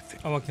 If they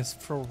Oh, I can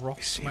throw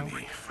rocks see now.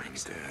 me, I'm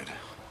dead.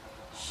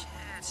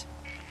 Shit.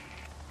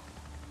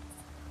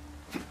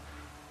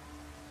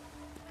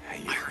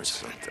 Hey, you heard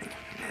something.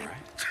 Am I right?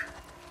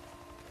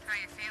 How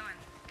you feeling?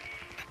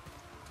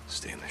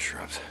 Stay in the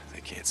shrubs.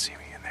 They can't see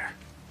me in there.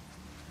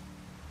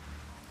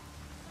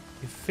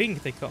 You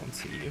think they can't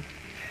see you,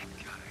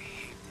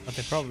 but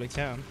they probably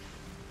can.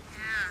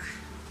 Yeah.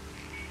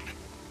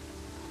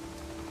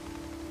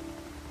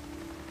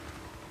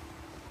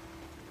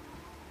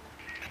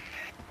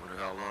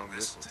 Wonder how long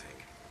this will take.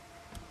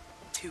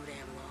 Too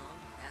damn long.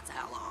 That's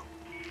how long.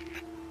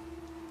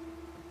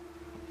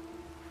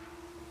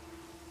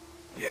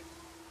 Yeah.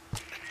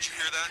 Did you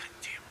hear that?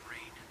 Damn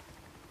rain.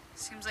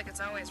 Seems like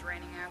it's always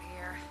raining out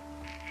here.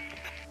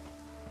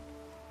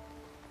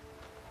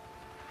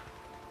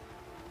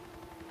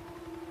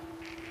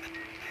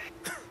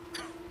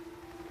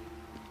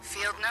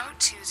 Field note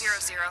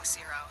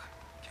 2000.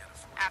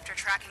 After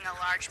tracking a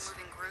large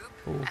moving group.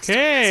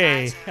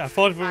 Okay, estimated size I of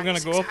thought we were gonna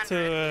go up 5,600, to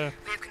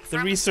we have the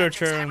confirmed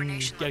researcher subject's and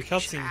hibernation get a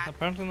location cutscene. at-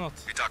 Apparently not.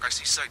 Hey, Doc, I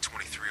see Site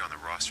 23 on the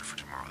roster for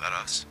tomorrow. That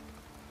us?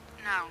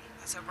 No,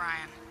 that's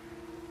O'Brien.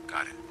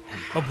 Got it.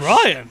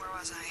 O'Brien. Where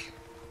was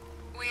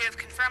I? We have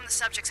confirmed the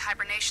subject's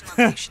hibernation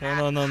location.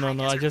 No, at no. High I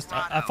Desert just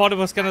I Grotto. thought it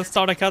was gonna That is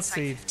start a Site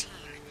cutscene. 15.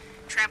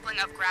 Trampling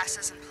of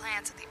grasses and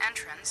plants at the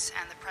entrance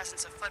and the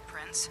presence of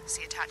footprints,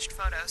 see attached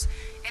photos,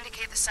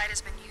 indicate the site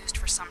has been used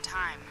for some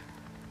time.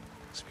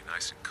 Must be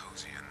nice and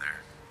cozy in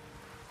there.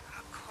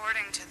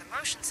 According to the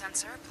motion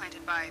sensor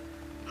planted by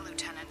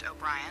Lieutenant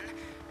O'Brien,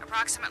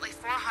 approximately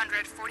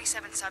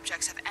 447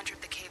 subjects have entered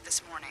the cave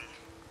this morning.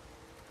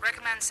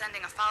 Recommend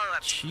sending a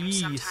follow-up team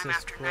sometime Jesus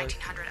after Christ.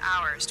 1900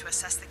 hours to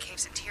assess the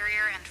cave's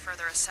interior and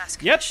further assess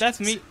Yep, conditions. that's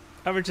me.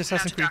 Average Now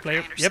Assassin's to Creed Dr.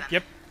 player. Anderson.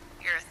 Yep.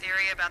 Your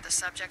theory about the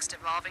subjects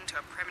devolving to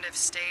a primitive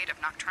state of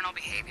nocturnal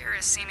behavior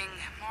is seeming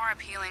more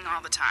appealing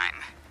all the time.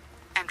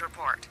 End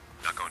report.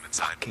 Not going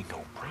inside. King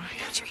O'Brien.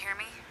 Did you hear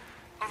me?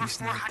 Over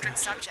He's not 400 dead.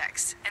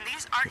 subjects. And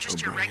these aren't If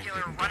just your O'Brien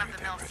regular didn't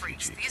run-of-the-mill bury that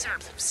freaks. refugee These are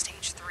camp.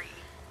 stage 3.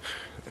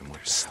 Then what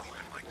They're the hell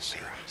sleeping like is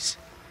there? babies.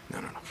 No.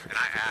 And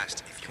I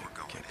asked if you were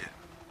going in.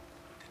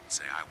 Didn't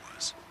say I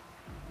was.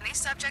 And these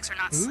subjects are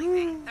not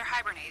sleeping. They're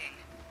hibernating.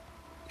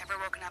 Ever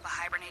woken up a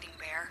hibernating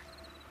bear?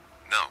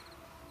 No.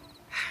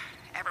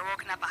 Ever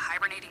woken up a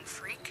hibernating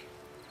freak?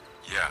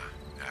 Yeah,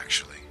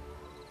 actually.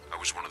 I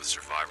was one of the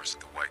survivors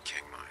at the White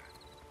King mine.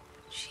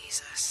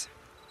 Jesus.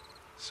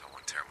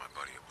 Someone tear my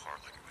buddy apart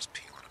like it was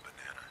peeling a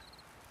banana.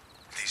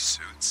 These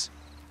suits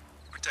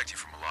protect you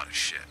from a lot of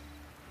shit.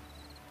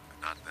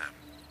 But not them.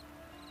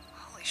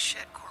 Holy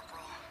shit,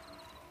 Corporal.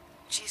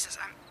 Jesus,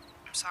 I'm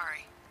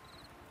sorry.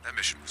 That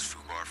mission was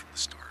FUBAR from the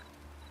start.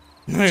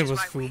 It was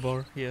why we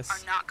FUBAR, yes.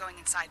 Are not going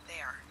inside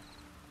there.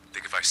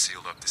 Think if I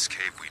sealed up this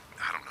cave, we'd,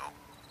 I don't know,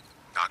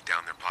 knock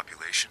down their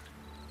population?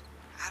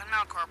 I don't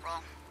know,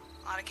 Corporal.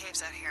 A lot of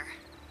caves out here.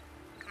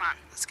 Come on,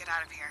 let's get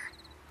out of here.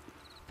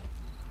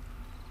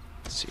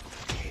 See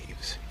the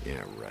caves.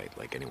 Yeah, right.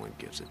 Like anyone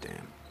gives a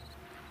damn.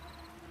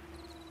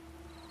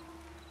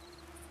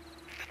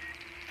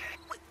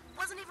 Wait,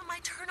 wasn't even my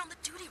turn on the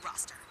duty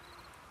roster.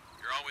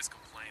 You're always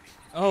complaining.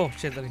 Oh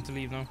shit, I need to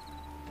leave now.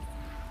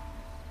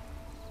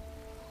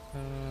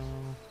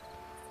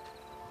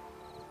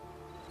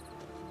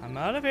 I'm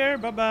out of here,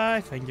 bye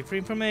bye. Thank you for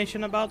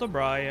information about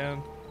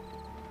O'Brien.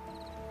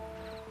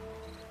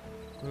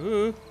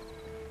 Ooh.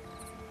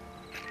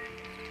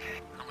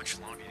 How much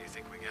longer do you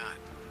think we got?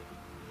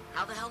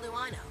 How the hell do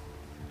I know?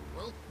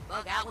 We'll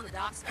bug out when the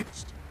doc's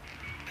finished.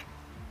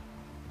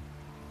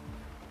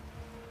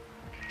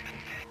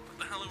 What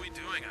the hell are we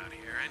doing out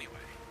here, anyway?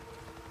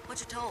 What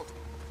you're told.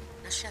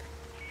 Now shut it.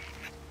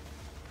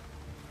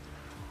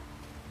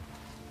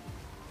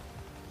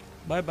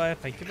 Bye bye,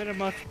 thank you very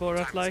much,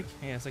 Borat like.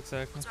 Yes,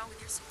 exactly. What's wrong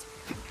with your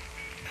suit?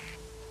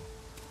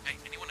 Hey,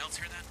 anyone else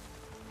hear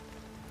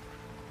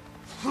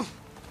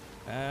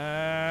that?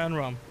 And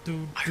run.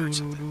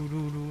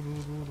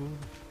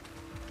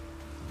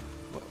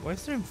 Why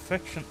is there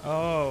infection?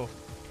 Oh,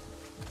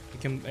 you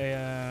can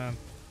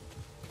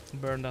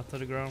burn that to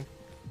the ground.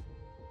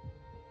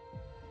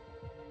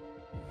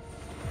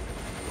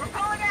 We're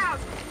pulling out!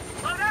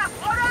 Load up!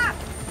 Load up!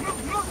 Move!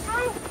 Move!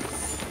 Move!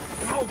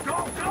 Go! Go!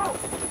 Go!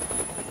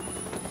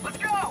 Let's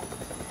go!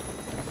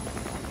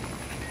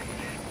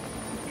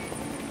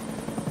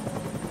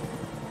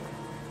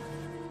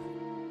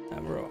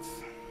 And we're off.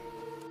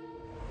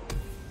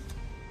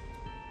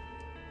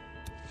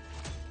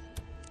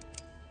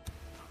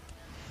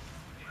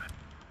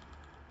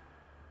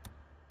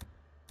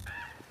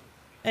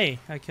 Hey,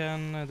 I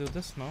can do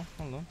this now.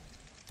 Hold on.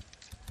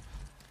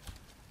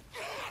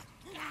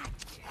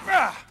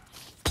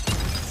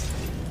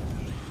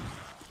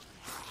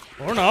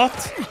 Or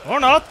not. Or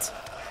not.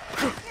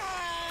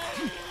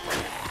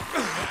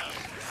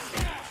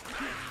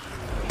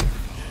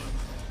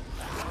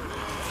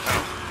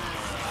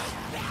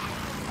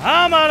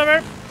 I'm out of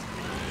here.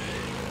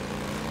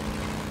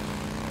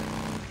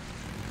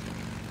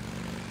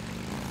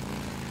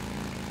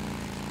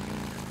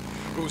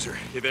 Boozer,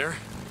 you there?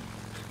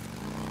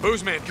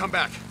 Booze man, come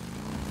back.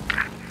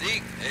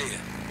 Deke, hey,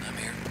 I'm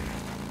here.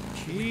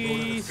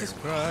 Jesus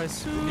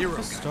Christ, Nero,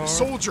 superstar.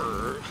 soldier,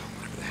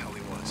 whatever the hell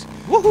he was.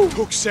 Woohoo!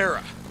 Took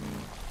Sarah.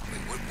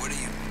 Wait, what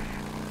are you?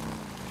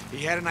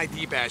 He had an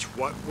ID badge.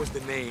 What was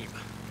the name?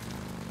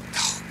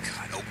 Oh,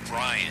 God,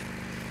 O'Brien.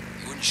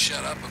 You wouldn't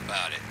shut up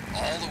about it.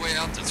 All the way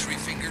out to Three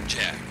Finger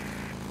Jack.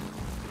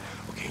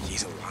 Okay,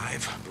 he's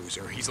alive,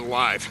 Boozer. He's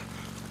alive.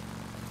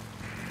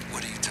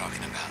 What are you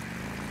talking about?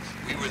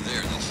 We were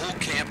there. The whole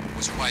camp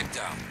was wiped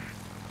out.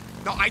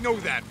 No, I know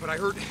that, but I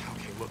heard...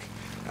 Okay, look.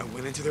 I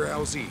went into their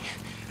LZ,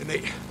 and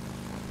they...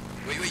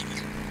 Wait,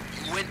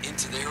 you went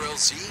into their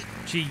LZ?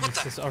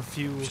 Jesus, our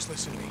fuel. Just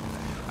listen to me.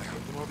 I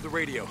heard them over the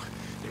radio.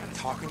 They were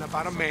talking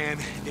about a man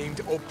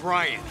named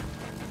O'Brien.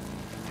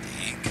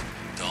 Deke,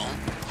 don't.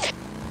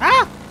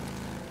 Ah!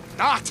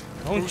 Not!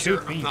 Don't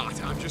Boozer, shoot me. I'm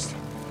not. I'm just...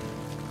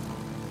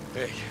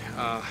 Hey,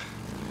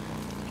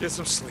 get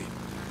some sleep.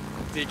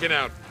 Deacon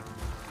out.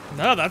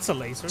 No, that's a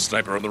laser.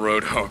 Sniper on the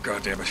road. Oh,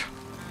 God damn it.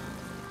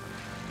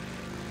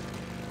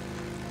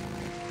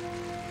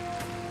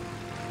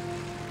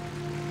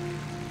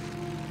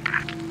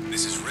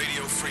 This is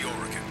Radio Free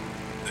Oregon.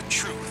 The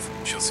truth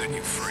shall set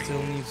you free.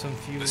 Still need some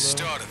fuel The though.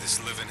 start of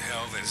this living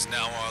hell that is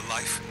now our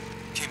life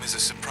came as a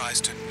surprise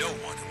to no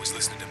one who was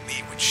listening to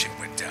me when shit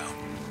went down.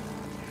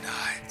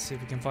 And Let's see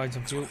if we can find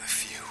some was fuel. one of the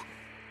few.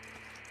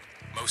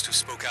 Most who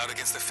spoke out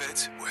against the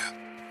feds, well,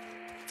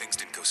 things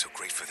didn't go so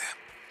great for them.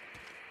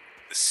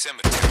 The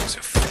cemeteries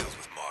are filled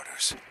with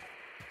martyrs.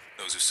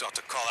 Those who sought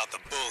to call out the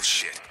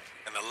bullshit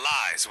and the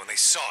lies when they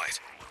saw it.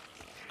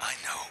 I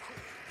know,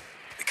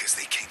 because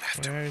they came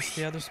after Where's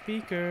me. the other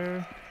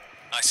speaker?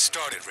 I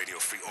started Radio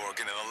Free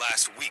Oregon in the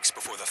last weeks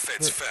before the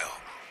feds fell.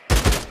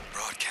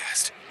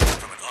 Broadcast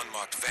from an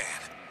unmarked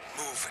van,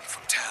 moving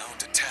from town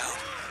to town.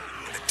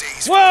 In the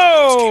days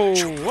Whoa!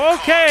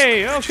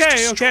 Okay.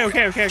 Okay.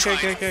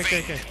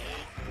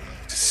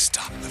 To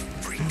stop the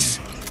freaks.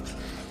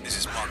 This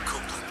is Mark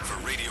Copeland for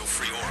Radio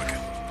Free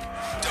Oregon.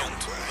 Don't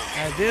believe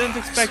I didn't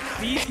expect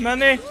these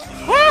many.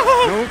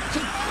 Woohoo!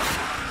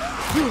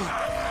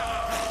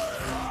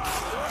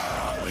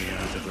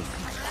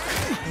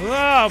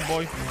 Oh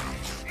boy.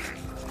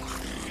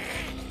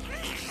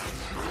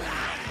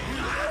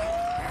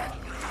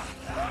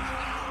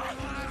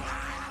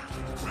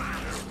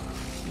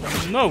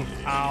 No.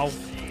 Ow.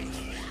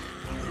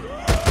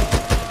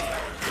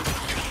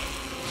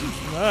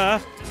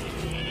 Ah.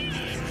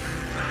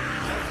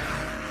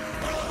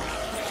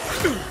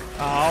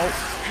 Ow.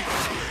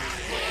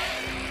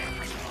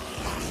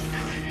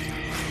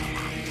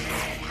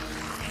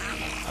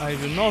 I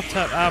do not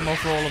have ammo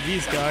for all of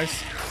these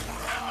guys.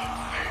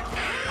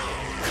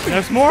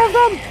 There's more of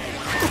them?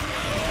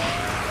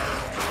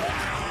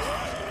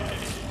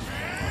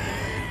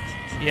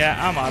 Yeah,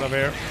 I'm out of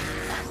here.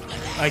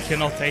 I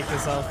cannot take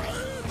this out.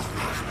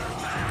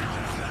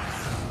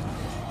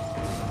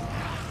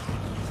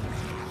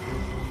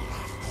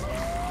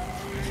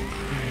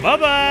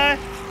 Bye-bye!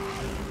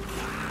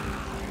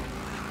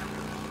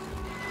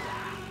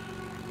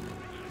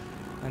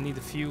 I need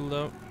the fuel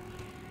though.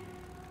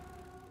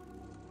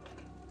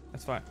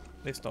 That's fine.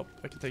 They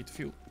stopped. I can take the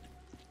fuel.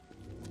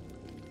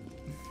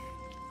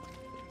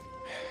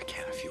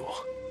 Can of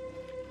fuel.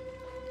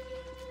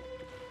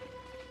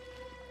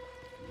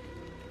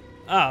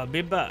 I'll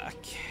be back.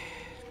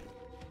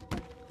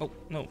 Oh,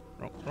 no.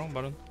 Wrong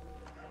button.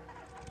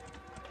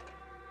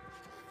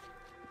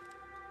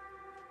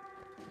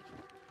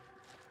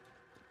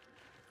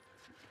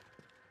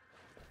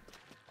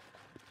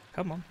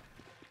 Come on.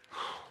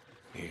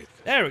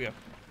 There we go.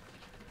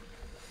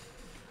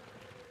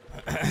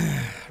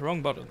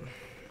 Wrong button.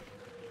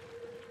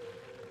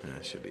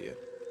 That should be it.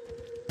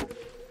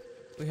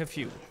 We have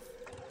fuel.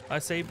 I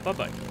say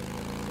bye-bye.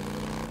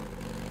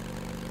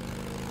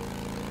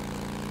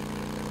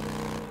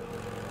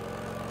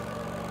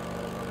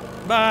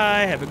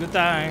 Bye, have a good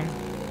time.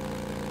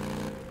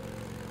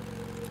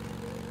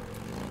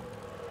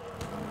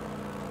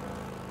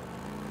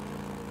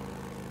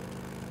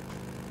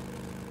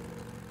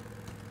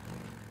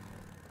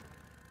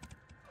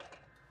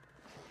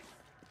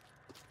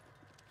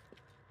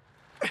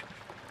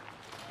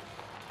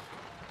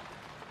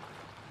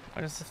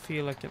 Why does it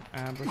feel like an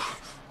ambush?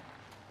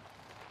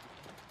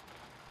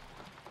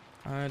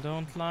 I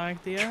don't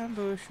like the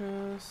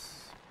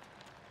ambushes.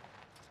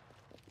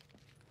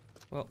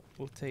 Well,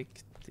 we'll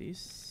take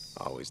these.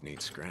 Always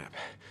need scrap.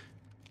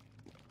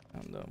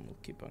 And then we'll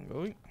keep on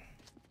going.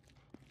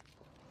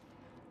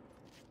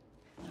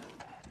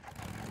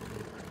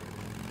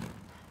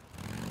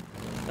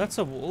 That's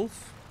a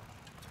wolf.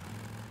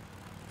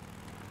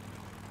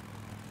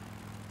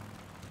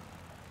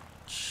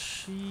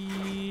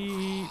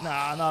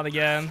 Nah, not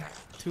again.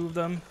 Two of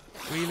them.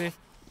 Really?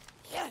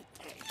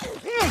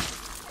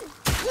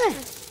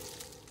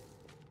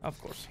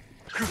 Of course.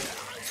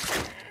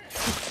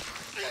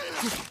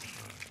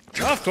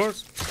 Of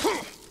course.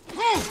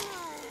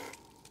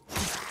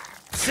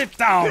 Sit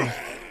down.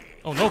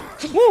 Oh no.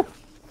 Woo!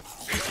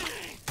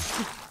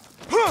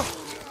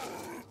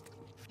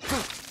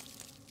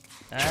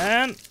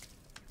 And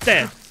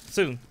dead.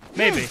 Soon.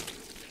 Maybe.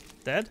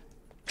 Dead?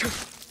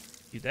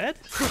 You dead?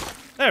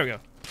 There we go.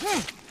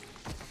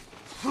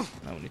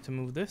 Now we need to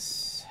move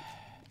this.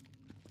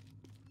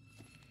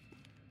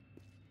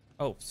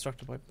 Oh,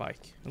 distracted by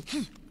bike.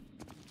 Oops.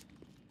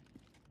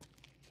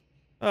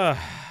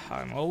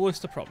 I'm always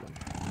the problem.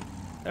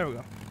 There we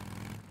go.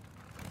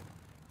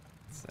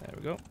 There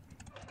we go.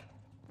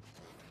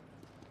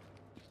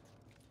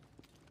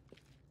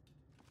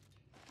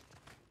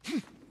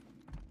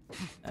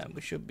 And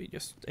we should be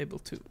just able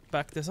to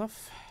back this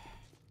off.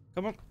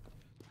 Come on.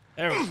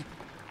 There we go.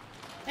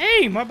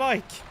 Hey, my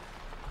bike!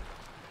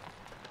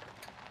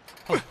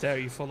 How dare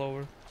you fall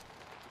over?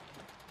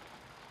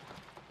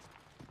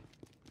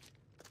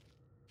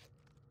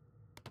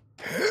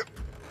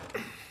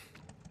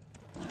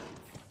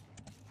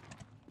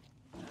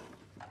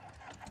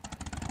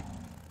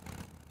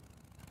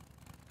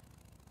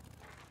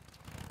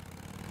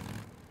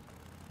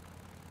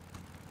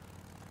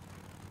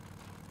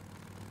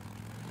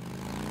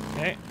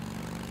 Okay,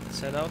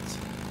 set out.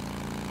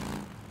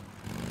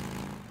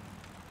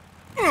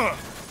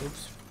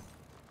 Oops.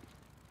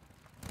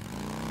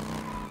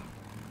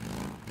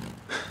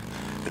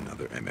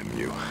 Another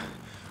MMU.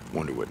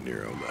 Wonder what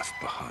Nero left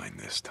behind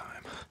this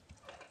time.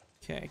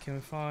 Okay, can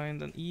we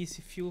find an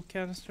easy fuel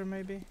canister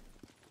maybe?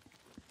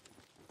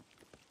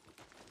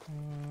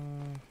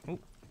 Oh.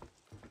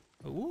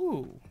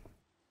 Ooh.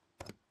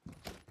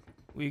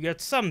 We got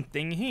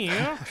something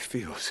here.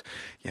 Fuse.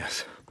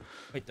 Yes.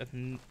 Wait, that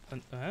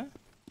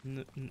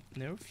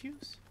Nero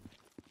fuse?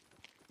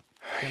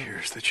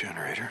 Here's the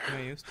generator. Can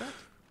I use that?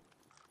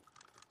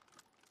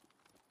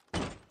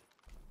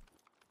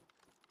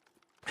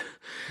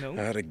 No.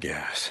 Out of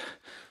gas.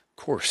 Of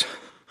course.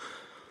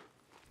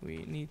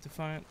 We need to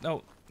find...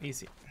 Oh,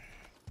 easy.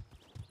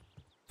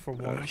 For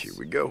once. Here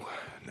we go.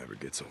 Never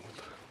gets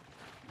old.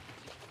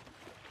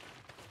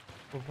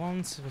 For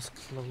once it was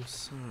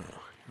close. Oh,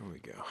 here we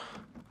go.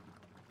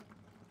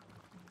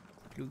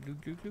 Glug,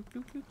 glug, glug, glug,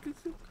 glug, glug, glug,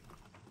 glug.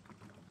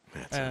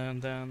 That's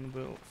and then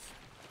we'll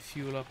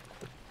fuel up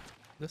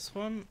this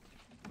one.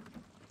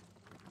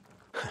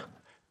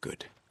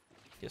 Good.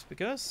 Just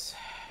because.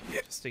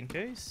 Yeah. Just in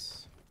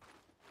case.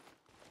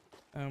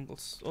 And we'll...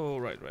 Oh,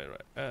 right.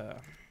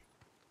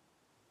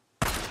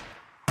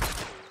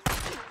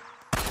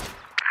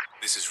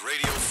 This is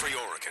Radio Free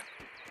Oregon.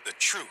 The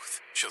truth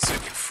shall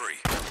set you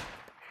free.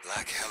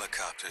 Black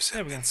helicopters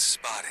have been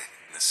spotted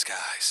in the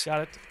skies.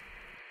 Got it.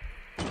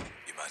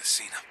 You might have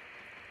seen them.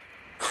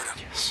 Heard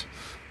them. Yes.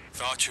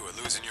 Thought you were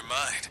losing your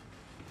mind.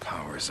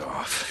 Power's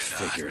off.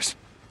 You're not. Figures.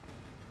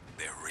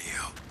 They're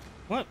real.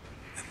 What?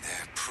 And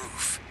they're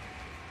proof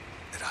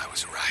that I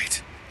was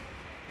right.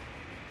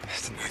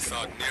 We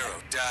thought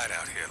Nero died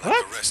out here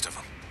like the rest of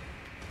them,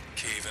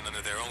 caving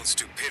under their own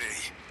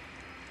stupidity.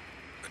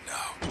 But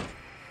no.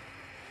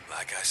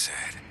 Like I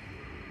said,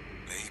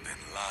 they've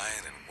been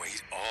lying in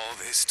wait all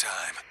this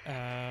time.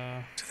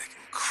 Till they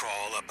can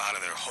crawl up out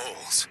of their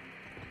holes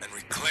and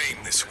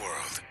reclaim this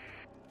world.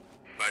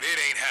 But it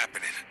ain't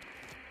happening.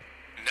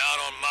 Not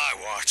on my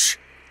watch.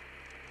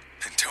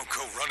 And don't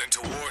go running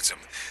towards them,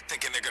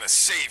 thinking they're gonna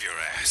save your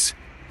ass.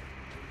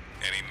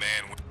 Any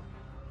man with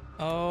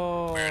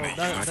Oh,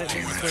 that's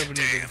where we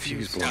need the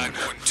fuse. Died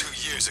more than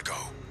 2 years ago.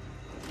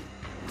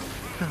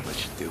 I'll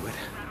let you do it.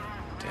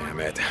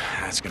 Damn it.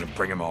 That's gonna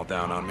bring them all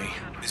down on me.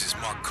 This is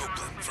Mark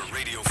Copeland for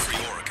Radio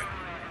Free Oregon.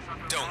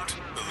 Don't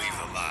believe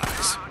the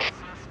lies.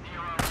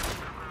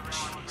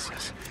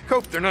 Jesus.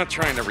 Cope, they're not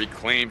trying to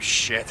reclaim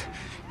shit.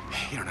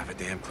 You don't have a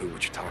damn clue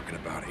what you're talking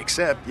about.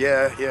 Except,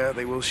 yeah,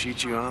 they will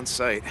shoot you on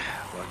sight.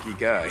 Lucky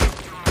guy.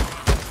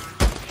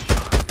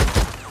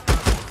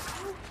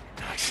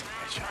 Nice.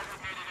 Headshot.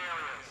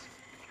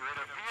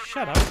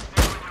 Shut up.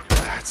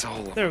 That's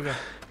all of There we go.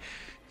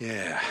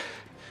 Yeah.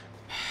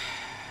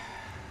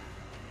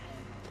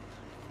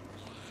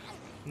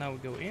 Now we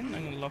go in.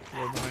 I'm gonna lock the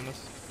door behind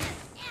us.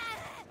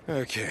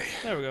 Okay.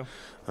 There we go.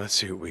 Let's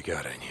see what we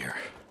got in here.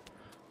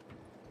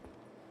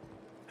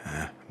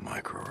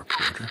 Micro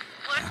recorder.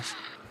 Yes.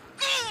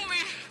 Go, me!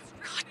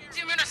 God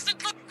damn it, I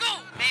said let go!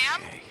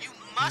 Ma'am, you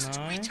must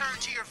return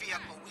to your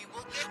vehicle. We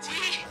will get to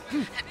you.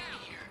 I've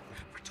been here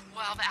for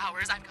 12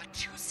 hours. I've got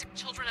 2 sick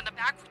children in the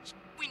back.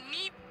 We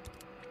need...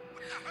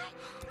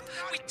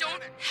 We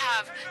don't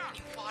have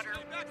any water.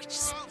 We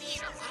just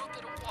need a little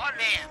bit of water.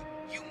 Ma'am,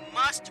 you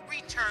must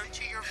return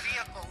to your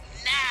vehicle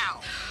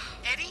now.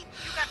 Eddie,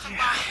 you got some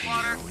bottled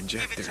water. Hero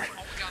injector. Give it to her.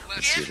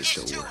 Let's see if it Give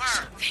still it to works.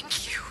 her.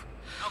 Thank you.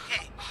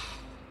 Okay.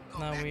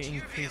 Now we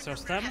increase our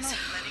stamina.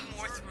 Letting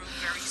more through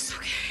very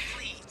soon.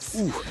 Please.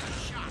 Ooh.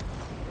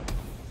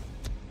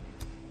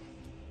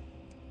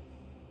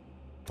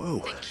 Whoa.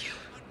 Thank you.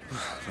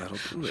 That'll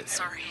do it.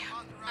 Sorry.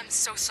 I'm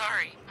so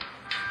sorry.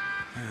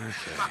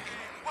 Okay.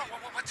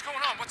 What's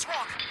going on? What's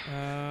wrong?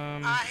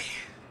 I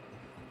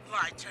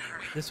lied to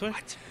her. This way?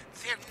 What?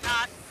 They're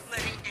not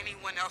letting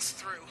anyone else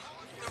through.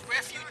 The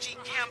refugee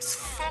camp's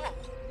full.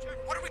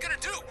 What are we gonna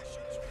do? I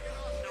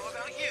don't know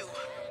about you,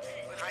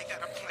 but I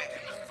got a plan.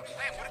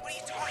 Plan? What are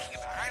you talking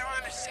about? I don't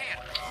understand.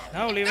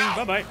 Now leaving. No,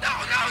 Bye-bye. No.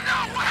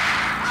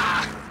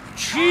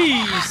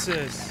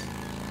 Jesus!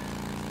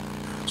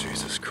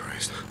 Jesus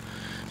Christ.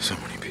 So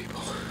many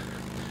people.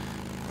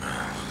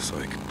 It's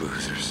like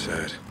Boozer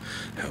said.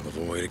 Hell of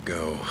a way to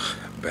go.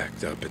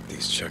 Backed up at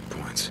these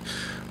checkpoints.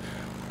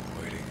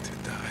 Waiting to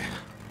die.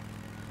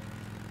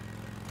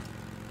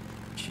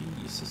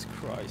 Jesus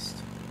Christ.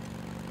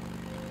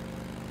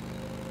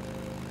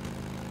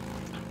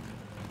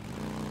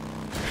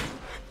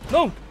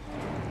 No!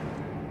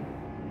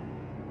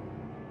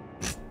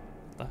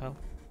 The hell?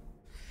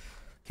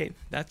 Okay,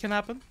 that can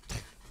happen.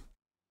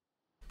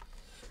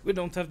 We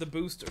don't have the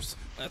boosters.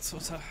 That's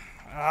what's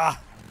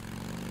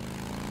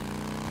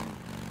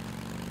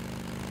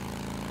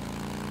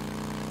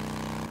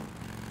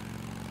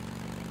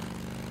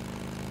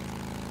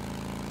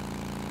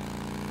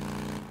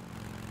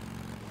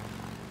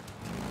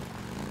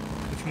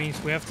which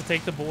means we have to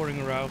take the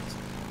boring route.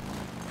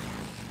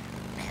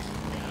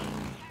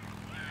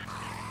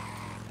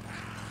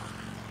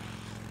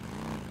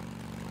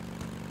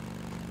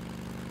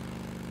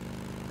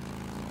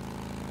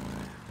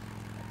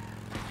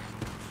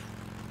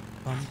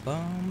 Bum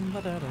bum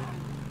ba da dum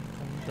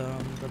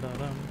dum ba da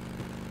dum.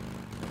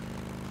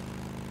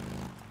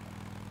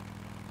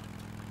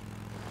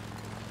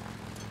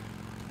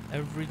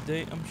 Every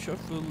day I'm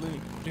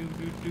shuffling. Do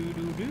do do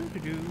do do do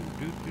do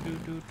do do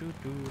do do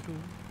do do.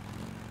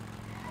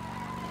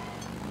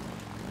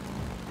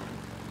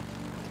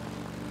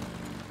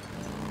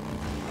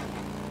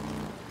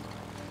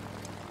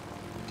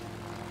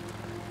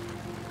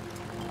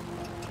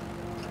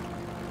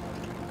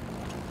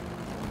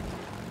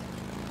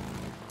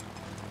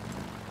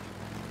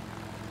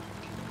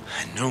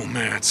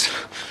 Nomads.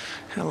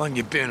 How long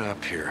you been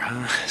up here,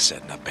 huh?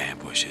 Setting up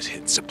ambushes,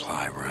 hitting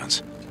supply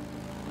runs.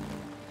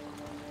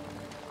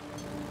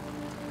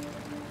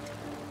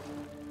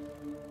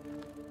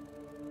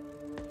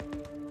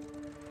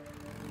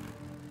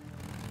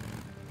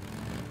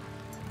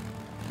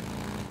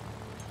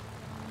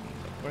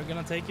 We're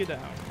gonna take you down.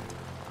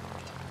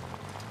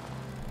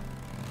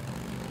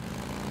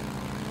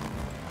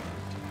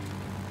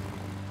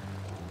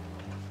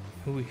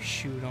 We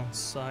shoot on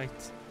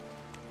sight.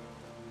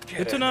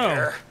 Good to know.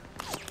 There.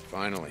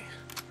 Finally.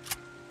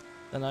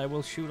 Then I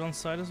will shoot on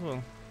sight as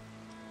well.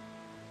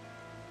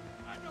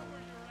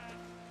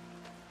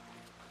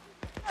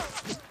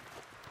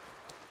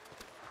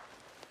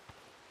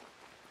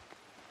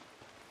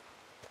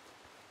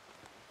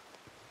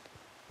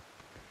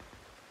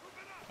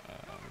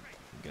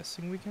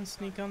 Guessing we can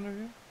sneak under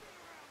here.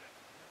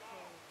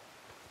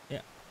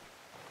 Yeah.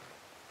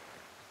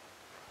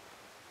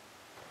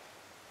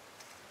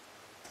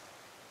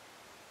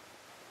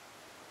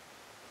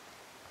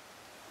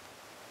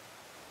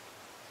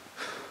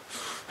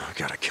 I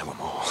gotta kill them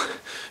all.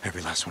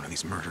 Every last one of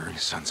these murdering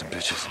sons of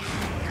bitches.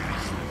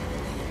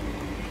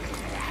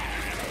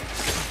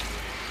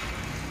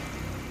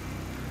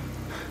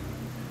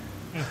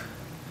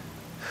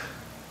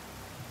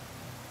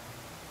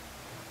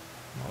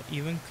 Not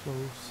even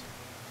close.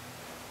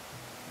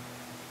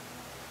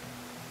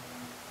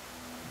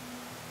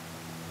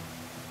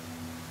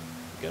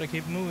 We gotta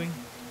keep moving.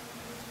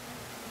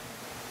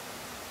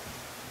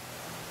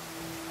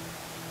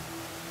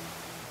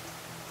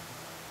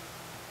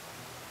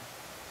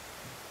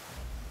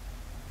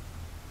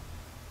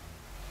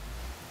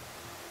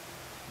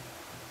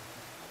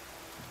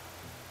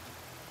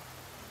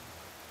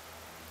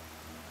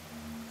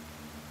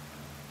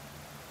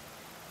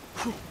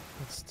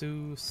 Let's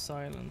do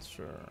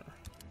silencer.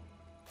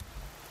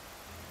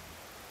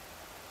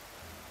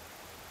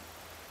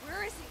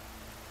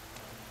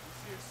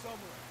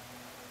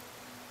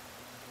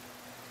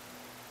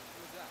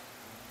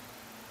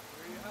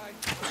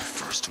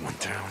 First one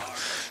down.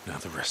 Now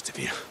the rest of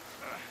you.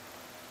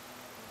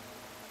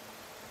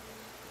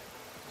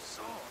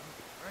 Saw him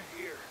right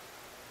here.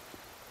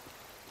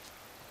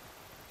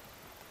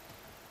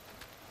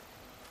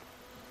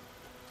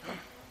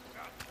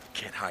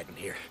 Can't hide in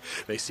here.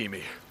 They see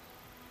me.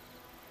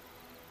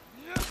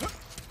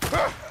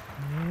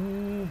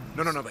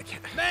 No, they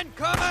can't. Men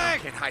coming!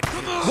 Can't hide.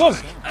 Whoa!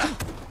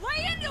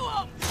 Lay into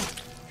him!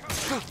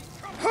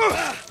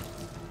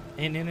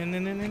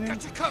 In.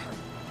 Got you covered.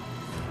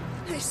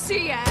 I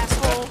see you,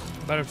 asshole.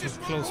 Better to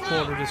close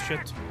quarter this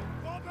shit.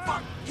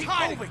 Fuck! Keep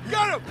moving!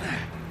 Got him!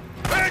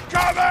 Men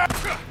coming!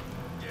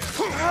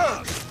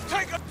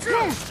 Take him!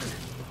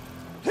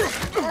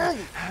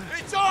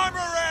 It's armor,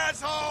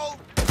 asshole!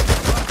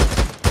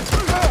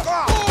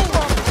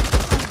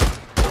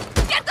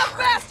 Get the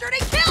bastard! He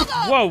killed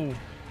him! Whoa!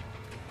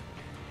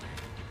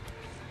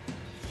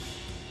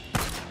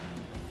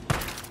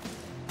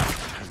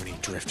 How many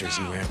drifters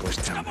you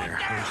ambushed down there,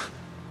 huh?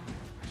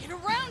 Get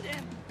around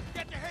him!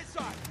 Get to his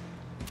side!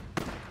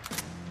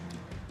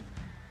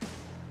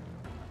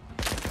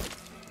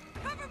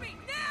 Cover me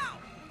now!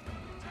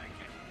 I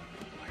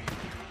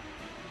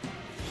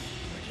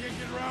can't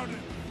get around him.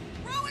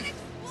 Throw an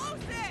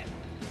explosive!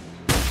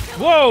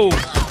 Whoa!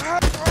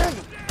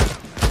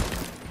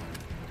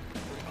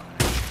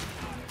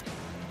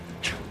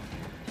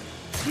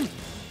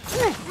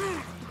 I'm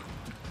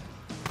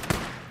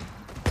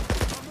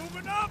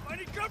moving up! I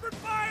need covered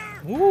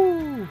fire!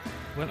 Woo!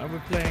 When are we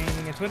playing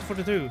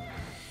 2042?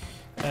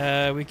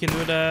 We can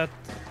do that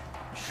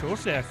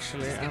shortly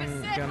actually.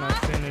 I'm gonna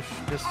finish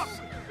this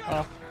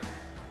up.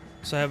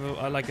 So I have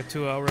like a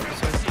 2-hour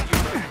episode.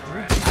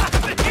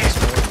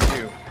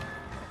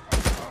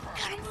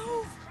 Gotta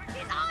move!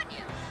 He's on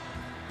you!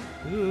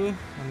 Ooh.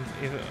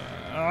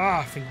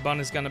 I think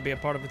Bunny's gonna be a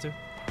part of it too.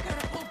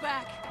 Gotta pull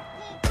back.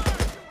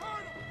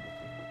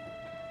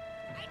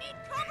 I need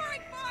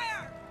covering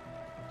fire!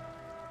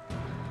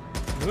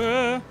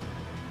 Fire!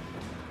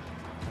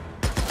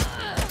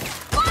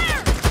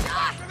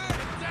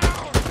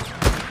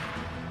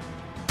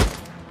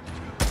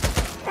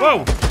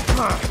 Whoa!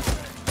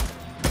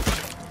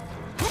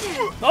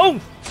 Oh!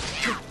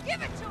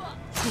 Give it to him!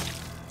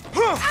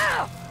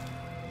 Ow!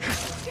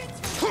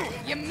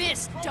 You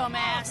missed,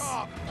 dumbass!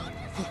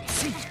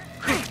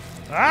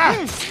 Ah!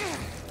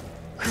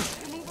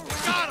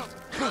 Got him!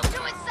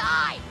 To his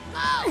side!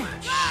 Go!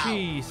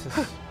 Jesus.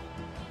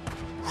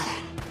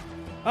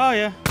 Oh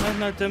yeah,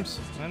 night Tim's.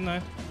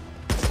 Night.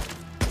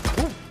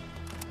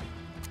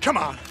 Come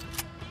on.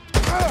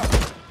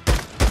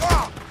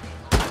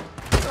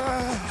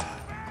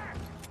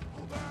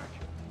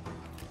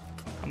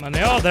 How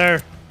many are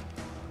there?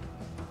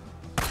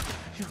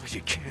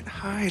 You can't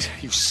hide,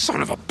 you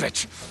son of a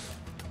bitch.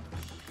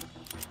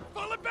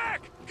 Pull it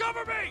back!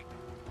 Cover me!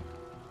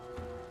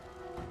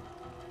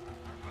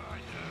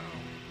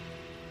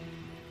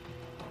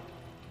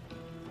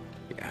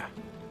 Yeah.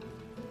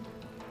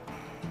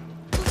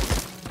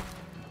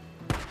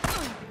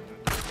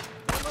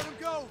 Don't let him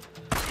go!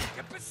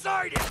 Get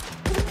beside him!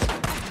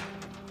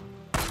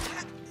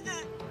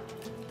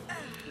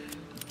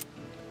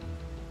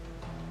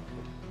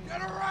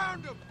 Get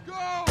around him!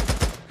 Go!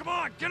 Come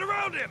on, get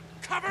around him!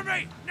 Cover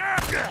me! Now!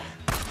 You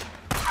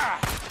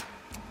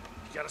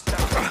gotta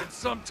stop moving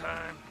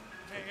sometime.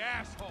 Hey,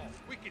 asshole!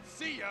 We can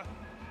see ya!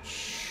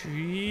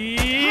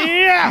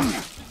 Yeah!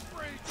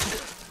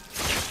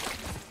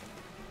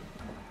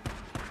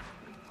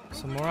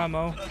 Some more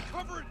ammo.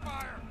 Covering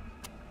fire!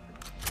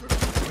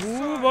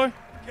 Ooh boy.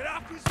 Get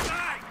off his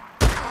side!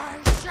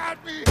 He shot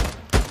me!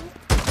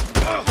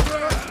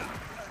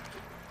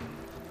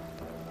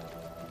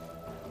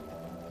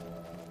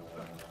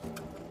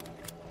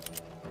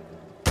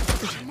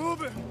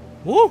 Moving!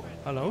 Woo!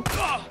 Hello.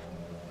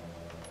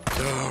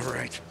 All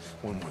right,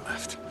 one more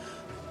left.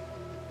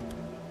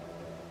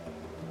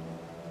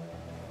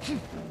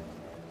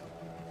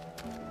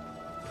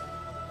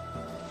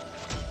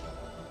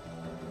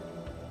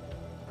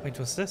 Wait,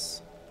 what's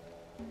this?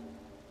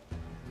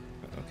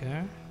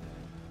 Okay.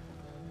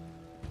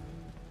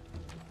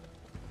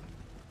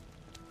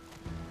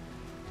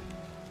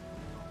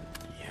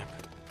 Yep.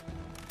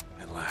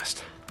 At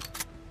last.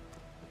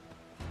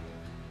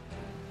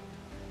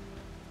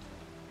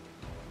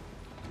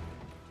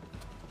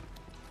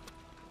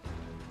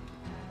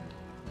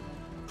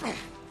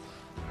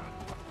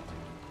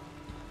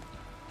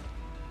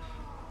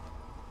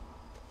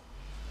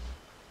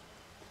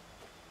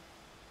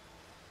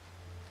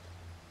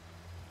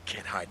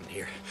 Can't hide in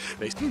here.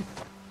 They...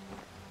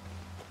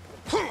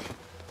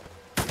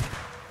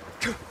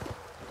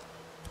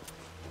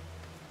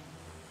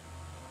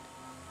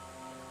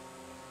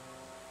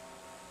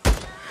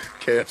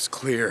 Camp's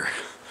clear.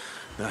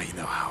 Now you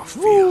know how it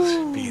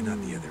feels being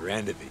on the other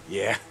end of it,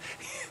 yeah?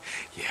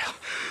 Yeah.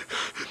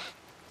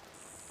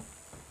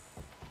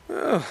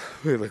 Well,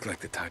 we look like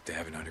the type to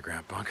have an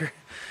underground bunker.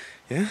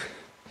 Yeah?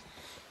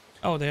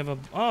 Oh, they have a...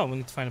 Oh, we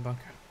need to find a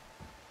bunker.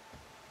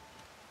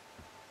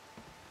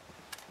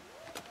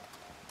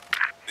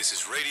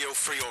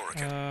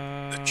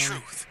 Oregon. The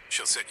truth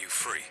shall set you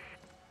free.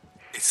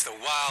 It's the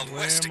Wild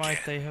West again. Where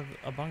might they have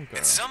a bunker?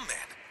 And some men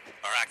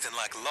are acting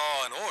like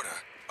law and order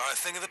are a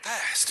thing of the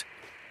past.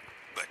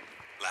 But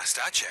last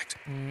I checked,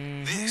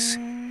 this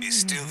is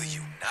still the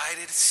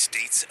United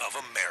States of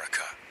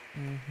America.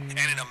 And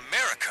in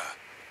America,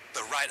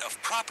 the right of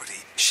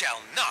property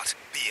shall not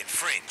be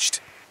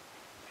infringed.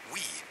 We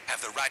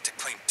have the right to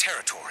claim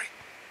territory,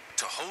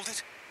 to hold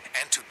it,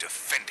 and to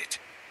defend it.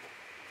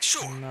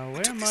 Sure, now, we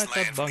took this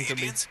land from the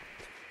Indians.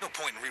 No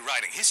point in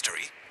rewriting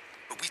history,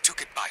 but we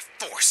took it by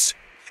force.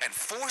 And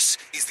force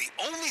is the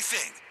only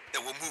thing that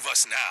will move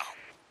us now.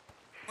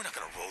 We're not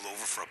gonna roll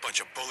over for a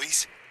bunch of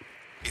bullies.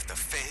 If the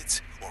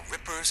feds, or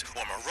rippers,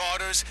 or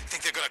marauders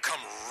think they're gonna come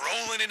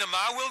rolling into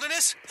my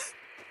wilderness,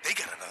 they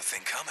got another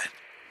thing coming.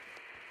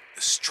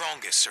 The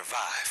strongest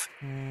survive.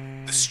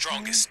 The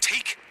strongest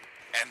take,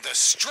 and the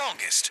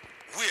strongest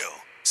will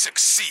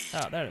succeed.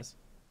 Ah, there it is.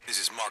 This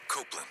is Mark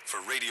Copeland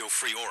for Radio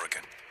Free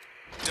Oregon.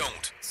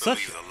 Don't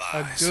Such believe the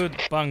a lies.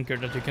 good bunker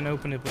that you can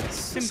open it with a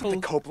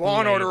simple Cope, law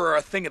and order blade. are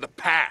a thing of the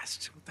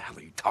past. What the hell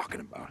are you talking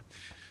about?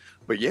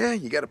 But yeah,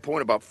 you got a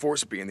point about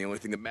force being the only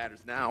thing that matters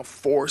now.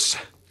 Force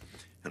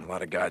and a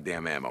lot of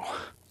goddamn ammo.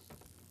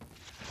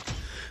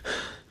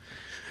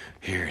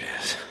 Here it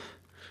is.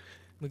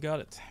 We got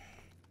it.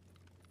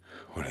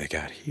 What do they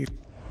got here?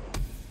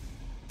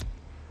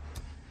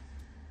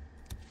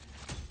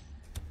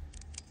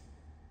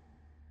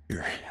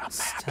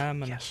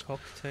 Stamina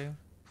cocktail.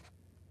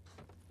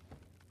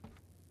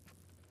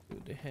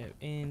 Do they have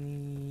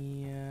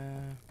any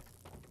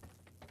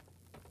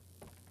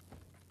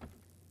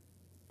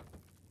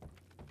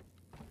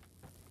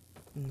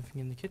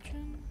nothing in the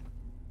kitchen?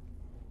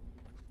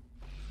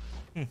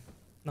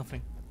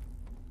 Nothing.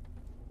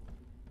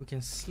 We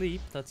can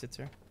sleep, that's it,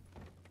 sir.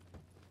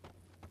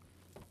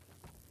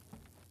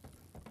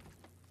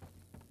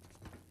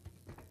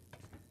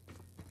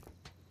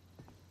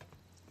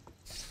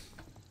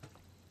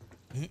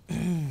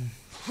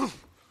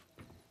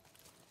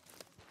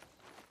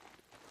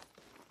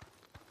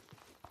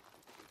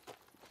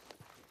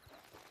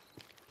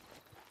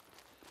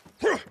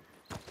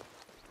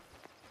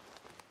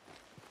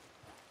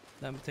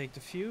 Then we take the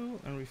fuel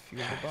and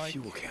refuel the bike.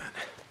 Fuel can.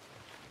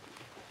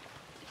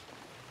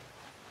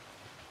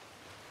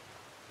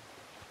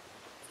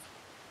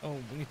 Oh,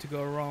 we need to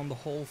go around the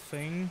whole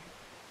thing.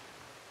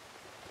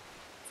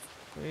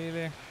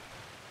 Really?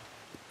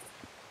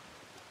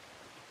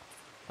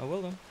 Oh,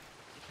 well then.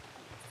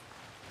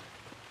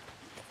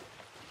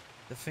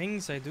 The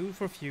things I do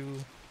for fuel.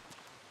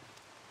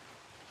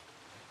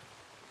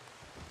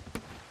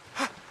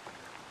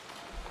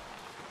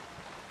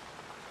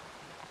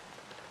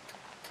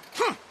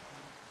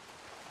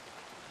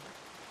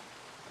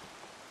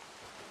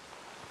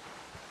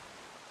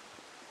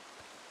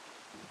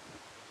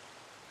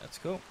 Let's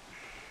go.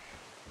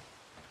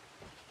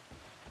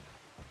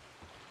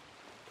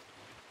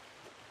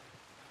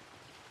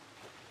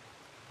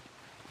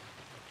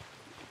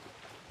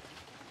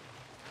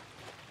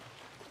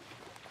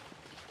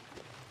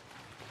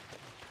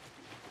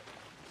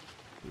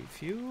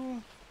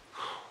 Refuel.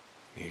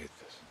 Needed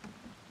this.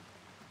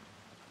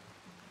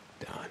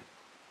 Done.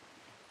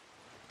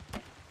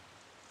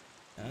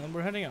 And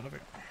we're heading out of here.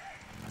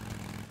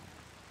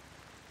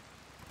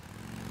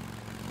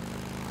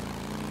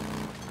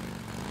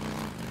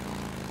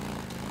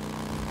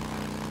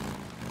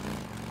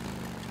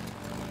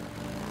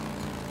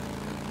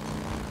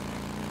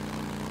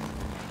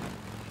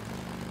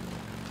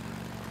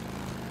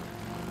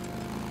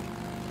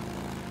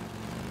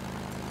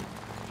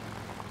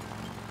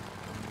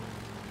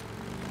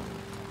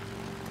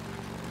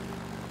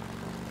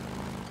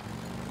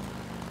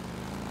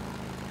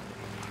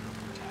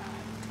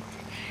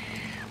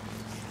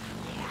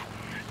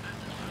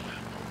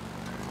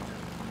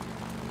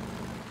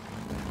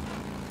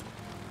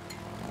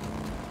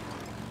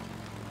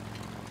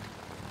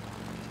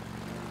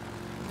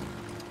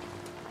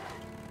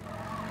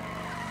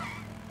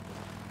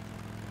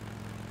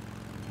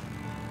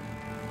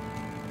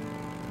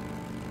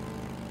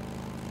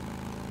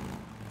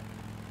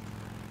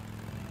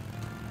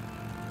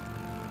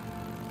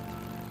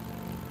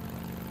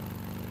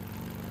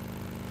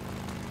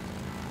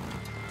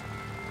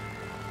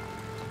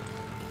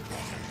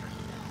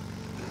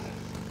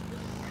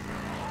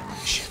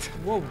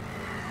 Whoa.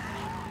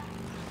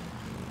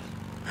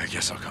 I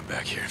guess I'll come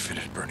back here and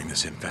finish burning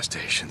this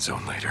infestation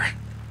zone later.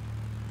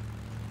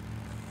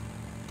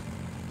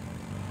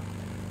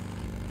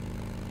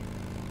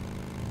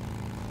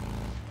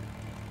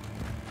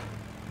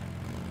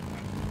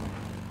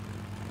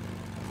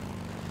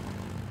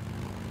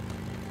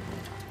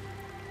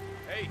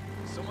 Hey,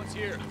 someone's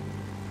here.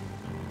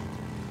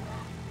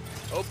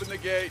 Open the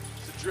gate.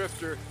 It's a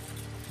drifter.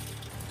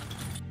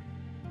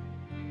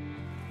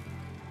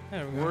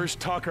 There we go. Where's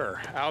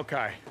Tucker,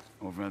 Alki?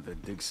 Over at the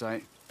dig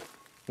site?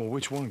 Well,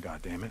 which one,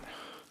 goddammit?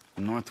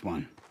 The north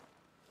one.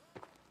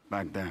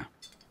 Back there.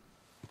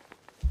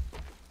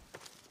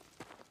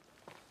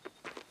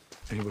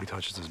 Anybody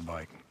touches this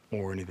bike,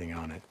 or anything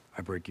on it,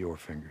 I break your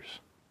fingers.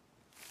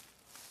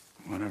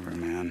 Whatever,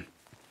 man.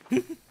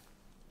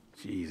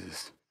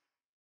 Jesus.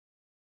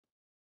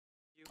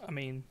 I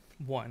mean,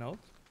 why not?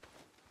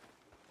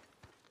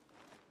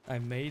 I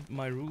made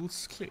my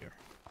rules clear.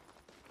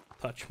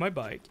 Touch my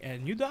bike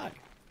and you die.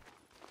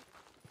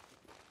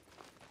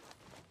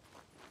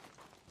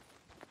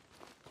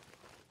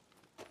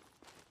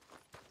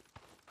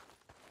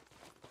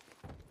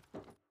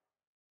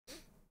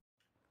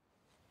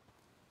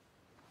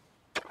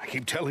 I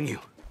keep telling you.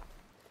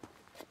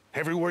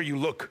 Everywhere you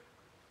look,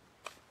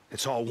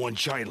 it's all one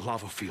giant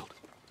lava field.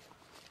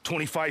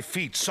 25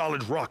 feet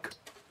solid rock.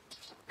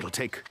 It'll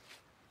take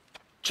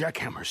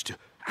jackhammers to...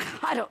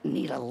 I don't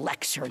need a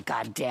lecture,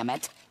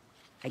 goddammit.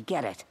 I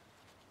get it.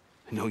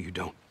 No, you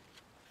don't.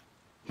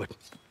 But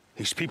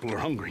these people are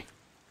hungry.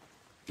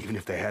 Even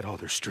if they had all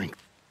their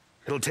strength.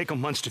 It'll take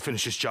them months to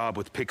finish this job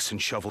with picks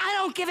and shovels. I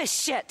don't give a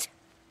shit!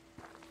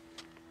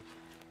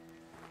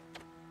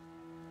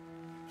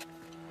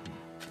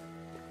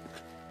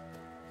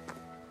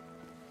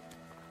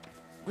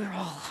 We're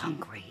all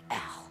hungry,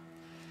 Al.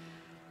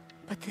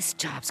 But this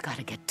job's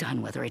gotta get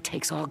done whether it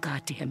takes all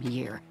goddamn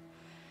year.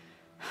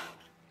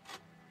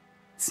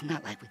 It's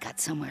not like we got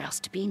somewhere else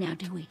to be now,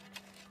 do we?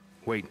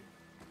 Wait.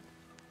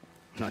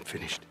 I'm not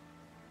finished.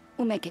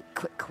 We'll make it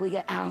quick, will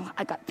ya, Al?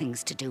 I got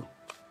things to do.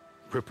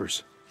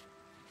 Rippers.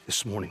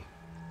 This morning,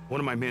 one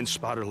of my men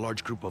spotted a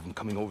large group of them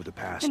coming over the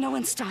pass. And no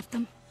one stopped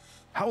them?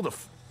 How the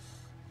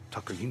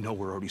Tucker, you know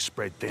we're already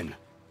spread thin.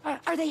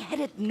 Are they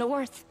headed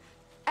north?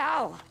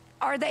 Al,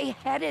 are they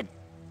headed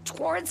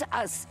towards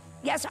us?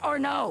 Yes or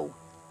no?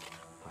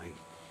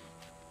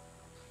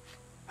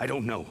 I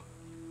don't know.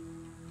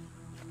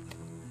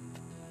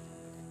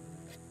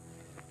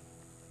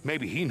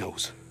 Maybe he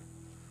knows.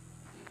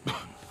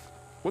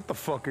 What the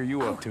fuck are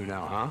you up to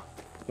now, huh?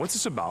 What's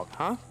this about,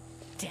 huh?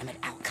 Damn it,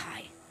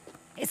 Al-Kai.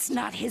 It's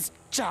not his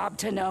job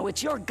to know,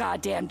 it's your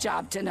goddamn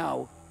job to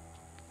know.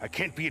 I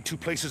can't be at two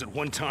places at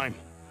one time.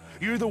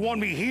 You either want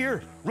me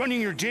here,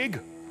 running your dig,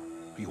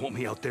 or you want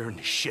me out there in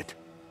the shit,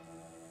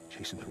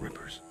 chasing the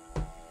Rippers.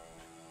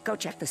 Go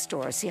check the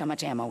store, see how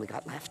much ammo we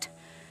got left.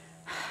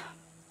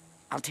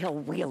 I'll tell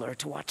Wheeler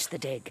to watch the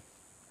dig.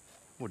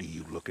 What are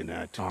you looking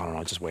at? I don't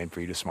know, just waiting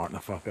for you to smarten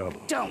the fuck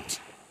up. Don't!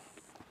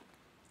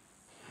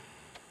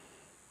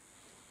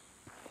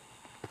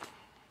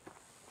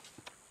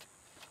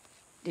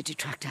 Did you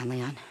track down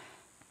Leon?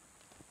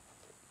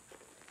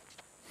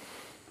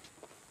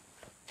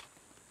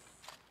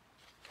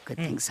 Good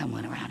thing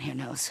someone around here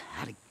knows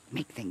how to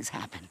make things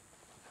happen.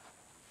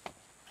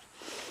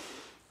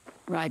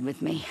 Ride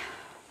with me.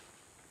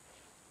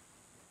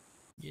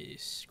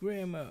 Yes,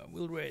 Grandma,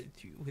 we'll ride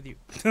with you.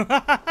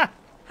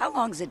 How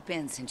long's it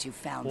been since you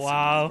found someone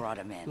Wow, and brought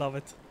him in? love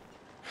it.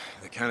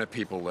 The kind of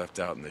people left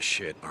out in the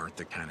shit aren't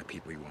the kind of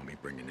people you want me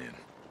bringing in.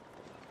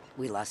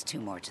 We lost 2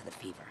 more to the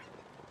fever.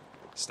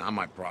 It's not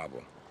my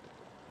problem.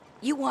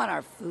 You want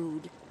our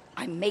food?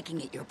 I'm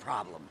making it your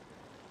problem.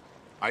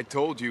 I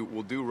told you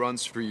we'll do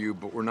runs for you,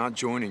 but we're not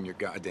joining your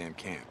goddamn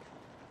camp.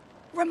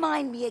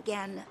 Remind me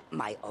again,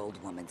 my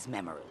old woman's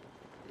memory.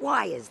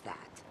 Why is that?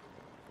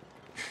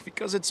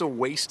 Because it's a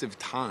waste of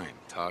time,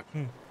 Tuck.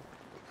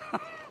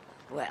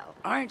 Well,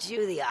 aren't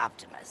you the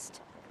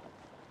optimist?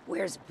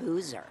 Where's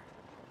Boozer?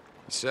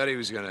 He said he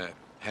was gonna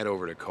head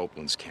over to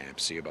Copeland's camp,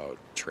 see about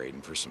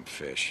trading for some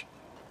fish.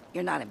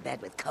 You're not in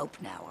bed with Cope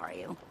now, are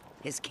you?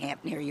 His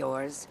camp near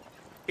yours?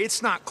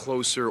 It's not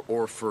closer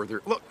or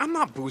further. Look, I'm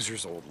not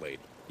Boozer's old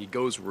lady. He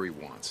goes where he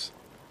wants.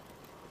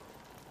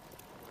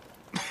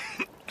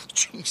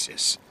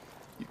 Jesus.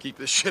 You keep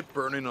this shit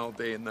burning all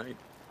day and night.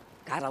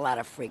 Got a lot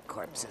of freak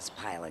corpses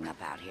piling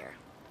up out here.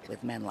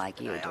 With men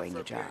like you doing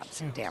your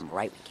jobs. Damn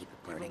right we keep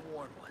it burning.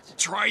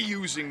 Try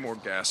using more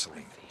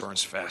gasoline.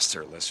 Burns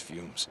faster, less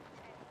fumes.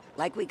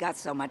 Like we got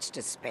so much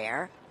to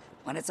spare?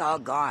 When it's all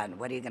gone,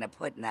 what are you gonna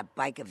put in that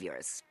bike of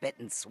yours? Spit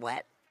and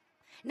sweat?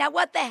 Now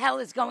what the hell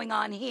is going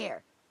on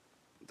here?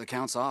 The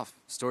count's off.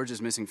 Storage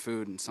is missing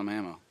food and some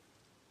ammo.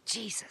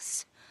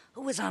 Jesus.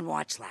 Who was on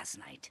watch last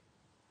night?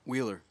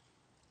 Wheeler.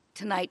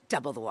 Tonight,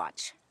 double the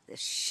watch. This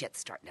shit's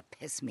starting to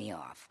piss me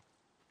off.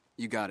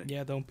 You got it.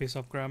 Yeah, don't piss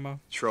off Grandma.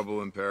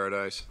 Trouble in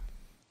paradise.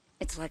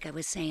 It's like I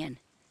was saying.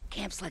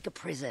 Camp's like a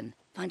prison.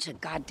 Bunch of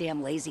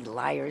goddamn lazy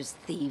liars,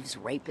 thieves,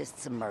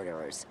 rapists, and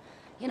murderers.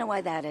 You know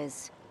why that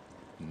is?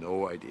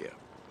 No idea.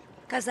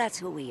 'Cause that's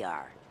who we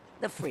are.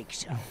 The freak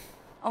show.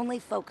 Only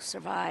folks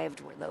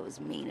survived were those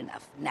mean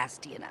enough,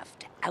 nasty enough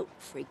to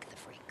out-freak the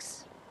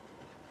freaks.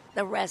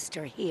 The rest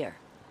are here.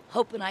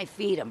 Hoping I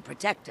feed them,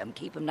 protect them,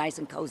 keep them nice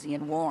and cozy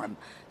and warm,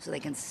 so they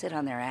can sit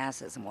on their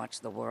asses and watch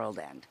the world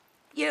end.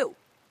 You!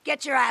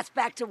 Get your ass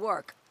back to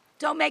work.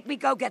 Don't make me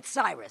go get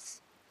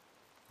Cyrus.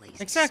 Lazy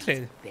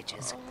Exactly.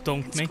 Bitches.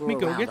 Don't Can make me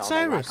screw go around get all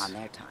they like Cyrus. on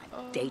their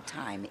time.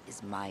 Daytime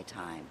is my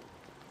time.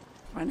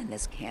 Running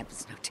this camp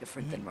is no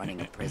different than running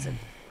a prison.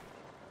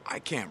 I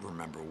can't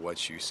remember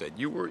what you said.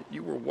 You were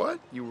what?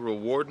 You were a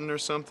warden or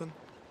something?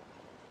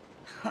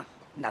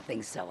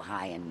 Nothing so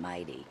high and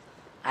mighty.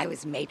 I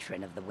was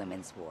matron of the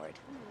women's ward.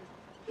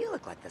 You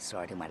look like the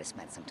sort who might have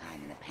spent some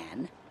time in the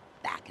pen,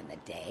 back in the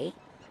day.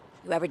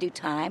 You ever do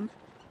time?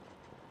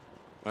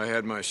 I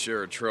had my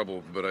share of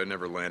trouble, but I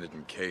never landed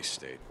in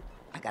K-State.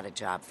 I got a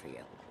job for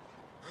you.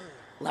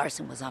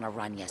 Larson was on a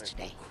run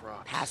yesterday.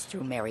 Passed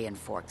through Marion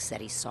Fork,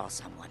 said he saw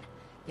someone.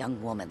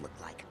 Young woman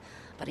looked like,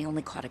 but he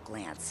only caught a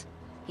glance.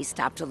 He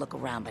stopped to look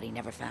around, but he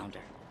never found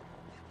her.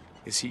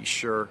 Is he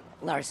sure?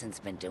 Larson's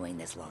been doing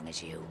this long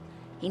as you.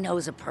 He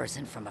knows a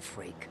person from a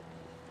freak.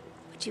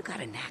 But you got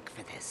a knack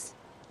for this.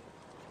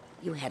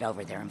 You head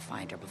over there and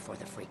find her before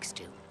the freaks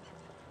do.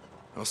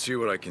 I'll see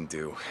what I can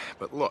do.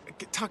 But look,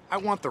 I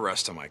want the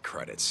rest of my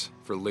credits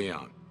for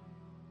Leon.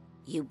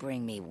 You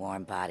bring me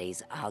warm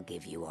bodies, I'll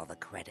give you all the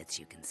credits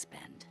you can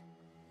spend.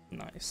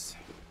 Nice.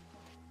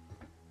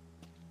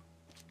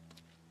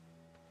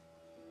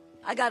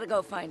 I gotta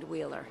go find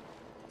Wheeler.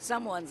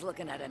 Someone's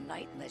looking at a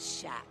night in the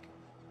shack.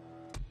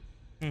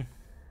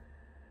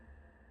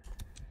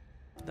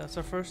 That's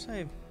our first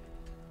save.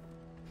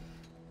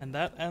 And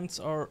that ends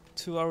our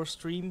 2-hour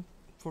stream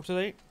for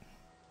today.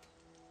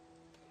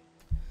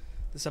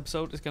 This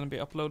episode is going to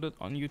be uploaded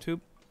on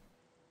YouTube,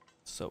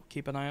 so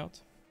keep an eye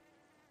out.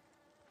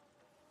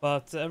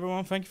 But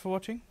everyone, thank you for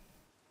watching.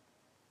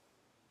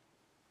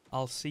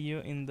 I'll see you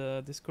in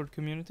the Discord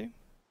community.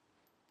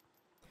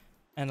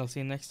 And I'll see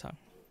you next time.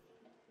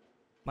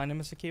 My name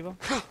is Akewa.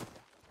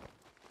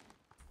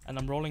 And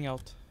I'm rolling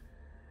out.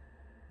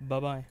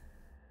 Bye-bye.